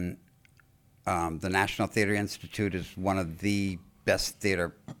 and the National Theatre Institute is one of the best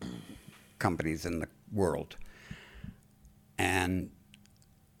theater companies in the world. And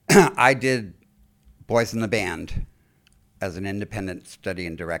I did Boys in the Band as an independent study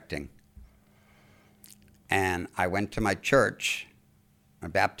in directing. And I went to my church, a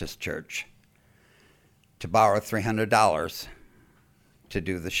Baptist church, to borrow $300 to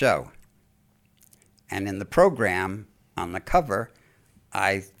do the show. And in the program, on the cover,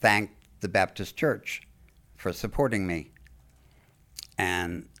 I thanked the Baptist church for supporting me.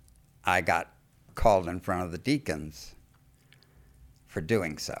 And I got called in front of the deacons for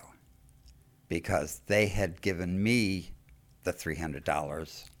doing so, because they had given me the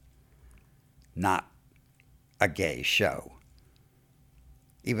 $300, not a gay show.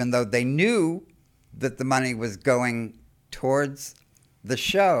 Even though they knew that the money was going towards the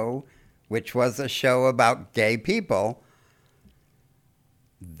show, which was a show about gay people,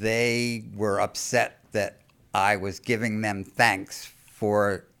 they were upset that I was giving them thanks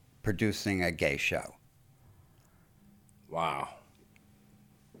for producing a gay show. Wow.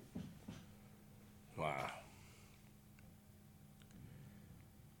 Wow.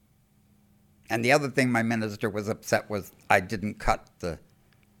 And the other thing my minister was upset was I didn't cut the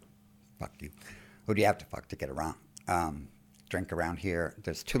fuck you. Who do you have to fuck to get around? Drink around here.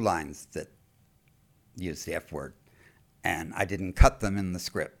 There's 2 lines that use the F word. And I didn't cut them in the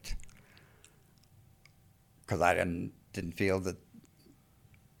script. Because I didn't feel that,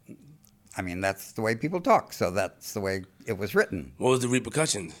 I mean, that's the way people talk. So that's the way it was written. What was the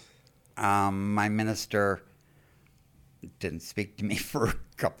repercussions? My minister didn't speak to me for a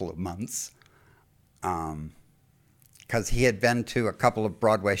couple of months. Because he had been to a couple of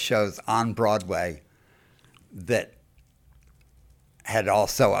Broadway shows on Broadway that had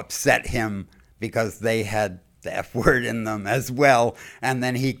also upset him because they had the F word in them as well. And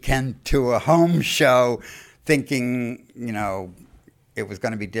then he came to a home show thinking, you know, it was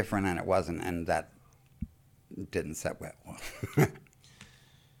going to be different, and it wasn't. And that didn't set well.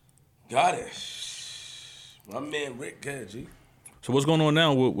 Got it. My man Rick, go ahead, G. So what's going on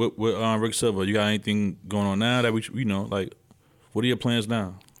now with Rick Silva? You got anything going on now that we, like, what are your plans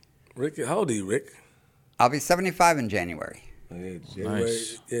now? Rick, how old are you, Rick? I'll be 75 in January. Oh, yeah, January.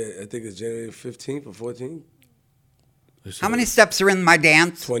 Nice. Yeah, I think it's January 15th or 14th. How many steps are in my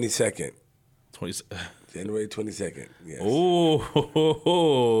dance? 22nd. 20. January 22nd. Yes. Oh,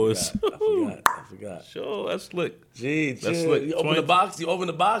 I forgot. Sure, that's slick. Gee, That's slick. You open the box. You open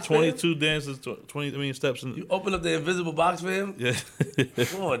the box. 22 dances, 20 steps. You open up the invisible box for him. Yeah.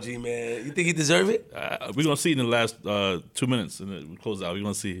 Come on, G man. You think he deserve it? We're gonna see it in the last 2 minutes, and then we close out. We're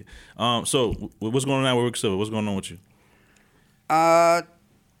gonna see. So what's going on now with Rick Silva? What's going on with you? Not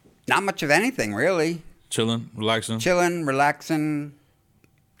much of anything, really. Chilling, relaxing. Chilling, relaxing,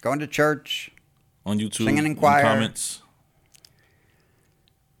 going to church, On YouTube, singing in choir. comments.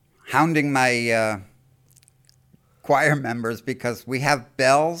 Hounding my choir members because we have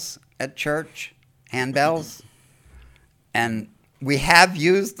bells at church, handbells, and we have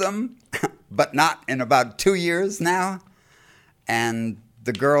used them, but not in about 2 years now. And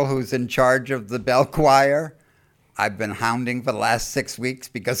the girl who's in charge of the bell choir, I've been hounding for the last 6 weeks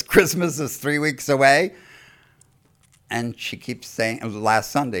because Christmas is 3 weeks away. And she keeps saying,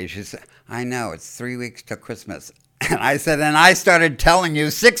 last Sunday, she said, I know, it's 3 weeks till Christmas. And I said, and I started telling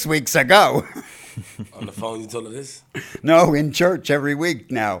you 6 weeks ago. On the phone, you told her this? No, in church every week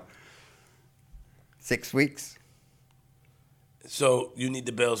now. 6 weeks. So you need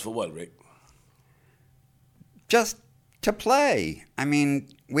the bells for what, Rick? Just to play. I mean,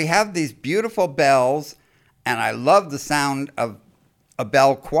 we have these beautiful bells, and I love the sound of a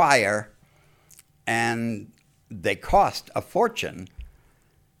bell choir, and they cost a fortune.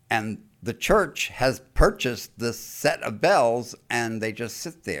 And the church has purchased this set of bells, and they just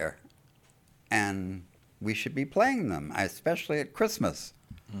sit there. And we should be playing them, especially at Christmas.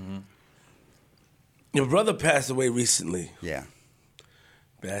 Mm-hmm. Your brother passed away recently. Yeah.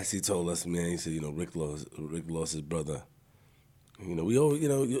 Bassy told us, man, he said, Rick lost his brother. We always,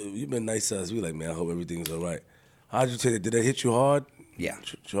 you've been nice to us. We like, man, I hope everything's all right. How'd you take it? Did that hit you hard? Yeah.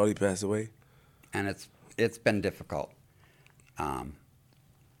 Charlie passed away? And it's been difficult.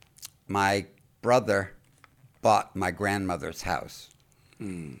 My brother bought my grandmother's house.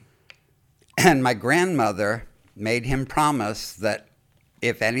 And my grandmother made him promise that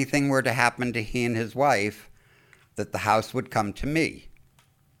if anything were to happen to he and his wife, that the house would come to me.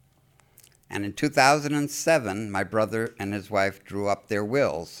 And in 2007, my brother and his wife drew up their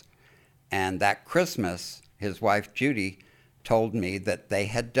wills. And that Christmas, his wife Judy told me that they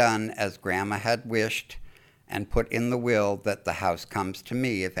had done as Grandma had wished and put in the will that the house comes to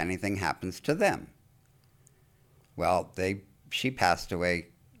me if anything happens to them. Well, she passed away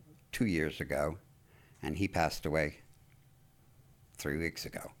 2 years ago, and he passed away 3 weeks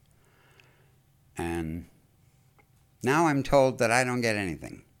ago. And now I'm told that I don't get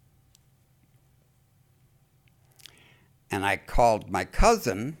anything. And I called my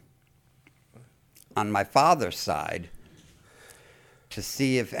cousin on my father's side to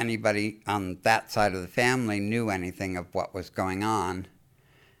see if anybody on that side of the family knew anything of what was going on.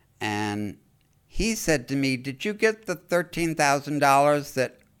 And he said to me, "Did you get the $13,000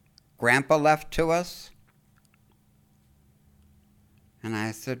 that Grandpa left to us?" And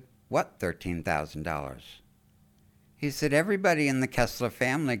I said, "What $13,000?" He said, "Everybody in the Kessler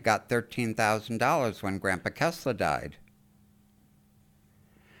family got $13,000 when Grandpa Kessler died."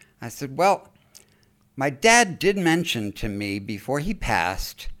 I said, "Well, my dad did mention to me before he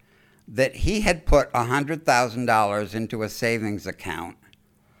passed that he had put $100,000 into a savings account,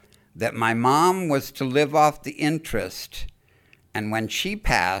 that my mom was to live off the interest, and when she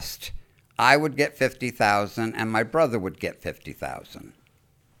passed, I would get $50,000 and my brother would get $50,000.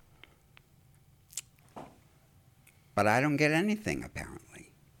 But I don't get anything,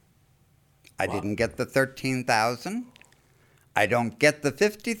 apparently. I didn't get the $13,000. I don't get the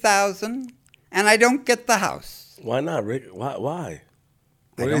 $50,000. And I don't get the house. Why not, Rick? Why?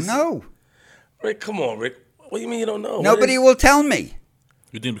 I don't know. Rick, come on, Rick. What do you mean you don't know? Nobody will tell me.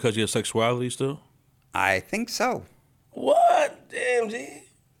 You think because you have sexuality still? I think so. What? Damn, G.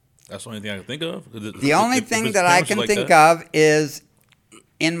 That's the only thing I can think of? The only thing that I can think of is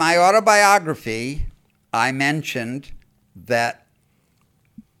in my autobiography, I mentioned that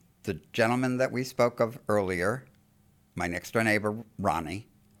the gentleman that we spoke of earlier, my next door neighbor, Ronnie,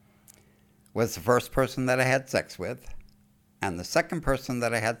 was the first person that I had sex with, and the second person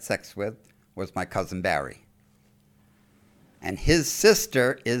that I had sex with was my cousin Barry. And his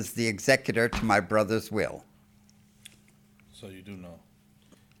sister is the executor to my brother's will. So you do know.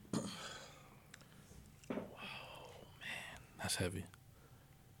 Wow, man, that's heavy.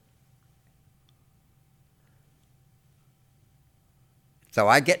 So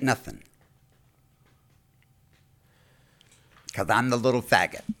I get nothing. Because I'm the little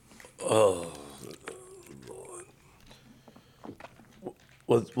faggot. Oh,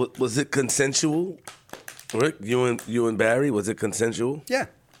 Lord. Was it consensual? Rick, you and Barry, was it consensual? Yeah.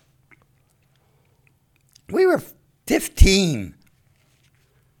 We were 15.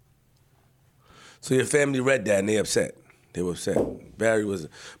 So your family read that and they upset. They were upset. Barry was...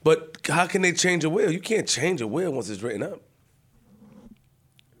 But how can they change a will? You can't change a will once it's written up.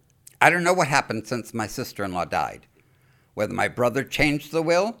 I don't know what happened since my sister-in-law died. Whether my brother changed the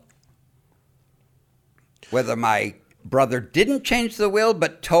will, whether my brother didn't change the will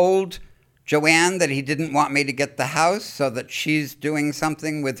but told Joanne that he didn't want me to get the house so that she's doing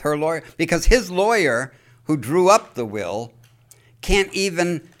something with her lawyer. Because his lawyer, who drew up the will, can't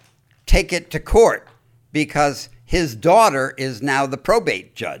even take it to court because his daughter is now the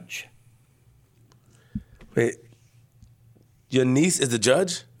probate judge. Wait, your niece is the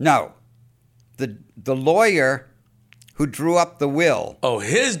judge? No. The lawyer who drew up the will. Oh,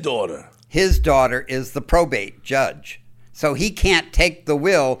 his daughter. His daughter is the probate judge. So he can't take the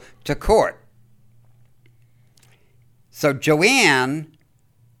will to court. So Joanne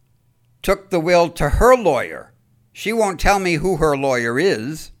took the will to her lawyer. She won't tell me who her lawyer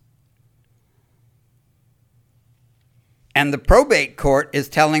is. And the probate court is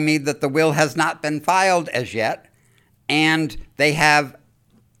telling me that the will has not been filed as yet, and they have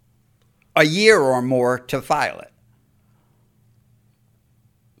a year or more to file it.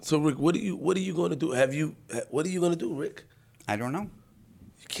 So Rick, what are you going to do? What are you going to do, Rick? I don't know.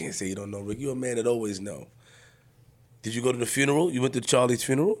 You can't say you don't know, Rick. You're a man that always know. Did you go to the funeral? You went to Charlie's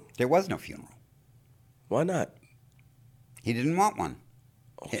funeral? There was no funeral. Why not? He didn't want one.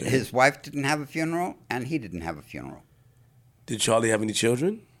 Okay. His wife didn't have a funeral, and he didn't have a funeral. Did Charlie have any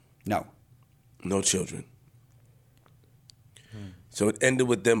children? No. No children. So it ended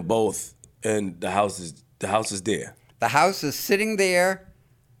with them both, and the house is there. The house is sitting there,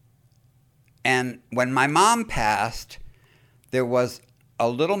 and when my mom passed, there was a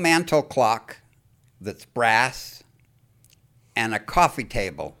little mantel clock that's brass and a coffee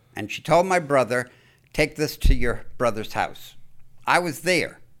table. And she told my brother, "Take this to your brother's house." I was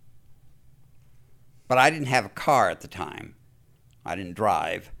there. But I didn't have a car at the time. I didn't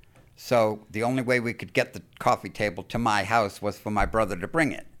drive. So the only way we could get the coffee table to my house was for my brother to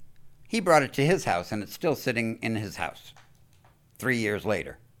bring it. He brought it to his house, and it's still sitting in his house 3 years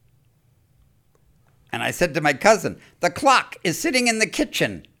later. And I said to my cousin, the clock is sitting in the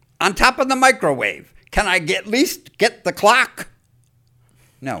kitchen on top of the microwave. Can I at least get the clock?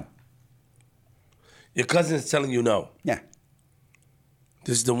 No. Your cousin's telling you no. Yeah.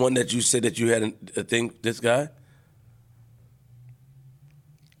 This is the one that you said that you had a thing, this guy?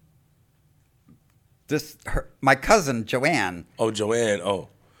 My cousin, Joanne. Oh, Joanne. Oh.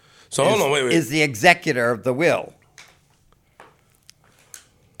 So hold on, wait. Is the executor of the will.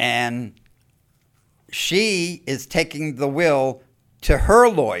 And she is taking the will to her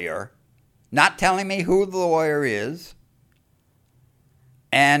lawyer, not telling me who the lawyer is,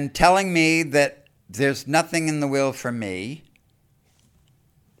 and telling me that there's nothing in the will for me.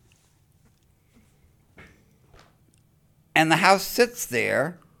 And the house sits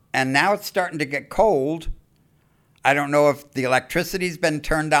there, and now it's starting to get cold. I don't know if the electricity's been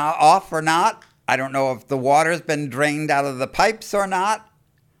turned off or not. I don't know if the water's been drained out of the pipes or not.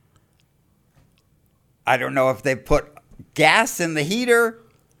 I don't know if they put gas in the heater,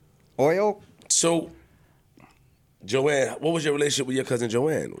 oil. So, Joanne, what was your relationship with your cousin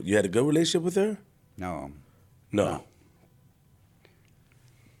Joanne? You had a good relationship with her? No. No.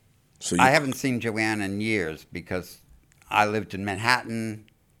 So I haven't seen Joanne in years because I lived in Manhattan,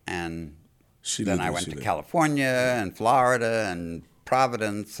 and then I went to California and Florida and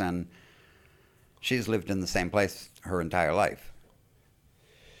Providence, and she's lived in the same place her entire life.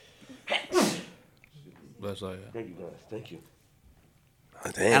 That's like, Thank you, guys. Thank you.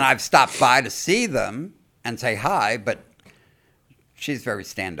 And I've stopped by to see them and say hi, but she's very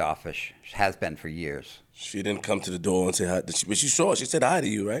standoffish. She has been for years. She didn't come to the door and say hi. But she saw. She said hi to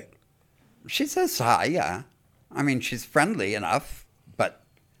you, right? She says hi, yeah. I mean, she's friendly enough, but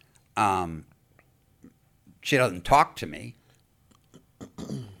she doesn't talk to me.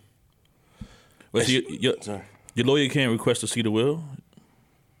 Well, so your lawyer can't request to see the will?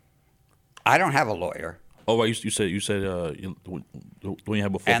 I don't have a lawyer. Oh, right. You said the one you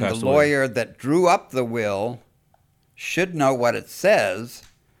had before and passed the away. lawyer that drew up the will should know what it says,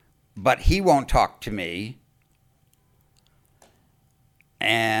 but he won't talk to me.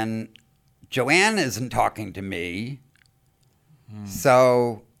 And Joanne isn't talking to me.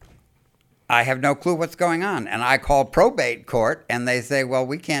 So I have no clue what's going on. And I call probate court, and they say, well,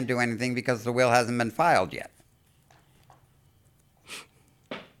 we can't do anything because the will hasn't been filed yet.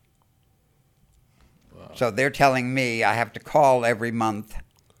 Wow. So they're telling me I have to call every month.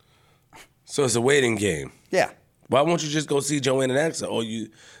 So it's a waiting game. Yeah. Why won't you just go see Joanne and ask her? Or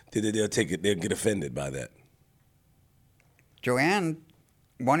they'll take it. They'll get offended by that. Joanne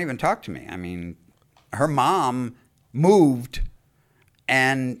won't even talk to me. I mean, her mom moved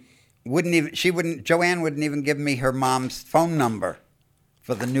and Joanne wouldn't even give me her mom's phone number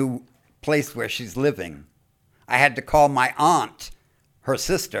for the new place where she's living. I had to call my aunt, her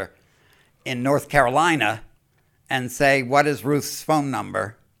sister, in North Carolina and say, what is Ruth's phone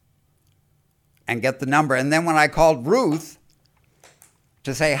number? And get the number. And then when I called Ruth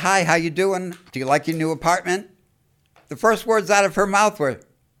to say, hi, how you doing? Do you like your new apartment? The first words out of her mouth were,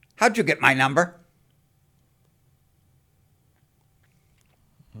 how'd you get my number?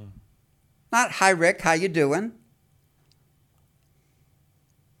 Not, hi, Rick, how you doing?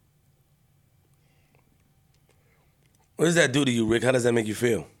 What does that do to you, Rick? How does that make you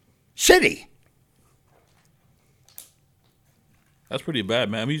feel? Shitty. That's pretty bad,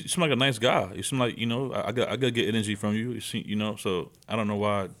 man. I mean, you seem like a nice guy. You seem like, I gotta get energy from you. So I don't know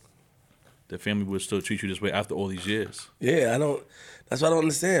why the family would still treat you this way after all these years. Yeah, that's what I don't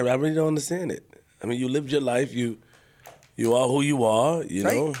understand. I really don't understand it. I mean, you lived your life. You are who you are. You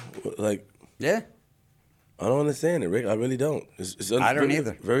know, like. Yeah. I don't understand it, Rick. I really don't. I don't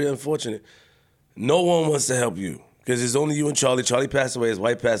either. Very unfortunate. No one wants to help you because it's only you and Charlie. Charlie passed away. His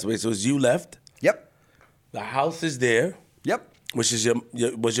wife passed away. So it's you left. Yep. The house is there. Yep. Which is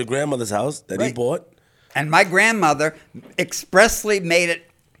your grandmother's house that he bought. And my grandmother expressly made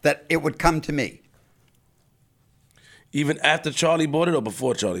it that it would come to me. Even after Charlie bought it or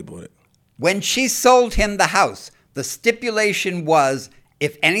before Charlie bought it? When she sold him the house, the stipulation was,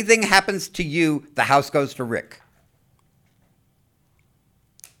 if anything happens to you, the house goes to Rick.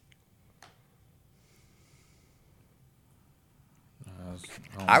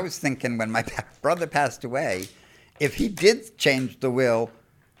 I was thinking when my brother passed away, if he did change the will,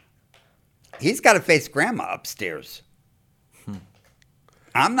 he's got to face Grandma upstairs.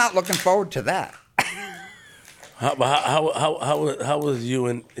 I'm not looking forward to that. How was you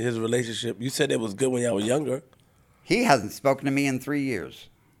and his relationship? You said it was good when y'all were younger. He hasn't spoken to me in 3 years.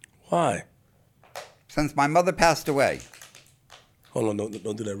 Why? Since my mother passed away. Hold on, don't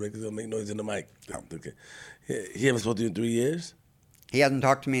do that, Rick. It's gonna make noise in the mic. Okay. He haven't spoken to you in 3 years? He hasn't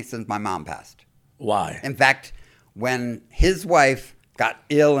talked to me since my mom passed. Why? In fact, when his wife got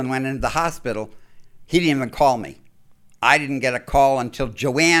ill and went into the hospital, he didn't even call me. I didn't get a call until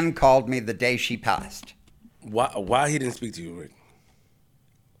Joanne called me the day she passed. Why he didn't speak to you, Rick?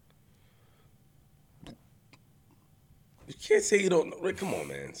 You can't say you don't know. Rick, come on,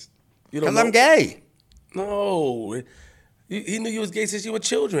 man. Because I'm gay. No. He knew you was gay since you were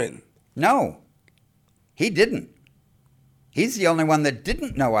children. No, he didn't. He's the only one that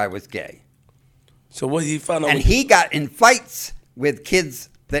didn't know I was gay. So what he found out? And he got in fights with kids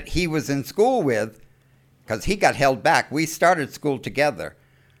that he was in school with because he got held back. We started school together,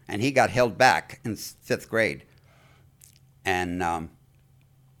 and he got held back in 5th grade. And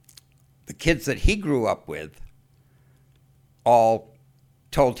the kids that he grew up with all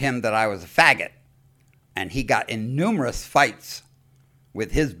told him that I was a faggot. And he got in numerous fights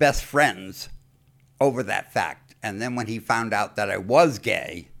with his best friends over that fact. And then when he found out that I was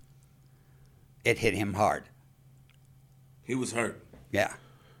gay, it hit him hard. He was hurt. Yeah.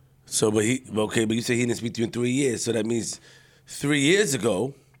 So, but you say he didn't speak to you in 3 years. So that means 3 years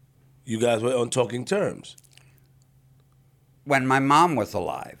ago, you guys were on talking terms. When my mom was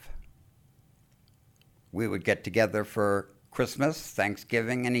alive, we would get together for Christmas,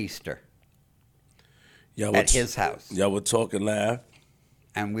 Thanksgiving, and Easter at his house. Y'all would talk and laugh.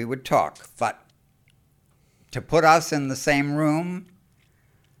 And we would talk. But to put us in the same room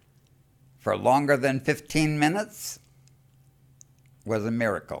for longer than 15 minutes was a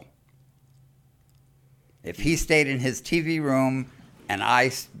miracle. If he stayed in his TV room and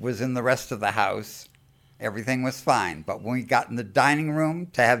I was in the rest of the house, everything was fine. But when we got in the dining room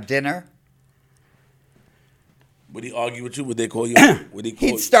to have dinner... Would he argue with you? Would they call you?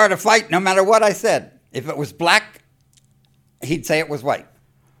 He'd start a fight no matter what I said. If it was black, he'd say it was white.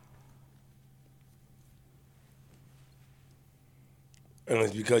 And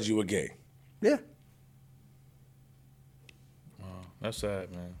it's because you were gay? Yeah. Oh, that's sad,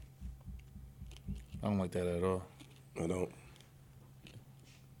 man. I don't like that at all. I don't.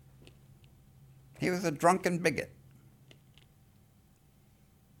 He was a drunken bigot.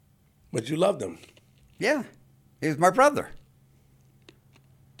 But you loved him. Yeah. He was my brother.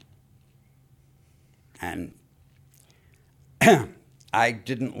 And I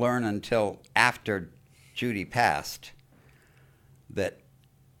didn't learn until after Judy passed that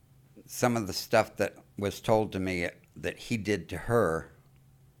some of the stuff that was told to me that he did to her,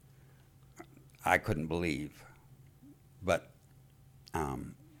 I couldn't believe. But a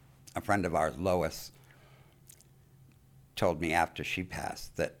friend of ours, Lois, told me after she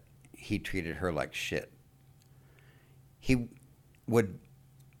passed that he treated her like shit. He would,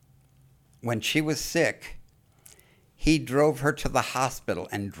 when she was sick, he drove her to the hospital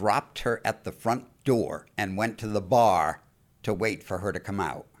and dropped her at the front door and went to the bar to wait for her to come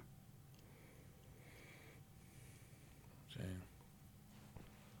out.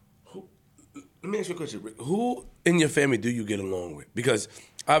 Let me ask you a question, Rick. Who in your family do you get along with? Because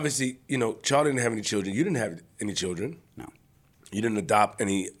obviously, Charlie didn't have any children. You didn't have any children. No. You didn't adopt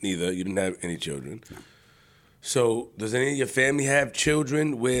any, neither. You didn't have any children. No. So does any of your family have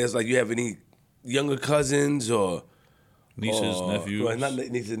children? Whereas, like, you have any younger cousins or nieces, nephews? Well, not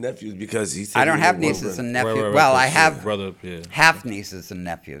nieces and nephews because he said I don't have nieces and nephews. Right, well, I have brother, yeah. half nieces and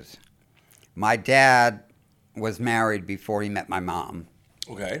nephews. My dad was married before he met my mom.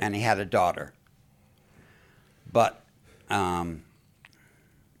 Okay. And he had a daughter. But I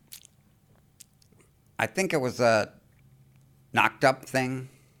think it was a knocked up thing.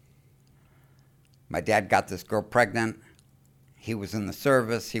 My dad got this girl pregnant. He was in the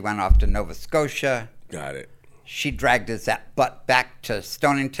service. He went off to Nova Scotia. Got it. She dragged his butt back to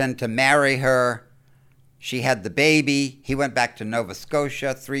Stonington to marry her. She had the baby. He went back to Nova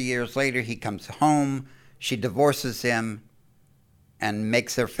Scotia. 3 years later, he comes home. She divorces him and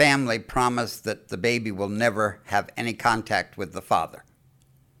makes her family promise that the baby will never have any contact with the father.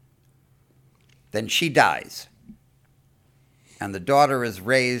 Then she dies. And the daughter is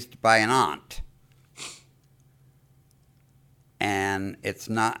raised by an aunt. And it's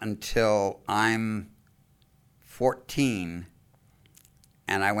not until I'm 14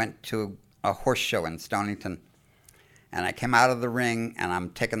 and I went to a horse show in Stonington. And I came out of the ring and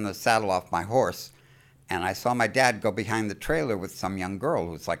I'm taking the saddle off my horse. And I saw my dad go behind the trailer with some young girl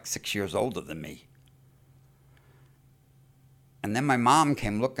who was like 6 years older than me. And then my mom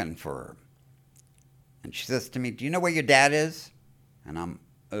came looking for her. And she says to me, "Do you know where your dad is?" And I'm,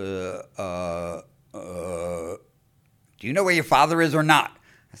 do you know where your father is or not?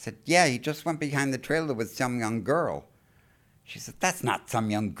 I said, "Yeah, he just went behind the trailer with some young girl." She said, "That's not some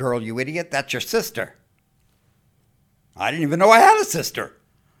young girl, you idiot. That's your sister." I didn't even know I had a sister.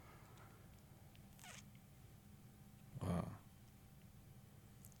 Wow.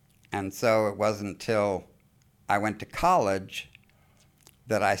 And so it wasn't until I went to college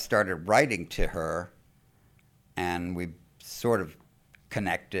that I started writing to her, and we sort of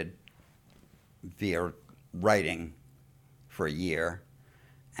connected via writing for a year.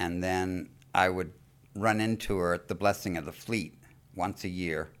 And then I would run into her at the Blessing of the Fleet once a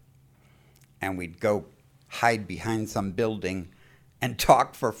year, and we'd go hide behind some building and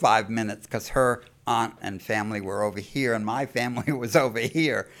talk for 5 minutes because her aunt and family were over here and my family was over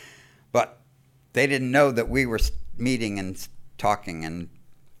here. But they didn't know that we were meeting and talking, and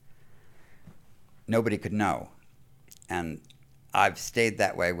nobody could know. And I've stayed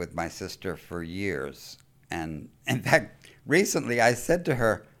that way with my sister for years. And in fact, recently I said to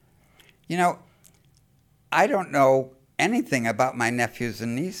her, "You know, I don't know anything about my nephews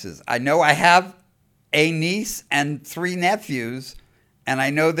and nieces. I know I have a niece and 3 nephews, and I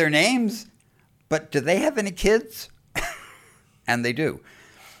know their names, but do they have any kids?" And they do.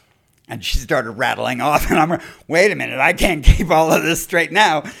 And she started rattling off, and I'm like, wait a minute, I can't keep all of this straight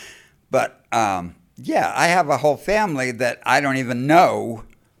now. But yeah, I have a whole family that I don't even know.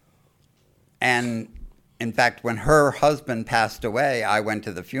 And in fact, when her husband passed away, I went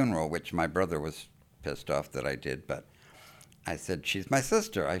to the funeral, which my brother was pissed off that I did, but I said, "She's my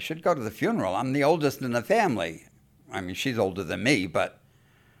sister. I should go to the funeral. I'm the oldest in the family." I mean, she's older than me, but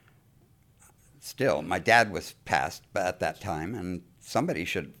still, my dad was passed at that time, and somebody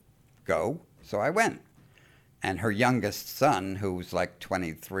should go. So I went. And her youngest son, who was like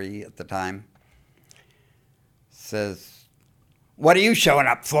 23 at the time, says, "What are you showing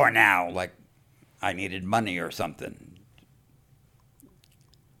up for now?" Like I needed money or something.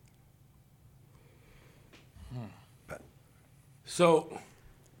 So,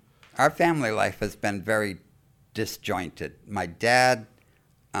 our family life has been very disjointed. My dad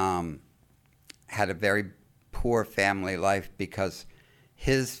had a very poor family life because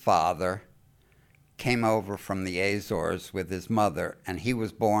his father came over from the Azores with his mother, and he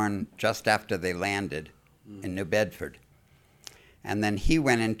was born just after they landed in New Bedford. And then he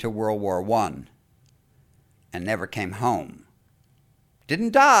went into World War I and never came home.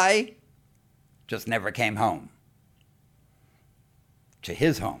 Didn't die, just never came home. To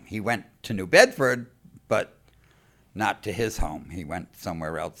his home. He went to New Bedford, but not to his home. He went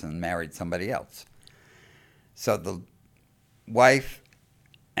somewhere else and married somebody else. So the wife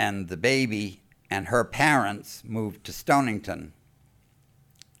and the baby and her parents moved to Stonington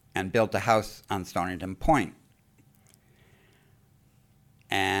and built a house on Stonington Point.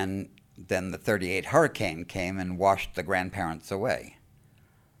 And then the 38 hurricane came and washed the grandparents away.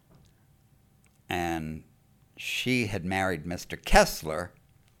 And she had married Mr. Kessler,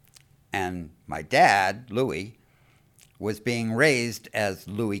 and my dad, Louis, was being raised as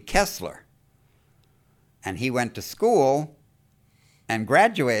Louis Kessler. And he went to school and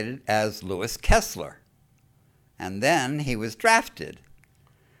graduated as Louis Kessler. And then he was drafted,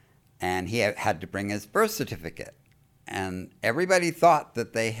 and he had to bring his birth certificate. And everybody thought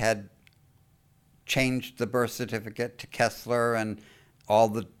that they had changed the birth certificate to Kessler and all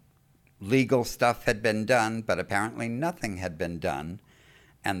the legal stuff had been done, but apparently nothing had been done.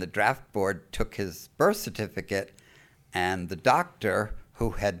 And the draft board took his birth certificate, and the doctor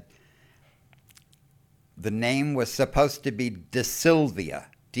who had, the name was supposed to be De Sylvia,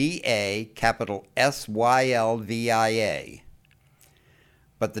 D-A, capital S-Y-L-V-I-A.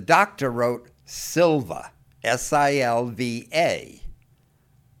 But the doctor wrote Silva, S-I-L-V-A,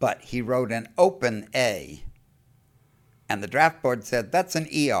 but he wrote an open A. And the draft board said, that's an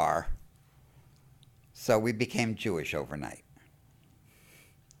ER. So we became Jewish overnight.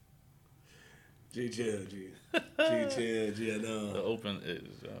 G, I know. The open is.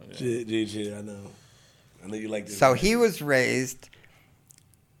 G, I know. I know you like this. So he was raised.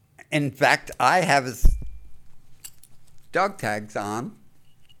 In fact, I have his dog tags on.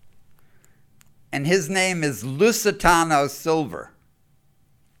 And his name is Lusitano Silver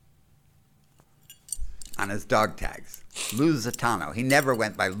on his dog tags. Lusitano. He never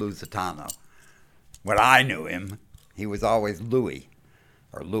went by Lusitano. When I knew him, he was always Louis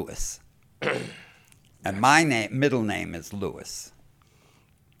or Louis. And my middle name is Louis.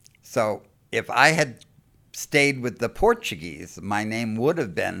 So if I had stayed with the Portuguese, my name would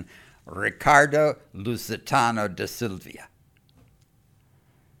have been Ricardo Lusitano da Silva.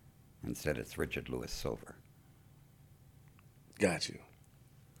 Instead, it's Richard Louis Silver. Got you.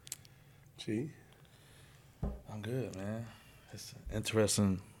 Gee. I'm good, man. It's an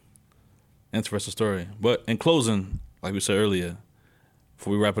interesting story. But in closing, like we said earlier,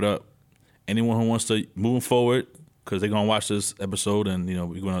 before we wrap it up, anyone who wants to, moving forward, because they're going to watch this episode and, you know,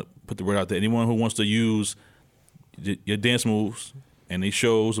 we're going to put the word out there. Anyone who wants to use your dance moves and these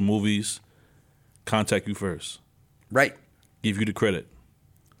shows and movies, contact you first. Right. Give you the credit.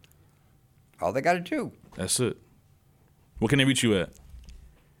 All they got to do. That's it. What can they reach you at?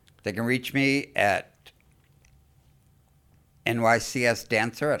 They can reach me at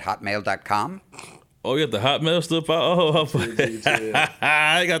nycsdancer@hotmail.com. Oh, you got the Hotmail still? Oh,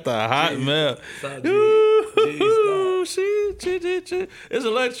 I got the Hotmail. Ooh, shit. It's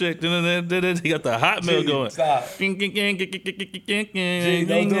electric. You got the Hotmail going. Stop. Don't do it.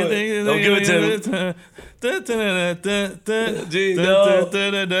 Don't give it to him.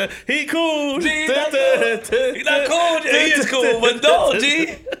 He cool. He's not cool. He is cool, but no,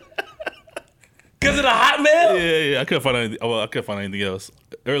 G. Because of the Hotmail? Yeah. I couldn't find anything. Well, I couldn't find anything else.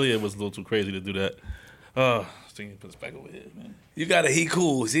 Earlier, it was a little too crazy to do that. I think put this back over here, man. You got a he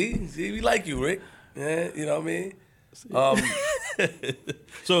cool. See, we like you, Rick. Yeah, you know what I mean?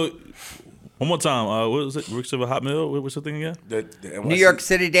 So, one more time. What was it? Rick Silver Hotmail? What's the thing again? The New York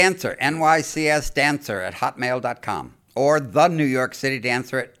City Dancer, nycsdancer@hotmail.com. Or the New York City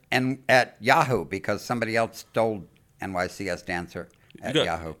Dancer at Yahoo, because somebody else stole NYCS Dancer at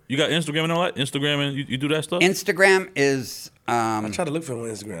Yahoo. You got Instagram and all that? Instagram and you do that stuff? Instagram is I try to look for him on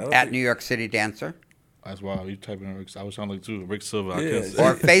Instagram. at New York City Dancer. That's wild. You type in Rick. I was trying to look too. Rick Silver. Yeah.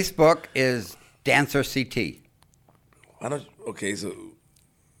 Or Facebook is Dancer CT. Why don't? Okay, so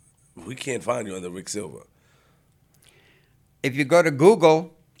we can't find you under Rick Silver. If you go to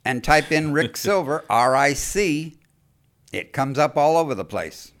Google and type in Rick Silver, RIC, it comes up all over the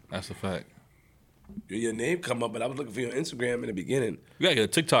place. That's a fact. Your name come up, but I was looking for your Instagram in the beginning. You gotta get a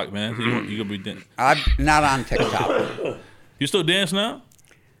TikTok, man. You gonna be dancing. I'm not on TikTok. You still dance now?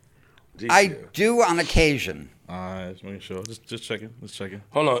 I do on occasion. All right, just making sure. Just checking. Just checking.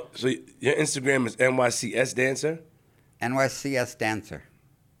 Hold on. So your Instagram is NYCS Dancer? NYCS Dancer.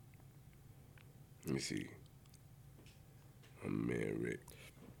 Let me see. Oh, man, Rick.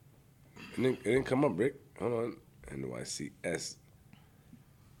 It didn't come up, Rick. Hold on. NYCS.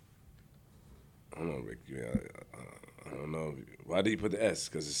 Hold on, Rick. I don't know. Why did you put the S?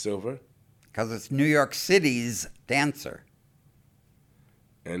 Because it's silver? Because it's New York City's Dancer.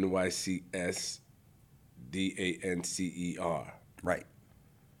 NYCS DANCER. Right.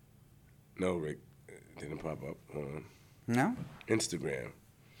 No, Rick. It didn't pop up. Hold on. No? Instagram.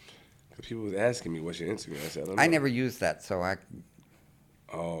 Because people was asking me, what's your Instagram? I said, I don't know. I never used that, so I...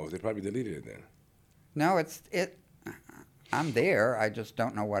 Oh, they probably deleted it then. No, I'm there. I just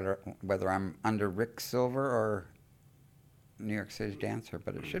don't know whether I'm under Rick Silver or New York City Dancer,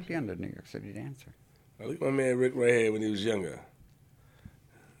 but it should be under New York City Dancer. Now, look at my man Rick right here when he was younger.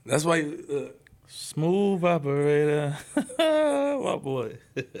 That's why... Smooth operator. My boy.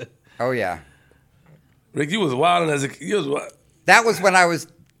 Oh, yeah. Rick, you was wilding as a kid. You was wild. That was when I was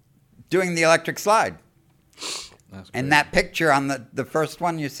doing the electric slide. That's And that picture on the first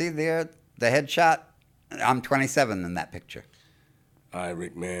one you see there, the headshot, I'm 27 in that picture. All right,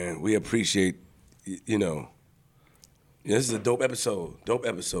 Rick, man. We appreciate, you know. Yeah, this is a dope episode. Dope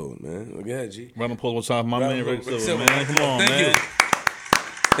episode, man. Look at G. Round of applause one time for my man Rick Silver, man. Come on, Thank man. you.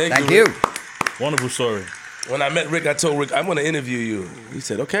 Thank you. Rick. Wonderful story. When I met Rick, I told Rick, I want to interview you. He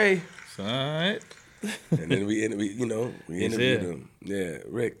said, okay. All right. And then we interviewed him. Yeah,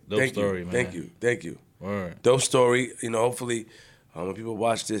 Rick. Dope thank story, you. man. Thank you. Word. Dope story. You know, hopefully, when people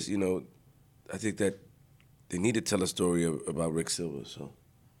watch this, you know, I think that they need to tell a story about Rick Silver. So,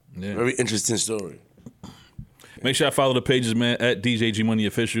 Yeah. very interesting story. Make sure I follow the pages, man, at DJ G Money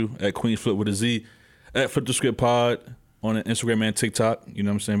Official, at Queens Flip with a Z, at Flip the Script Pod on Instagram and TikTok. You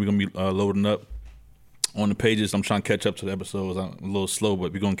know what I'm saying? We're going to be loading up on the pages. I'm trying to catch up to the episodes. I'm a little slow,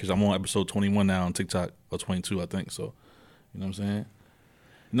 but we're going to catch. I'm on episode 21 now on TikTok, or 22, I think. So, you know what I'm saying?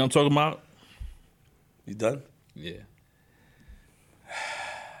 You know what I'm talking about? You done? Yeah.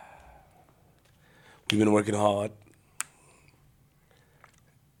 We've been working hard.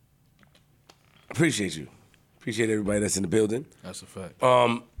 Appreciate you. Appreciate everybody that's in the building. That's a fact.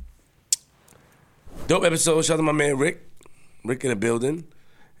 Dope episode. Shout out to my man Rick. Rick in the building.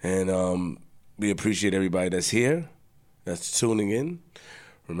 And we appreciate everybody that's here, that's tuning in.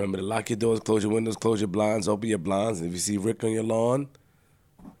 Remember to lock your doors, close your windows, close your blinds, open your blinds. And if you see Rick on your lawn,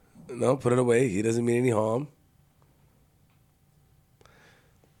 no, put it away. He doesn't mean any harm.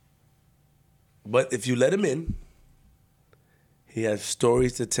 But if you let him in, He has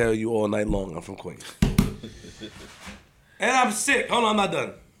stories to tell you all night long. I'm from Queens. And I'm sick. Hold on, I'm not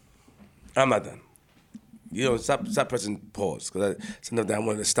done. I'm not done. You know, stop pressing pause. Because sometimes I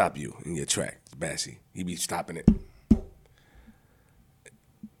wanted to stop you in your track, Bassy. He be stopping it.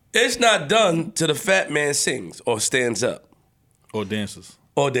 It's not done till the fat man sings or stands up. Or dances.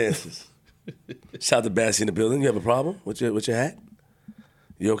 Shout out to Bassy in the building. You have a problem with your hat?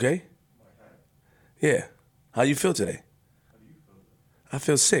 You okay? Yeah. How you feel today? I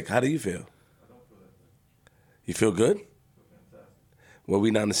feel sick. How do you feel? I don't feel that good. You feel good? I feel fantastic. Well,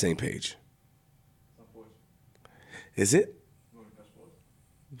 we not on the same page. Is it?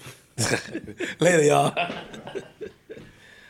 Later, y'all.